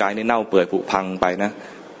นร่างกายนี่เน่าเปื่อยผุพังไปนะ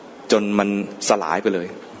จนมันสลายไปเลย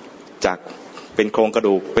จากเป็นโครงกระ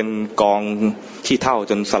ดูกเป็นกองขี้เถ้า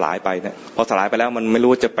จนสลายไปเนี่ยพอสลายไปแล้วมันไม่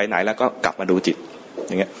รู้จะไปไหนแล้วก็กลับมาดูจิตอ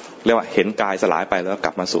ย่างเงี้ยเรียกว่าเห็นกายสลายไปแล้วก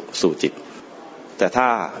ลับมาสู่จิตแต่ถ้า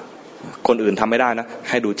คนอื่นทำไม่ได้นะ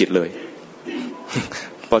ให้ดูจิตเลย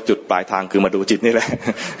พอจุดปลายทางคือมาดูจิตนี่แหละ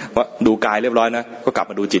เพราะดูกายเรียบร้อยนะก็กลับ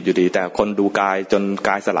มาดูจิตอยู่ดีแต่คนดูกายจนก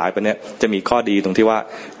ายสลายไปเนี่ยจะมีข้อดีตรงที่ว่า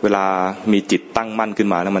เวลามีจิตตั้งมั่นขึ้น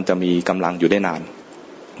มาแล้วมันจะมีกำลังอยู่ได้นาน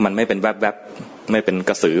มันไม่เป็นแวบๆไม่เป็น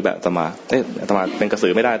กระสือแบบอาตมาอาตมาเป็นกระสื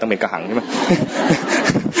อไม่ได้ต้องเป็นกระหังใช่ไหม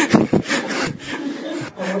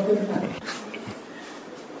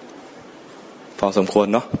พอสมควร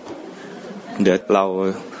เนาะเดี๋ยวเรา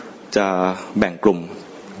จะแบ่งกลุ่ม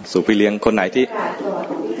สู่พี่เลี้ยงคนไหนที่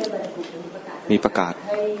มีประกาศ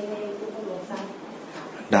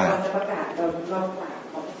ได้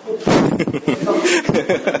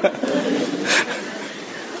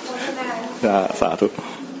สาธุ